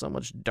evil, so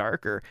much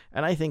darker,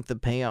 and I think the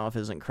payoff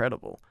is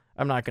incredible.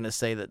 I'm not going to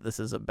say that this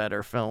is a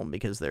better film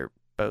because they're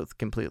both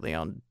completely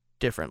on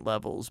different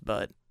levels,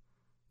 but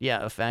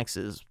yeah, Effects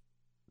is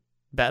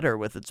better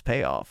with its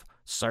payoff,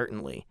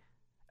 certainly.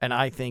 And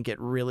I think it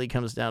really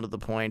comes down to the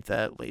point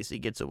that Lacey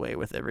gets away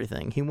with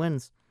everything. He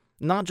wins.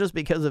 Not just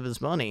because of his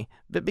money,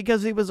 but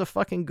because he was a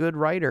fucking good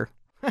writer.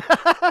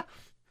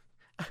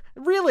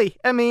 Really,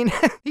 I mean,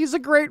 he's a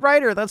great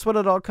writer. That's what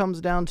it all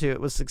comes down to. It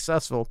was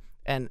successful.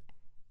 And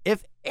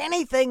if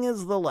anything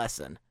is the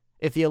lesson,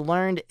 if you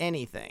learned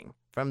anything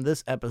from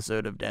this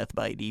episode of Death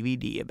by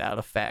DVD about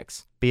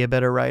Effects, be a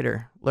better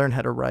writer. Learn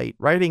how to write.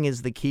 Writing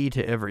is the key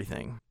to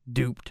everything.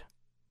 Duped,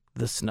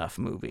 the snuff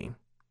movie.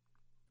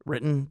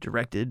 Written,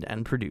 directed,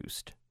 and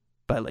produced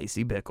by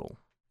Lacey Bickle.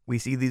 We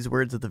see these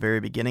words at the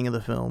very beginning of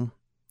the film,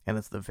 and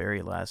it's the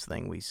very last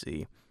thing we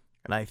see.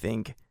 And I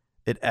think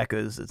it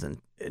echoes its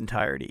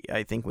entirety.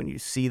 I think when you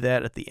see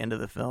that at the end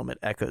of the film, it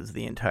echoes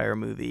the entire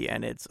movie,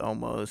 and it's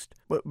almost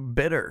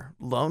bitter,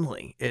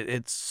 lonely.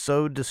 It's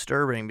so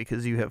disturbing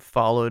because you have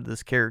followed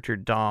this character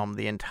Dom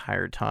the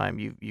entire time.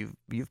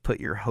 You've put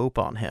your hope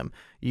on him.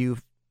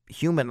 You've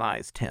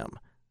humanized him.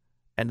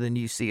 And then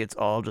you see it's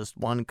all just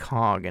one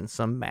cog in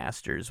some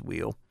master's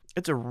wheel.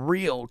 It's a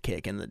real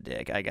kick in the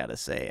dick, I gotta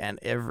say. And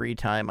every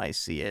time I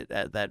see it,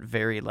 at that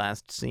very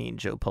last scene,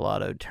 Joe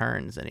Pilato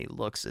turns and he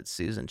looks at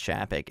Susan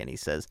Chapek and he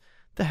says,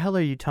 "The hell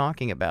are you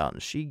talking about?"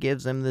 And she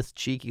gives him this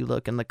cheeky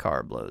look and the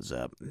car blows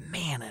up.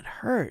 Man, it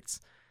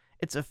hurts.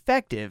 It's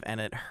effective and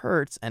it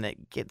hurts and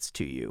it gets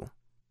to you.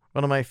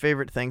 One of my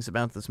favorite things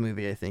about this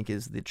movie, I think,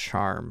 is the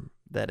charm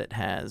that it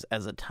has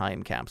as a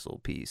time capsule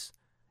piece.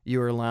 You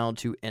are allowed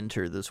to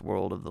enter this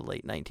world of the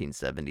late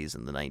 1970s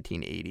and the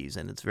 1980s,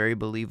 and it's very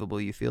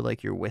believable. You feel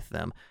like you're with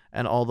them,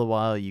 and all the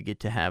while you get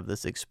to have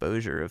this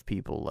exposure of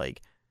people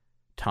like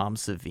Tom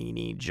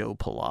Savini, Joe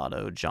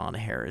Pilato, John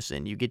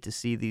Harrison. You get to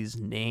see these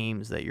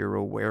names that you're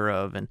aware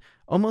of, and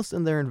almost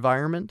in their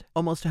environment,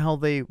 almost how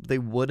they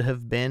would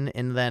have been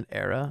in that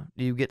era.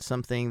 You get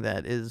something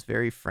that is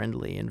very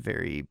friendly and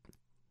very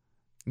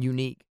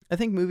unique. I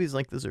think movies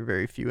like this are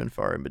very few and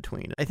far in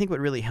between. I think what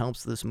really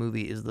helps this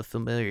movie is the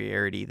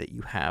familiarity that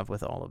you have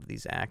with all of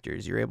these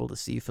actors. You're able to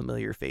see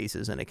familiar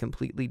faces in a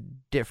completely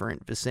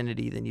different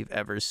vicinity than you've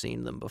ever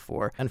seen them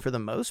before. And for the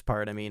most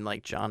part, I mean,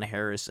 like John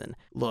Harrison.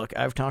 Look,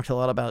 I've talked a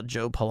lot about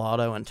Joe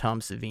Pilato and Tom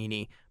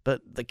Savini,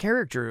 but the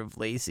character of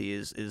Lacey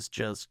is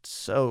just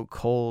so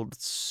cold,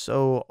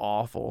 so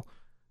awful.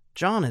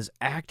 John is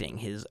acting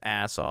his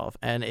ass off,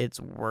 and it's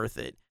worth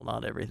it.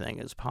 Not everything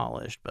is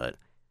polished, but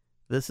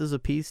this is a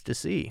piece to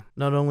see.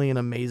 Not only an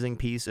amazing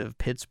piece of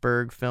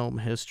Pittsburgh film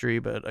history,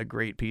 but a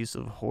great piece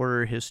of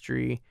horror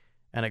history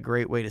and a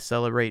great way to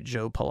celebrate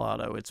Joe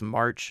Pilato. It's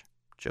March,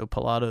 Joe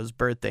Pilato's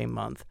birthday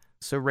month,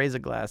 so raise a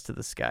glass to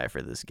the sky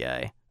for this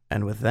guy.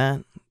 And with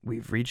that,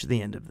 we've reached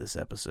the end of this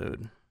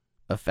episode.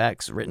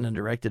 Effects, written and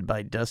directed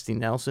by Dusty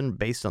Nelson,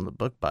 based on the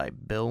book by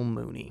Bill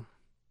Mooney.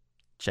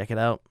 Check it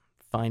out,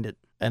 find it.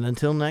 And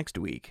until next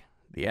week,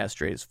 the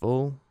ashtray is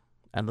full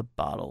and the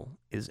bottle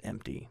is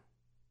empty.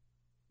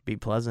 Be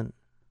pleasant.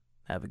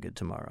 Have a good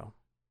tomorrow.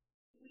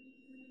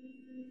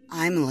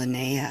 I'm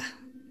Linnea,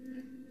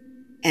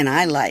 and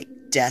I like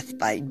Death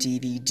by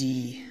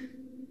DVD.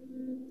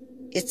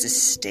 It's a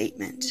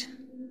statement.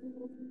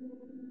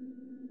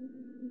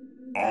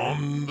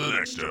 On the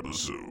next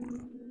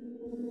episode.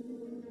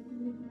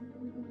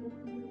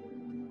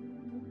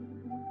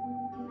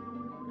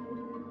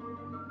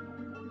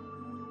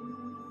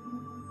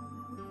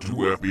 Two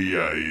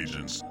FBI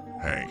agents,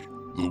 Hank,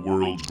 the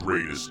world's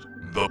greatest,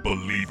 the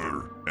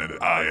believer, and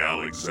I,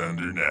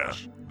 Alexander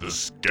Nash, the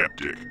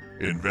skeptic,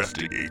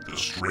 investigate the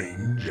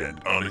strange and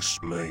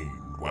unexplained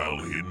while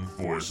hidden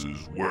forces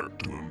work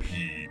to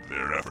impede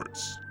their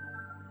efforts.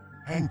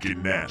 Hank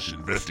and Nash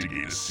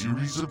investigate a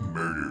series of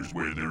murders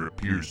where there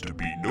appears to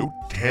be no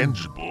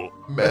tangible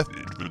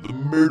method for the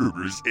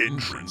murderer's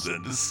entrance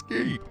and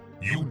escape.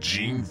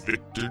 Eugene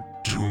Victor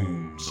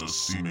Toombs, a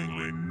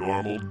seemingly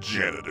normal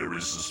janitor,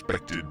 is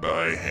suspected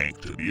by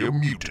Hank to be a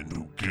mutant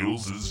who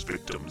kills his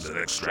victims and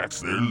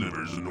extracts their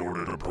livers in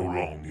order to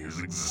prolong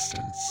his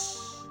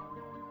existence.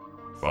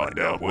 Find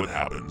out what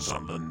happens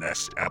on the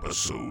next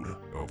episode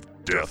of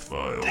Death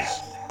Files.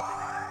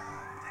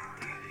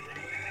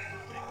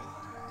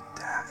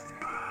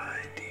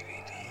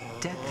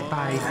 Death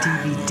by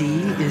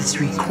DVD is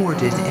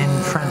recorded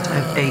in front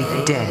of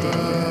a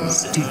dead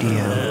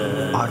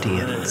studio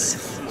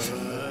audience.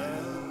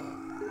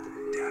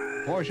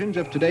 Portions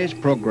of today's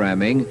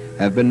programming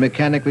have been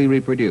mechanically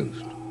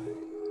reproduced.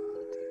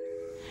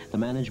 The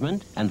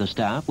management and the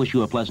staff wish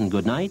you a pleasant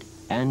good night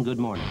and good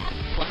morning.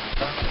 Per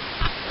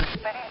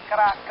il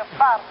crack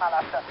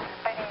Parmalat,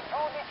 per i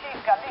giudici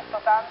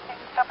Callisto Tanti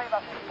sapeva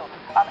tutto,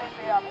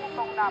 avrebbe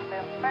avuto una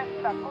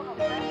perfetta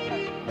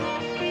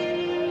conoscenza.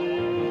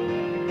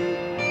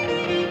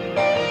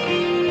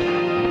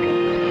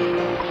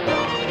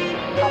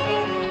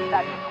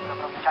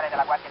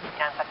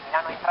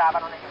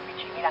 lavoravano negli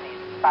uffici milanesi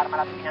di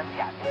Parmalat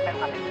Finanziaria per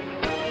una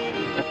settimana.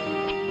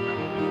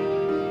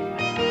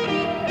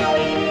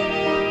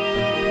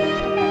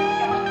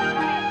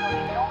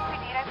 Non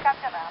finire il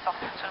campionato.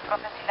 Sul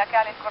fronte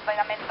sindacale il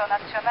coordinamento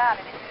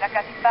nazionale dei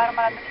sindacati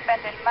Parmalat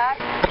difende il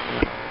marchio.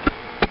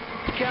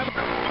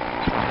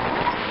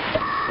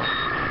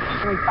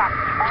 I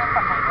fatti di bomba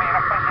contro i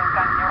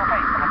rappresentanti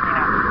europei.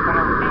 Stamattina un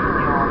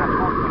ordigno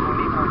nascosto in un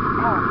libro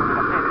esploso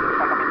nella sede del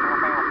Parlamento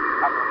europeo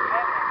a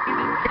Bruxelles.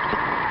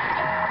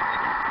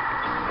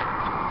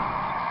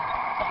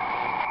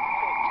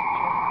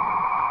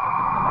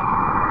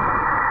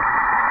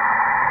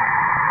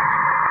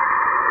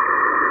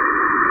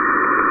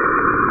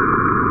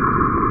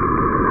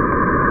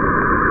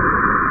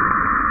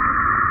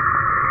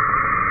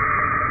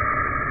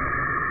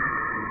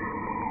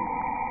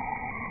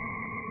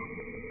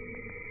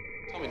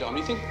 Tell me, Dom,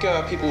 you think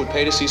people would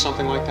pay to see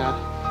something like that?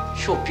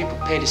 Sure, people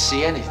pay to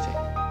see anything.